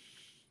dribble.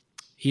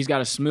 He's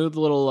got a smooth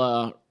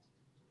little.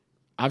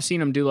 I've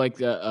seen him do like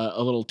a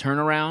little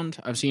turnaround.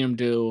 I've seen him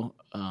do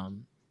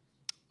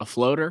a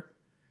floater.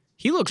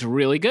 He looks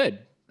really good,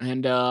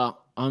 and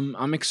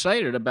I'm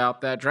excited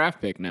about that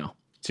draft pick now.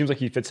 Seems like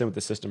he fits in with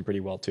the system pretty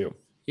well too.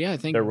 Yeah, I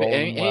think They're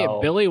rolling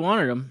well. Billy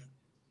wanted him.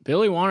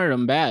 Billy wanted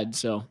him bad,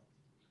 so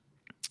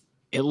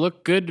it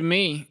looked good to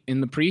me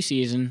in the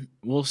preseason.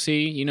 We'll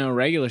see.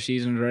 Regular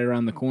season's right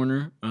around the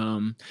corner.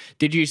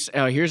 Did you?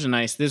 Oh, here's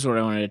this is what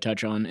I wanted to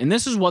touch on, and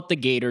this is what the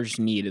Gators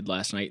needed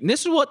last night, and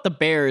this is what the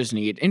Bears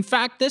need. In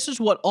fact, this is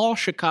what all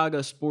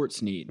Chicago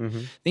sports need.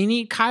 Mm-hmm. They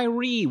need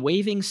Kyrie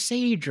waving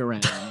sage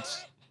around.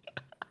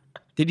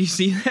 Did you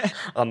see that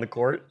on the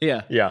court?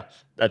 Yeah. Yeah,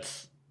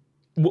 that's.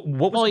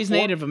 What was he's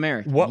Native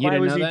American. Why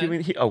was he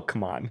doing? Oh,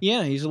 come on.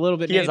 Yeah, he's a little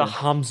bit. He has a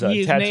Hamza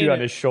tattooed on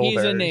his shoulder.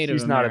 He's a Native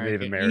He's not a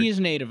Native American. He's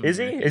Native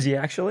American. Is he? Is he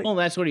actually? Well,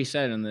 that's what he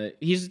said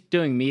he's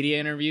doing media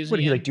interviews. What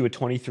did he do a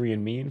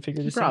 23andMe and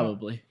figure this out?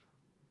 Probably.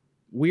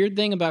 Weird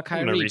thing about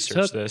Kyrie,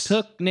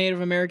 took Native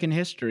American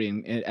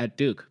history at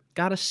Duke.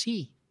 Got a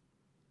C.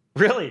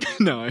 Really?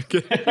 No, I'm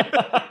kidding.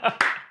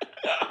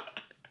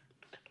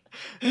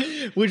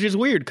 Which is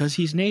weird because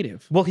he's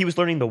Native. Well, he was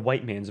learning the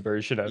white man's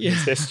version of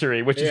his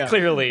history, which is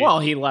clearly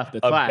he left the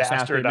class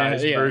after that.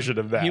 Bastardized version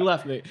of that. He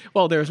left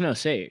there was no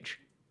sage.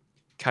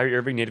 Kyrie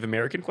Irving, Native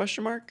American? ?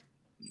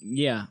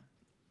 Yeah.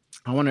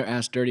 I want to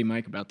ask Dirty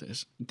Mike about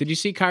this. Did you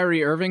see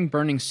Kyrie Irving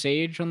burning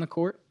sage on the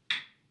court?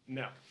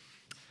 No.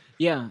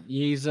 Yeah,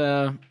 he's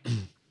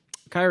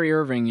Kyrie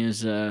Irving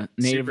is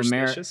Native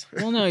American.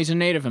 Well, no, he's a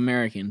Native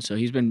American, so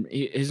his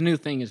new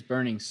thing is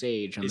burning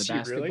sage on the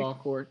basketball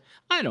court.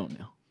 I don't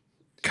know.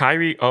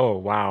 Kyrie, oh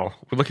wow.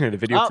 We're looking at a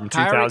video from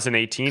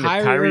 2018.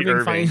 Kyrie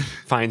Irving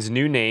finds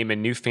new name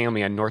and new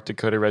family on North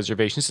Dakota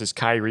reservation. This is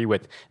Kyrie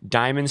with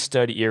diamond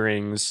stud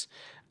earrings,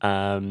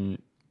 some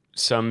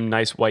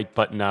nice white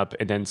button up,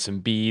 and then some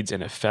beads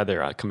and a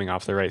feather coming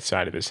off the right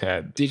side of his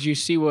head. Did you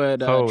see what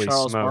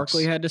Charles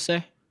Barkley had to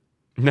say?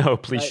 No,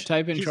 please.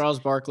 Type in Charles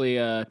Barkley,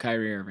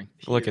 Kyrie Irving.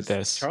 Look at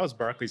this. Charles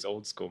Barkley's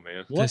old school,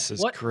 man. This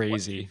is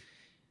crazy.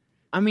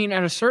 I mean,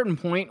 at a certain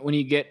point, when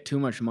you get too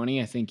much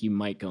money, I think you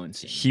might go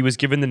insane. He was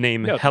given the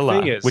name No, the Hela,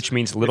 thing is- which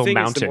means little the thing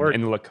is, mountain the more-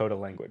 in the Lakota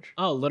language.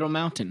 Oh, Little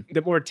Mountain.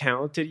 The more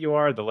talented you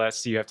are, the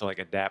less you have to like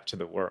adapt to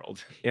the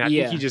world. And I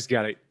think you just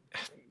gotta.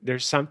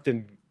 There's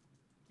something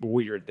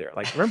weird there.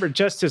 Like, remember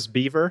Justice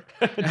Beaver?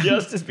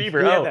 Justice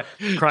Beaver. Yeah,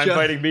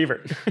 crime-fighting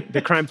beaver.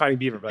 The crime-fighting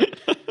beaver, but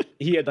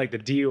he had like the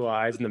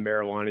DUIs and the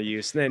marijuana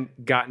use, and then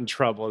got in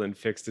trouble and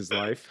fixed his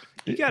life.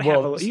 You gotta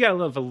you gotta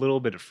love a little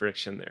bit of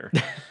friction there.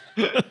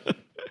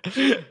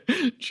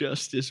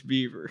 Justice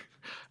Beaver.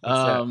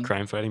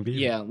 Crime-fighting beaver.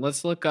 Yeah,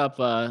 let's look up.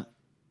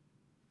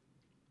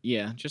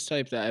 Yeah, just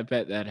type that. I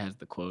bet that has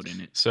the quote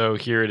in it. So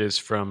here it is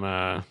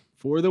from...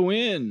 For the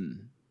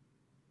win.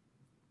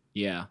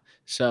 Yeah.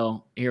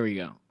 So here we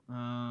go.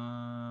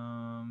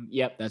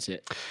 Yep, that's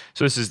it.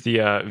 So this is the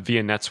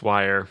via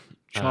NetsWire.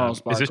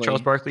 Charles Barkley. Is this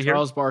Charles Barkley here?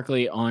 Charles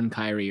Barkley on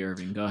Kyrie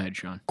Irving. Go ahead,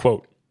 Sean.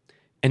 Quote,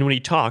 and when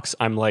he talks,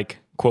 I'm like,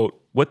 quote,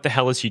 what the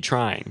hell is he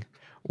trying?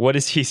 What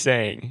is he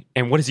saying?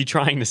 And what is he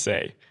trying to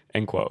say?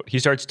 End quote. He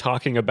starts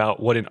talking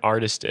about what an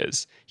artist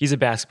is. He's a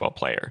basketball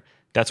player.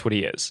 That's what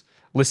he is.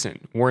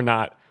 Listen, we're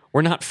not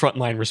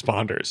frontline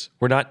responders.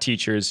 We're not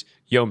teachers.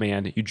 Yo,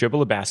 man, you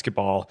dribble a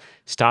basketball.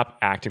 Stop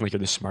acting like you're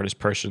the smartest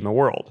person in the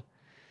world.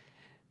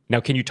 Now,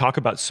 can you talk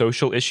about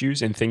social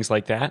issues and things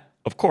like that?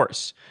 Of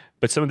course.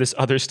 But some of this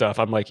other stuff,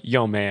 I'm like,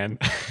 yo, man,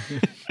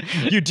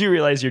 you do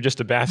realize you're just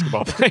a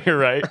basketball player,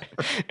 right?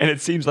 And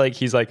it seems like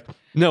he's like,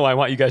 no, I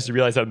want you guys to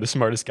realize I'm the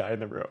smartest guy in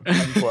the room.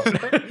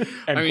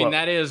 I mean,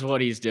 that is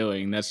what he's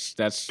doing. That's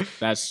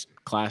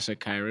classic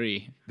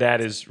Kyrie. That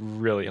is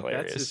really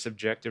hilarious. That's his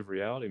subjective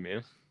reality,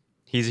 man.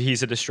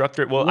 He's a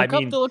disruptor. Well,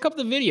 look up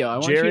the video. I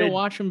want you to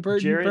watch him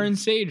burn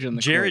sage on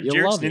the court. Jared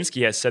You'll love it.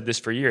 Sninsky has said this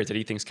for years, that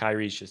he thinks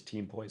Kyrie's just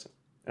team poison.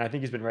 And I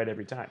think he's been right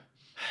every time.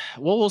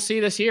 Well, we'll see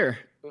this year.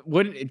 It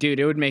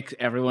would make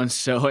everyone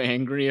so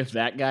angry if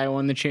that guy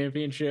won the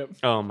championship.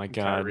 Oh, my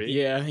God. Kyrie.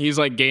 Yeah, he's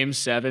like Game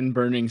 7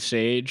 burning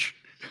sage.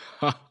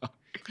 Well,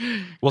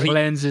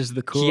 cleanses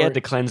the court. He had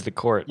to cleanse the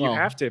court. You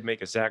have to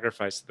make a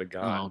sacrifice to the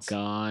gods. Oh,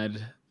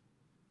 God.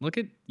 Look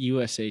at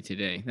USA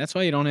Today. That's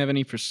why you don't have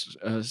any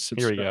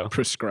Here we go.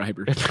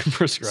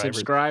 prescribers.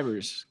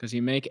 Subscribers. Because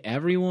you make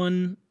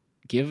everyone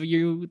give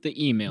you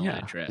the email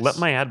address. Let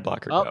my ad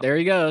blocker go. Oh, there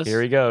he goes.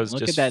 Here he goes. Look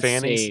just at that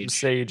fanning sage. some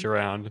sage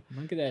around.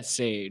 Look at that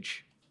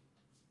sage.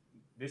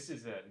 This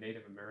is a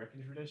Native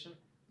American tradition.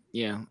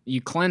 Yeah.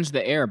 You cleanse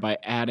the air by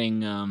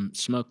adding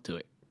smoke to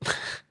it.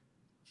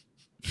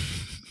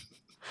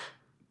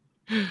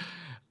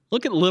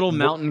 Look at Little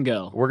Mountain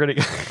go. We're going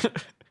to...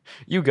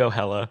 You go,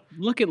 Hella.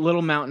 Look at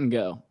Little Mountain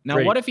go. Now,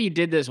 Great. What if he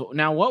did this?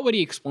 Now, what would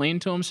he explain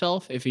to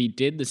himself if he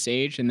did the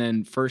sage and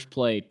then first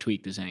play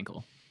tweaked his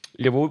ankle?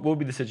 Yeah, what would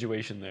be the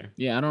situation there?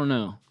 Yeah, I don't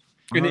know.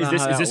 And is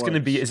this going to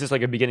be? Is this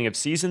like a beginning of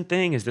season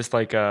thing? Is this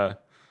like a?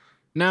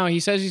 No,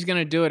 he says he's going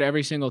to do it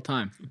every single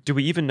time. Do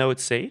we even know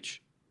it's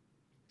sage?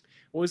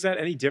 Well, is that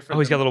any different? Oh,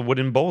 he's got a little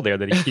wooden bowl there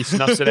that he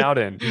snuffs it out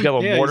in. He's got a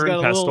little mortar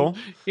and pestle.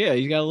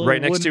 He's got a little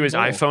right next to his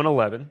bowl. iPhone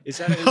 11. Is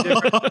that any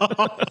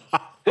different?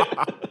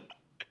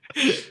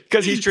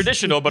 Because he's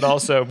traditional, but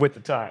also with the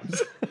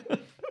times.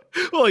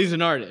 Well, he's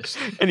an artist.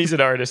 And he's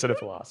an artist and a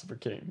philosopher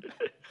king.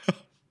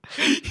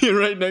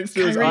 Right next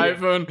to his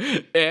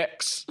iPhone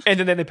X. And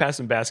then they pass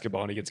him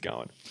basketball and he gets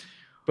going.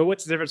 But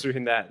what's the difference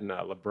between that and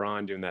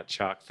LeBron doing that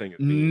chalk thing?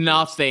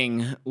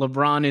 Nothing.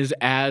 LeBron is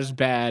as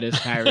bad as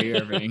Kyrie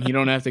Irving. You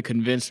don't have to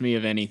convince me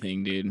of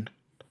anything, dude.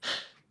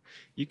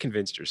 You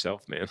convinced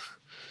yourself, man.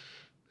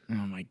 Oh,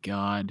 my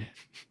God.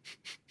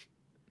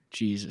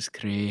 Jesus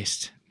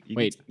Christ. You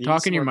Wait, need talk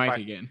in some your more mic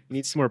again. You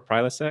need some more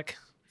Prilosec?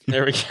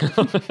 There we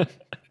go.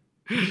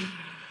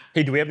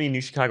 Hey, do we have any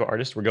new Chicago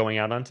artists we're going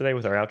out on today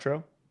with our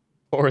outro?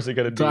 Or is it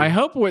going to be... So I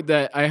hope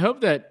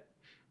that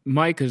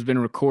Mike has been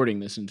recording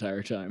this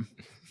entire time.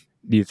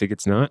 Do you think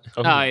it's not?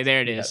 Oh,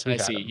 there it is. we I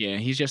got see. him. Yeah,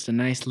 he's just a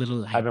nice little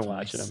light I've been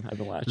voice. watching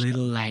him.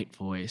 Little light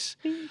voice.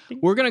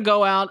 We're going to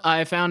go out.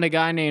 I found a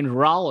guy named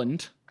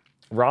Rolland.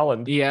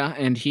 Rolland. Yeah,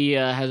 and he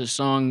has a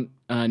song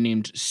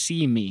named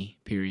See Me,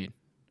 period.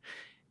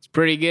 It's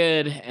pretty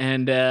good,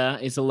 and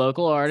it's a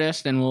local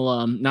artist, and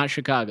we'll, not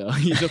Chicago.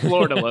 He's a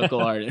Florida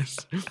local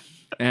artist.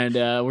 And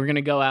we're going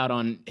to go out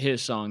on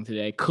his song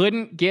today.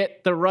 Couldn't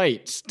get the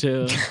rights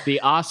to the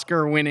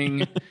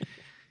Oscar-winning...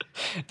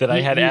 that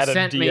I had Adam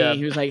sent me. DM.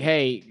 He was like,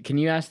 "Hey, can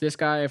you ask this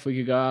guy if we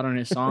could go out on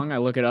his song?" I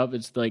look it up.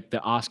 It's like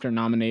the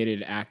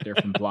Oscar-nominated actor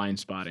from Blind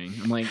Spotting.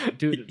 I'm like,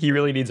 dude, He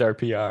really needs our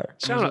PR.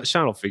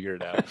 Sean will figure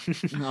it out.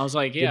 I was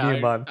like, me a yeah.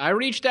 month. I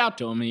reached out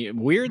to him.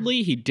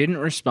 Weirdly, he didn't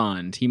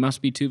respond. He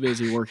must be too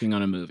busy working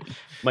on a movie.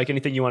 Mike,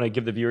 anything you want to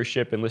give the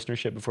viewership and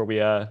listenership before we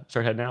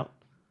start heading out?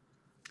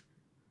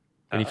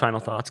 Any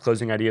final thoughts,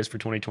 closing ideas for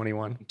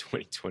 2021?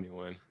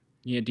 2021.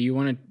 Yeah. Do you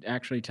want to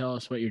actually tell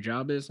us what your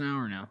job is now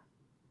or no?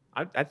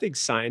 I think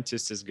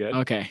scientist is good.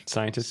 Okay.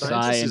 Scientist.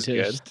 Scientist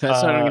is good.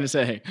 That's what I'm going to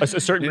say. A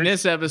certain In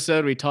this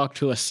episode, we talked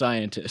to a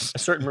scientist.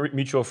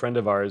 mutual friend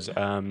of ours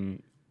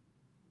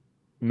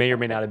may or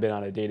may not have been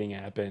on a dating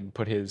app and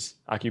put his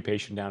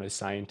occupation down as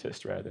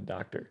scientist rather than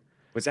doctor.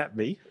 Was that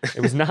me? It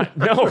was not.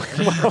 No.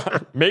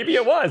 Well, maybe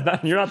it was.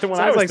 You're not the one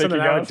I was like thinking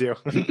something I would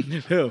of. do.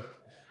 Who?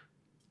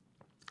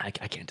 I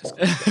can't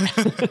disclose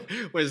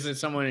that. Was it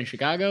someone in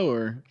Chicago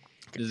or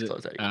is it?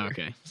 Close that Oh,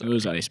 okay, so it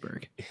was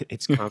iceberg.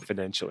 It's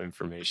confidential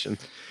information.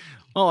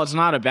 Well, it's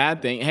not a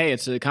bad thing. Hey,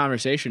 it's a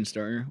conversation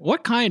starter.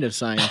 What kind of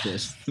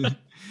scientist?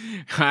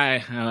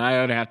 I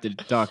would have to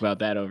talk about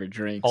that over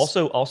drinks.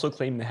 Also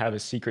claim to have a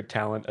secret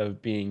talent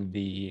of being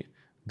the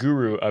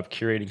guru of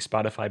curating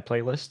Spotify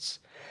playlists.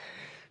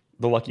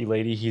 The lucky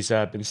lady he's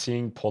been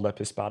seeing pulled up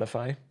his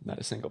Spotify, not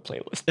a single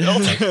playlist.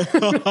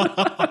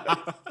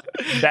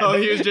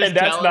 He was just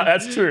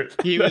that's true.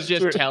 He was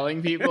just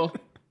telling people,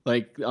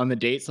 like on the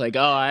dates, like,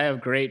 "Oh, I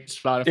have great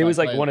Spotify." It was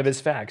like playlists. one of his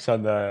facts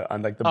on the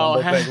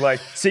Bumble thing, like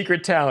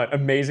secret talent,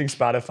 amazing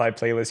Spotify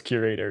playlist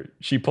curator.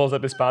 She pulls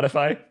up his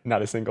Spotify,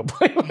 not a single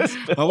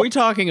playlist. Are we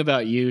talking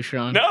about you,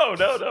 Sean? No,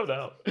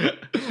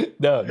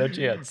 no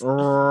chance.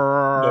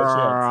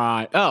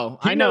 Right. Oh,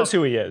 He I know knows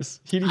who he is.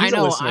 He's I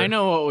know. a listener. I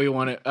know what we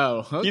want to. Oh,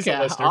 okay. He's a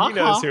listener. He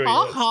knows who he is.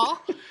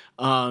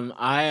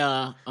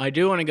 I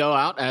do want to go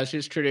out as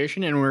is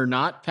tradition, and we're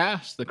not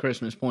past the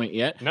Christmas point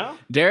yet. No?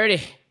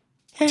 Dirty.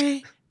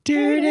 Hey,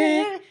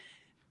 dirty.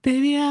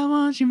 Baby, I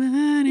want your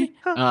money.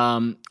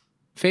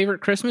 Favorite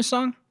Christmas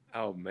song?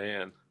 Oh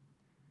man,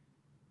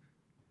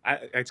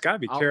 it's got to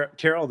be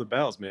Carol the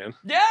Bells, man.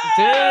 Yeah!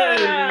 Dude,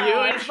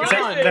 you and That's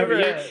Sean. my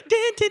favorite.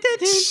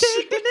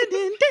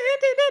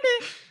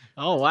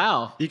 Oh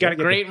wow! You got to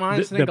get great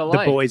minds think the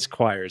alike. boys'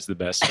 choir is the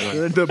best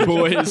one. The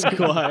boys'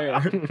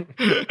 choir.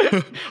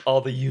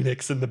 All the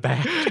eunuchs in the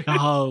back.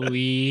 Oh yeah.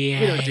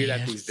 We don't do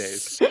that these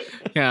days.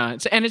 Yeah,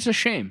 it's a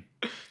shame.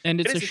 And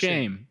it's It is a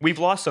shame. We've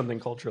lost something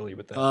culturally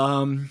with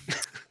that.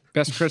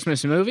 Best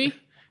Christmas movie?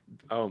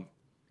 Oh,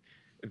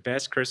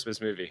 best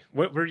Christmas movie.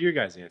 What were your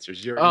guys'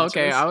 answers? Your Oh,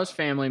 okay. answers? I was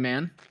Family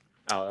Man.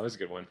 Oh, that was a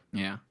good one.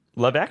 Yeah.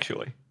 Love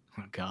Actually.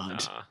 Oh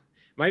God.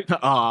 My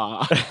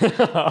Ah.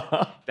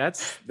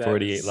 that's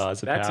 48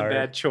 Laws of That's Power. a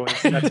bad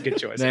choice. That's a good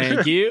choice.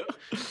 Thank you.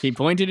 He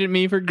pointed at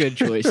me for good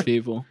choice,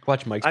 people.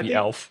 Watch Mike's I be think-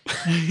 Elf.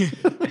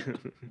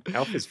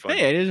 Elf is fun.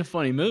 Hey, it is a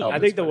funny movie. I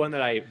think the one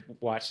that I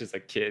watched as a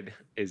kid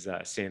is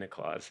Santa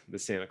Claus. The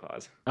Santa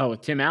Claus. Oh,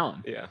 with Tim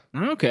Allen. Yeah.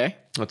 Okay.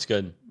 That's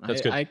good.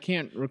 That's good. I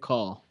can't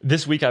recall.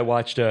 This week I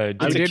watched. I a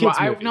did. kid's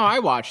movie. No, I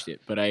watched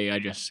it, but I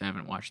just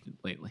haven't watched it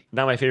lately.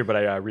 Not my favorite, but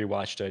I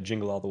rewatched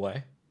Jingle All the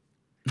Way.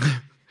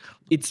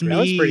 It's That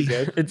was pretty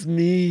good. It's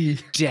me.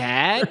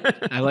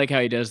 Dad. I like how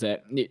he does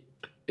that.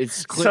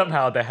 It's clear.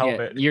 Somehow the Yeah,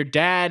 helmet. your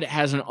dad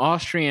has an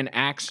Austrian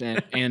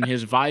accent and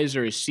his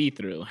visor is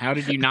see-through. How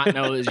did you not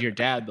know it was your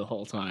dad the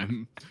whole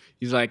time?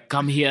 He's like,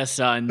 "Come here,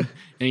 son,"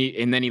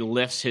 and then he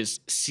lifts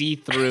his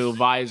see-through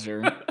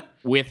visor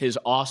with his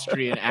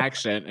Austrian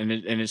accent, and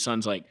his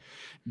son's like,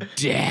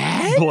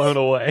 "Dad, Blown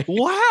away.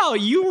 wow,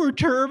 you were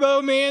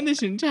Turbo Man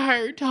this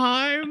entire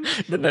time.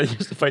 Then I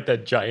used to fight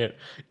that giant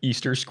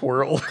Easter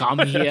squirrel. Come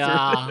here,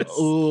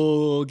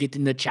 oh, get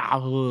in the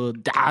chopper,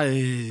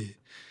 die."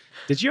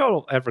 Did you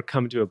all ever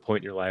come to a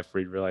point in your life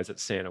where you realized that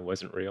Santa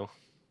wasn't real?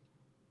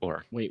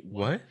 Or Wait,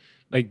 What?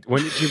 like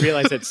when did you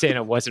realize that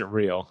Santa wasn't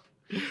real?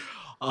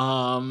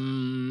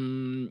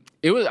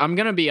 It was. I'm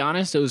gonna be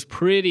honest. It was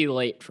pretty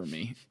late for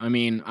me. I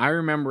mean, I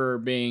remember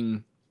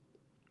being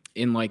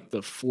in like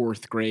the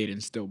 4th grade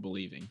and still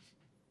believing.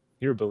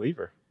 You're a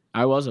believer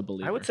I was a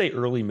believer. I would say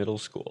early middle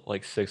school,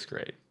 like 6th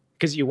grade.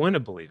 because you want to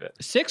believe it.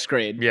 6th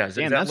grade. Yeah, is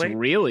damn, that that's late?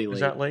 really late. Is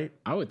that late?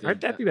 I would I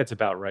think. think that's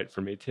about right for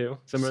me too.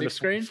 Somewhere in the 6th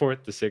grade?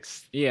 4th to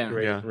 6th Yeah.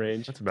 grade Yeah.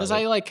 range. That's about Because it.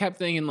 I like kept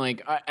thinking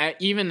like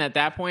even at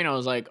that point I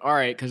was like, all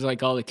right, because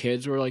like all the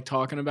kids were like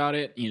talking about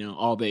it, you know,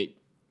 all the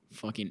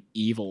fucking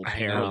evil I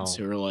parents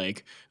know. who are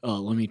like, oh,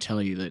 let me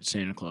tell you that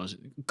Santa Claus.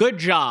 Good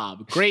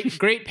job, great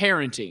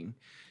parenting.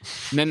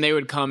 And then they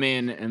would come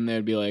in and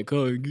they'd be like,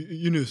 oh,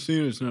 you know,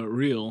 Santa's not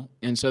real.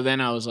 And so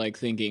then I was like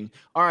thinking,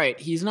 all right,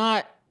 he's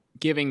not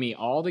giving me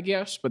all the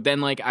gifts, but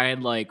then like I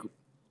had like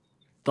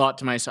thought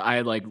to myself, I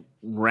had like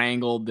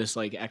wrangled this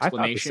like I thought the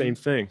explanation.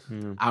 same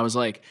thing. I was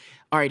like,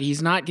 all right,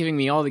 he's not giving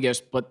me all the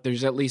gifts, but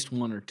there's at least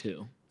 1 or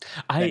 2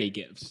 that he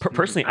gives.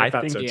 Personally, I I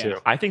thought think so yeah. too.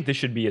 I think this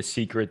should be a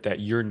secret that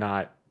you're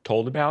not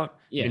told about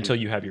Yeah. until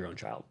you have your own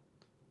child.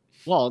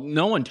 Well,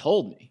 no one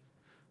told me.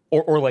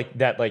 Or like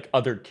that, like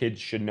other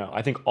kids should know.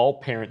 I think all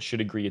parents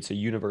should agree it's a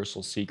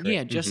universal secret.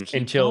 Yeah, just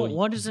keep until going.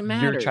 What does it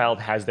matter? your child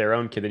has their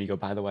own kid, then you go,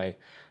 by the way,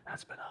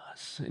 that's been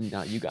us, and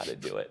now you got to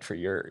do it for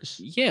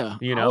yours. Yeah,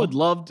 You I know? would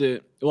love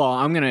to. Well,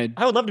 I'm gonna.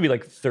 I would love to be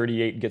like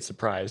 38 and get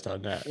surprised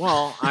on that.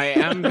 Well, I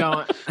am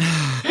going.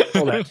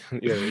 Hold on.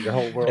 Your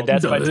whole world. And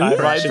that's my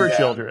timeline for down.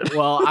 children.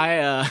 Well,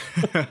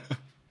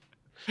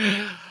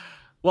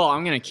 well,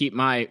 I'm gonna keep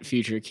my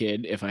future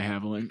kid, if I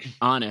have one,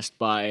 honest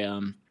by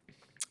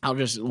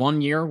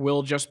 1 year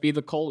will just be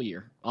the coal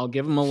year. I'll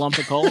give him a lump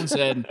of coal and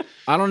said,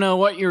 I don't know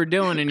what you were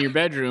doing in your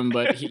bedroom,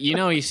 but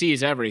he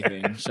sees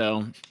everything.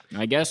 So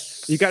I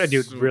guess You got to do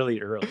it really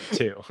early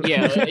too.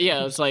 yeah.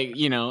 It's like,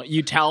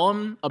 you tell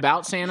him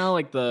about Santa,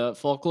 like the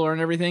folklore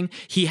and everything.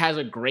 He has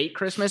a great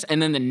Christmas,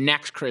 and then the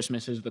next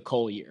Christmas is the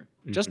coal year.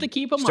 Just to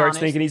keep him Starts honest.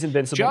 thinking he's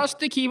invincible. Just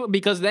to keep,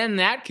 because then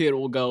that kid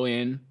will go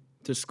in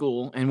to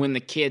school, and when the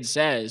kid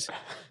says,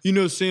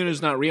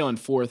 Santa's not real in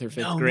 4th or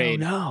 5th grade,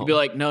 you'll be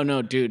like,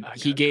 no, dude,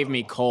 he gave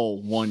me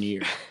coal 1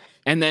 year.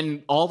 And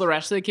then all the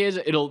rest of the kids,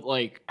 it'll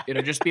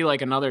just be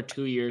like another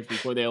 2 years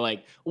before they're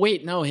like,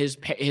 wait, no, his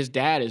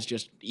dad is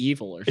just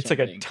evil or something. It's like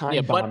a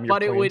time bomb.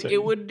 But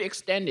it would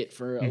extend it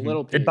for a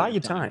little period. It'd buy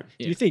you time.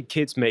 Do you think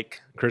kids make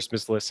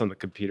Christmas lists on the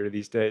computer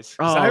these days?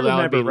 Oh, I that would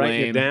remember be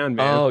writing lame. it down,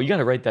 man. Oh, you got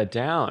to write that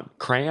down.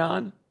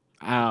 Crayon.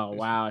 Oh,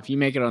 wow. If you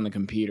make it on the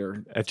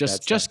computer, That's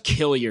just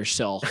kill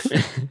yourself.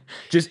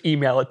 Just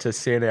email it to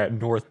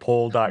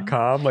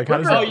Santa@northpole.com. Like, how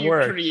does that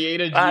work? create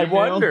a Gmail? I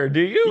wonder,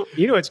 do you?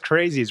 You know what's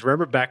crazy is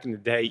remember back in the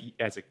day,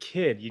 as a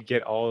kid, you'd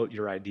get all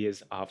your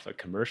ideas off of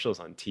commercials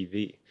on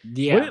TV.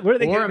 Yeah. What do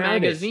they or get a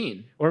nowadays?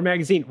 magazine. Or a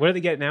magazine. What do they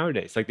get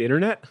nowadays? Like the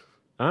internet?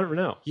 I don't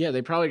know. Yeah,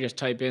 they probably just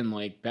type in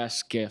like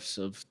best gifts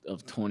of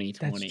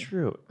 2020. That's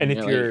true. And if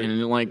they're you're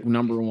and like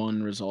number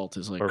one result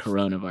is like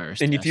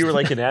coronavirus. and if you were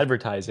test. like in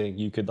advertising,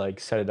 you could like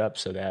set it up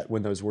so that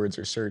when those words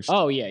are searched,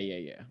 oh yeah.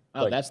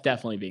 Oh, Like, that's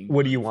definitely being.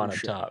 what do you for want up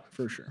sure, top?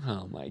 For sure.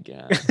 Oh my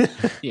god.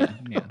 Yeah,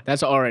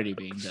 that's already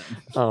being done.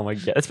 Oh my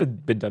god. That's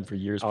been done for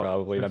years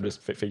probably. And I'm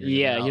just figuring it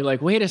Yeah, out. you're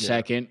like, wait a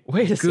second.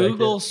 Wait a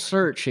Google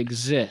search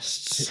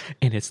exists.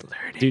 and it's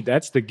learning. Dude,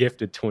 that's the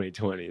gift of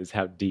 2020 is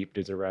how deep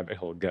does a rabbit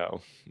hole go?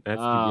 That's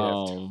the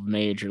gift. Oh,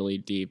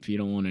 majorly deep. You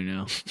don't want to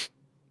know. It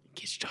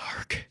gets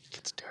dark.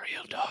 It's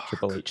real dark.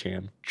 Triple Eight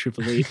Chan.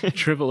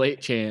 Triple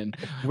Eight Chan.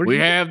 We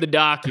have the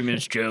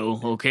documents, Joe.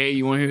 Okay,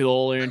 you want to hear the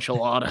whole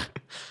enchilada?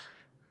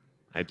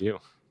 I do.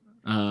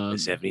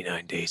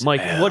 79 days.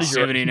 Mike, what is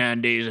your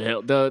 79 days of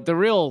hell? The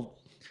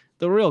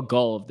real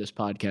goal of this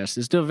podcast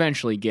is to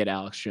eventually get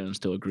Alex Jones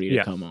to agree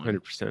to come on.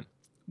 100%.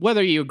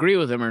 Whether you agree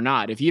with him or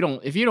not, if you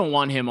don't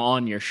want him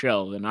on your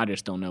show, then I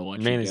just don't know what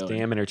man you're is doing.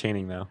 damn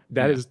entertaining though.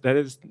 That is.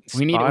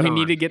 We need spot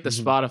on. to get the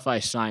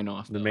Spotify sign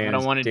off. The though. man I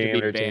don't is want it to damn be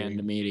entertaining. banned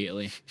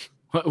immediately.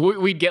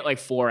 We'd get like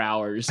 4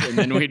 hours, and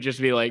then we'd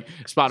just be like,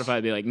 Spotify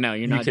would be like, "No,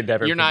 could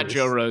never you're not produce.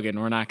 Joe Rogan.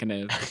 We're not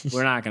gonna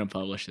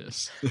publish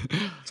this."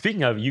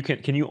 Speaking of,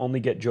 can you only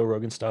get Joe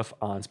Rogan stuff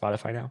on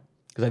Spotify now?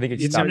 Because I think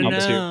it's It's stopped on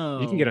publishing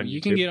YouTube. You can get on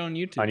You can YouTube. get on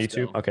YouTube. on YouTube.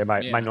 still. Okay, my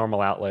Yeah.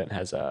 normal outlet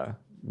has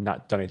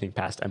not done anything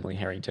past Emily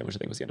Harrington, which I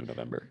think was the end of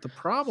November. The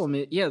problem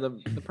is,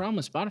 the problem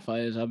with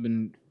Spotify is I've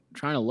been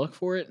trying to look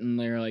for it, and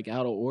they're like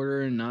out of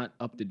order and not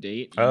up to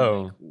date. And I'm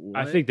Oh. like,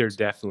 I what? think they're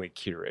definitely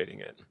curating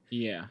it.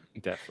 Yeah.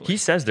 Definitely. He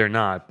says they're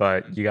not,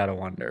 but you got to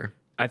wonder.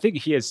 I think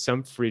he has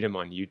some freedom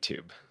on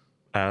YouTube.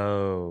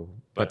 Oh,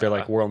 but they're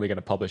like, we're only going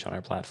to publish on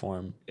our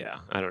platform. Yeah,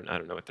 I don't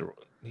know what the.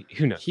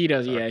 Who knows? He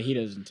does. Yeah, he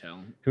doesn't tell.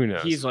 Who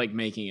knows? He's like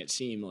making it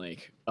seem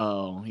like,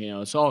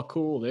 it's all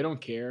cool. They don't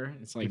care.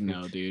 It's like,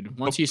 no, dude.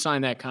 Once you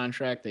sign that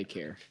contract, they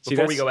care.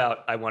 Before we go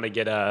out, I want to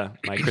get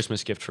my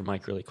Christmas gift for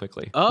Mike really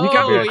quickly. Oh,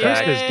 got me a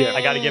Christmas yay! gift.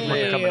 I gotta give him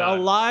one for coming a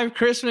on. live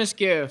Christmas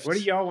gift. What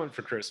do y'all want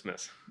for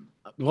Christmas?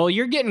 Well,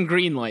 you're getting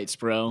green lights,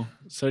 bro.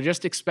 So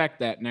just expect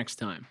that next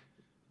time.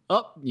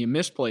 Oh, you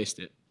misplaced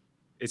it.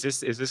 Is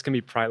this gonna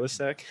be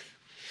Prilosec?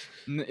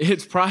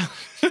 It's probably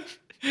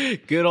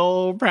good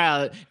old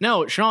proud.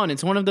 No, Sean,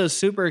 it's one of those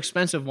super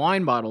expensive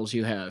wine bottles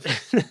you have.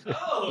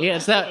 Yeah,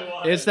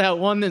 it's that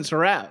one that's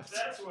wrapped.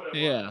 That's what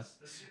Yeah.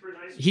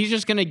 He's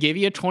just gonna give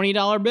you a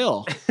 $20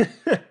 bill.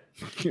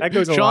 That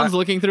goes a Sean's lot.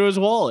 looking through his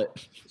wallet.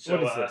 So,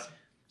 What is this?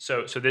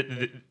 So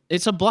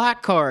It's a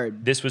black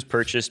card. this was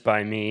purchased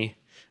by me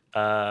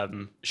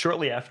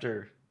shortly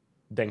after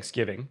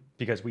Thanksgiving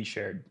because we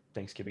shared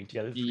Thanksgiving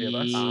together, the three of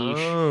us. Yeesh.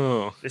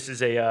 Oh, This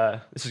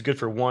is good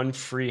for one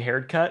free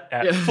haircut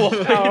at Yeah.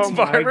 Volkswagen's Oh,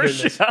 my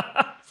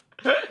Barbershop.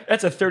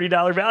 That's a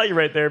 $30 value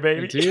right there,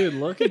 baby. Dude,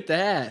 look at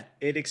that.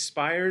 it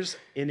expires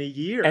in a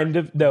year. End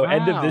of this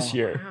Wow.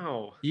 year.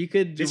 Wow. You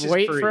could This is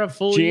wait free. for a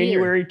full year.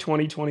 January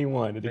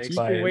 2021. It Thanks. You could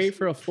expires. wait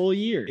for a full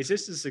year. Is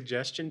this a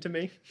suggestion to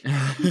me?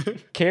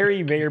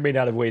 Carrie may or may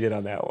not have waited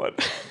on that one.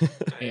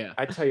 Yeah.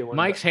 I tell you what.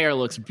 Mike's hair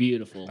looks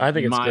beautiful. I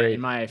think it's great.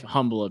 In my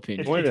humble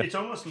opinion. It's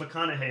almost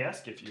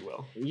McConaughey-esque, if you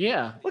will.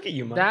 Yeah. Look at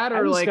you, Mike. That I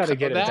or just like gotta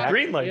get it that. back.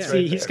 Green lights Yeah.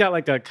 right See, he's there. got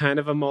like a kind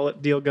of a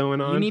mullet deal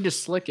going on. You need to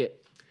slick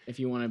it if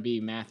you want to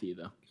be Matthew,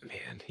 though. Man,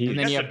 And then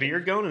Got you the have-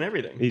 beard going and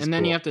everything. he's and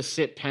then cool. you have to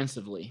sit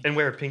pensively. And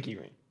wear a pinky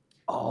ring.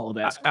 Oh,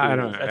 that's cool. I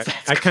don't know.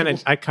 That's I kind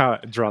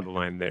of draw the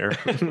line there.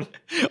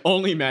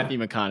 Only Matthew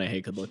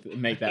McConaughey could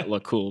make that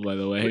look cool, by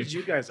the What way. did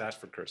you guys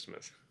ask for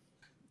Christmas?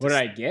 What did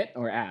I get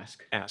or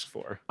ask? Ask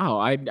for? Oh,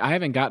 I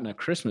haven't gotten a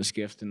Christmas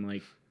gift in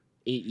like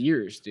 8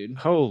 years, dude.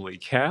 Holy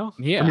cow!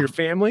 Yeah. From your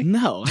family?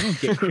 No, I don't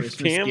get Christmas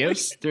Family?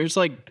 gifts. There's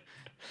like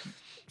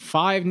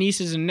 5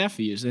 nieces and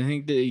nephews. I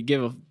think they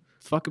give a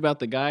fuck about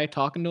the guy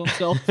talking to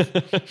himself.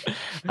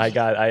 I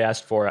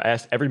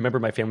asked every member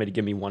of my family to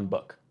give me one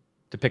book.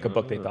 to pick a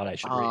book they thought I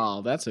should read.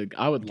 Oh,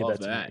 I would Give love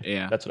to that. me.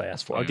 Yeah. That's what I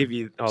asked for. I'll So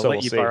let we'll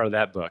you see. borrow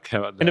that book. How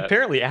about that? And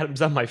apparently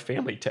Adam's on my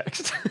family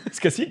text. It's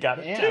because he got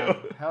it too.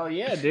 Hell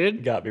yeah, He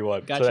dude. got me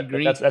one. Got So you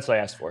green. That's what I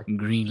asked for.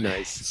 Green Nice.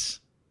 lights.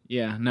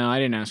 Yeah, no, I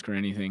didn't ask for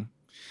anything.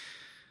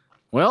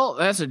 Well,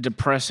 that's a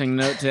depressing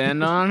note to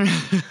end on.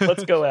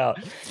 Let's go out.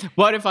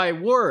 But if I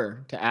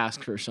were to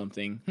ask for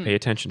something, Pay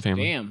attention,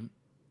 family. damn,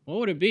 what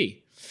would it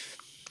be?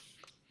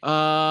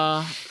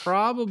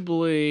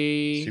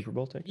 Probably Super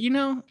Bowl ticket. You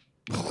know,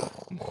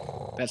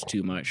 that's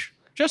too much.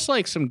 Just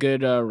like some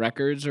good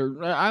records,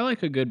 or I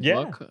like a good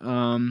Yeah. book.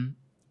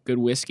 Good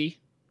whiskey.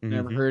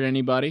 Never hurt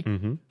anybody.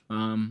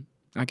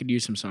 I could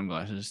use some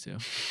sunglasses too.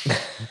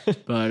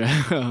 But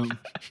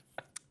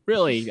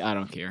really, I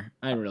don't care.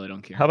 I really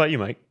don't care. How about you,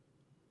 Mike?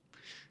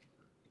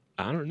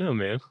 I don't know,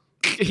 man.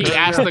 He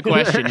asked the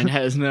question and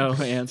has no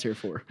answer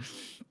for.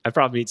 I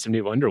probably need some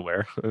new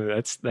underwear.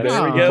 That's There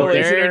Oh, we go.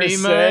 dirty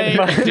listeners. Send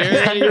Mike, my dirty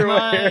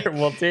underwear. Mike.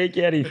 We'll take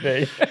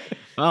anything.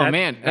 Oh that,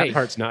 man, that hey.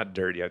 part's not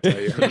dirty. I tell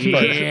you.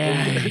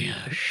 Yeah.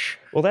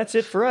 Well, that's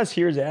it for us.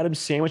 Here's Adam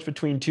sandwiched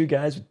between two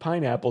guys with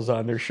pineapples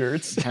on their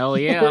shirts. Hell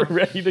yeah. We're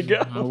ready to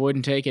go. I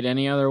wouldn't take it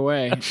any other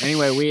way.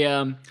 Anyway, we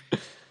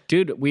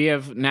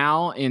have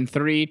now in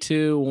 3,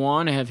 2,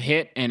 1 have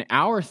hit an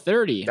hour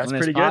 30. That's on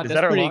this pretty good. Is That's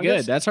that our pretty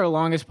longest? good. That's our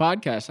longest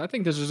podcast. I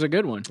think this is a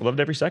good one. Loved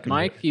every second.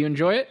 Mike, you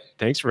enjoy it?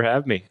 Thanks for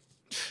having me.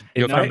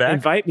 You'll come back?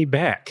 Invite me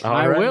back. All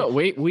I right. will.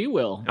 We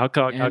will. I'll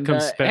come And,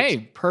 spend. hey,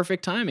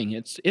 perfect timing.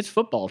 It's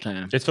football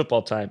time. It's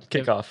football time.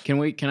 Kickoff.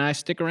 Can I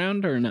stick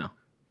around or no?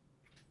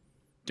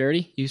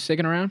 Dirty, you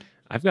sticking around?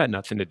 I've got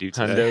nothing to do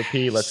today. Hundo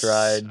P. Let's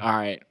ride. All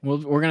right. Well,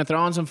 we're gonna throw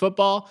on some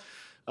football.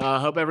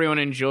 Hope everyone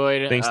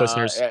enjoyed. Thanks,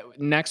 listeners.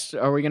 Next,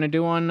 are we gonna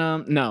do one?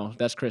 No,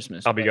 that's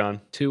Christmas. I'll be gone.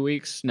 2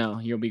 weeks? No,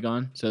 you'll be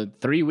gone. So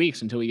 3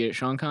 weeks until we get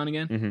Sean Con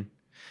again. Mhm.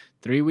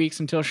 3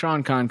 weeks until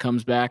Sean Con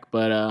comes back,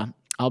 but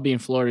I'll be in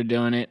Florida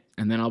doing it,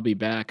 and then I'll be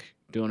back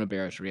doing a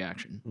Bears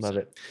reaction. Love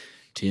it.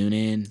 Tune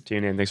in.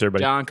 Tune in. Thanks,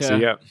 everybody. Donka. See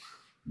ya.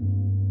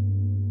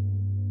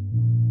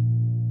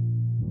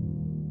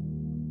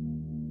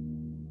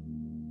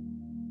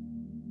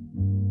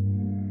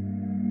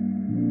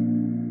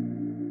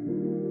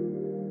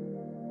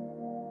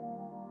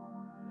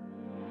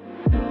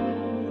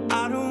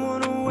 I don't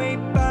wanna wait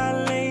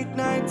by late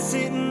night,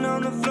 sitting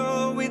on the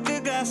floor with a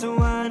glass of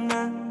wine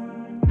now.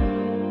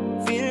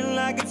 Feeling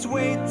like it's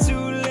way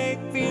too late,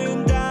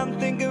 feeling down,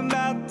 thinking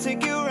about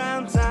taking you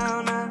around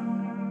town now.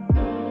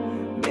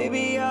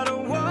 Maybe I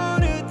don't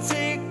wanna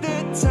take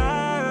the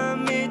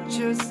time it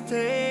just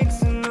takes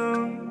to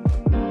know.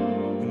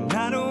 And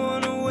I don't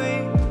wanna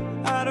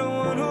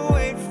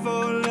wait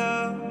for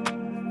love.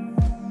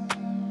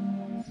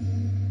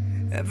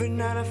 Every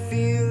night I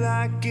feel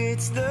like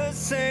it's the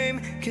same.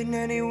 Can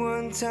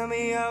anyone tell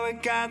me how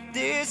it got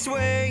this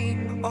way?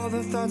 All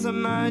the thoughts I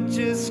might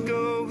just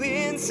go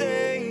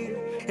insane.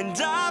 And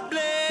I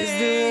blame. Is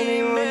there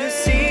anyone to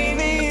see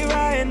me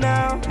right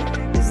now?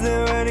 Is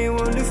there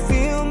anyone to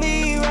feel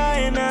me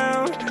right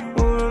now?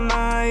 Or am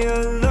I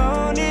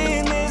alone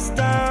in this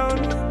town?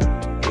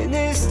 In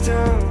this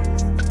town?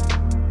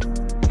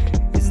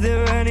 Is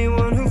there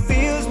anyone who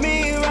feels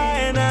me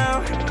right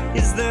now?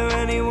 Is there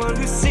anyone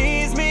who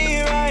sees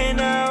me right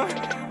now?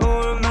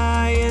 Or am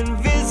I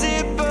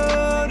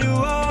invisible to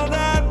all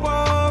that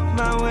walk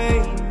my way?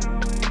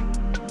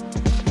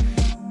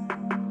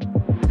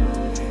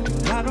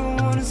 I don't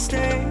wanna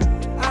stay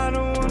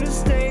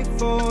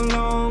for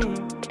long.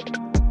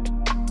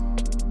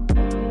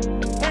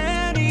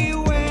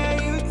 Anywhere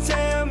you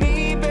tell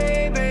me,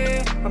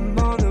 baby, I'm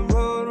on the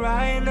road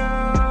right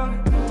now.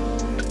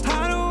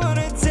 I don't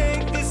wanna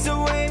take this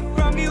away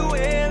from you,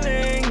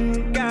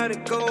 willing. Gotta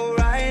go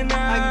right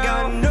now. I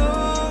got no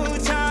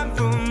time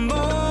for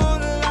more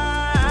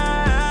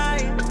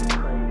lies.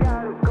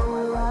 Gotta go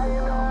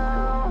right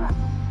now.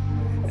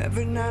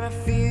 Every night I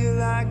feel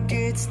like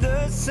it's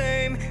the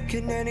same.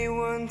 Can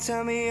anyone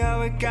tell me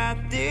how it got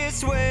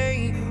this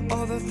way?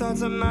 All the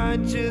thoughts I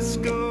might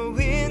just go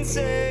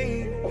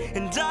insane.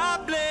 And I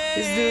blame.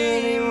 Is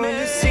there anyone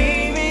to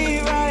see me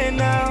right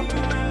now?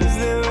 Is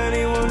there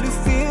anyone to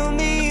feel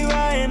me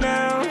right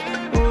now?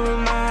 Or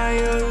am I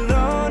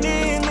alone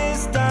in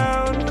this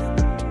town?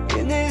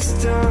 In this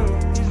town?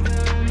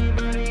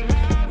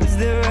 Is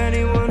there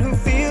anyone who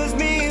feels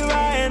me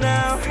right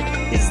now?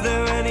 Is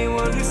there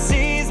anyone who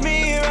sees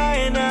me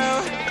right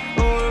now?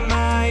 Or am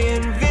I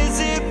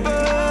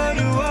invisible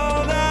to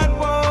all that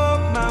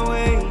walk my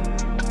way?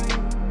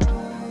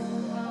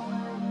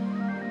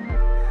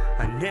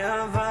 I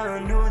never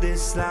knew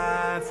this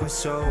life was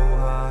so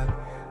hard,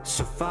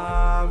 so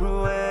far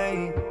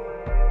away.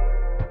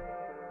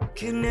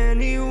 Can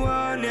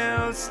anyone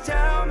else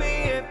tell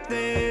me if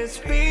this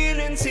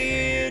feeling's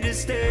here to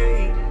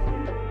stay?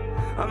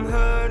 I'm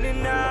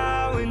hurting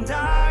now and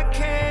I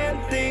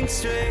can't think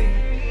straight.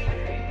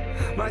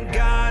 My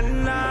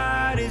guiding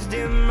light is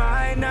dim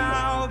right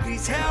now.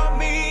 Please help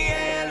me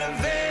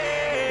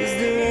elevate. Is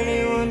there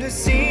anyone to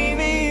see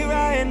me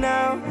right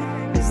now?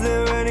 Is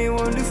there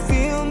anyone to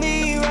feel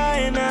me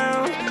right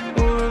now?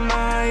 Or am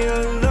I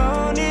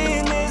alone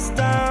in this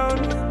town?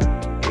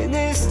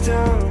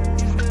 system.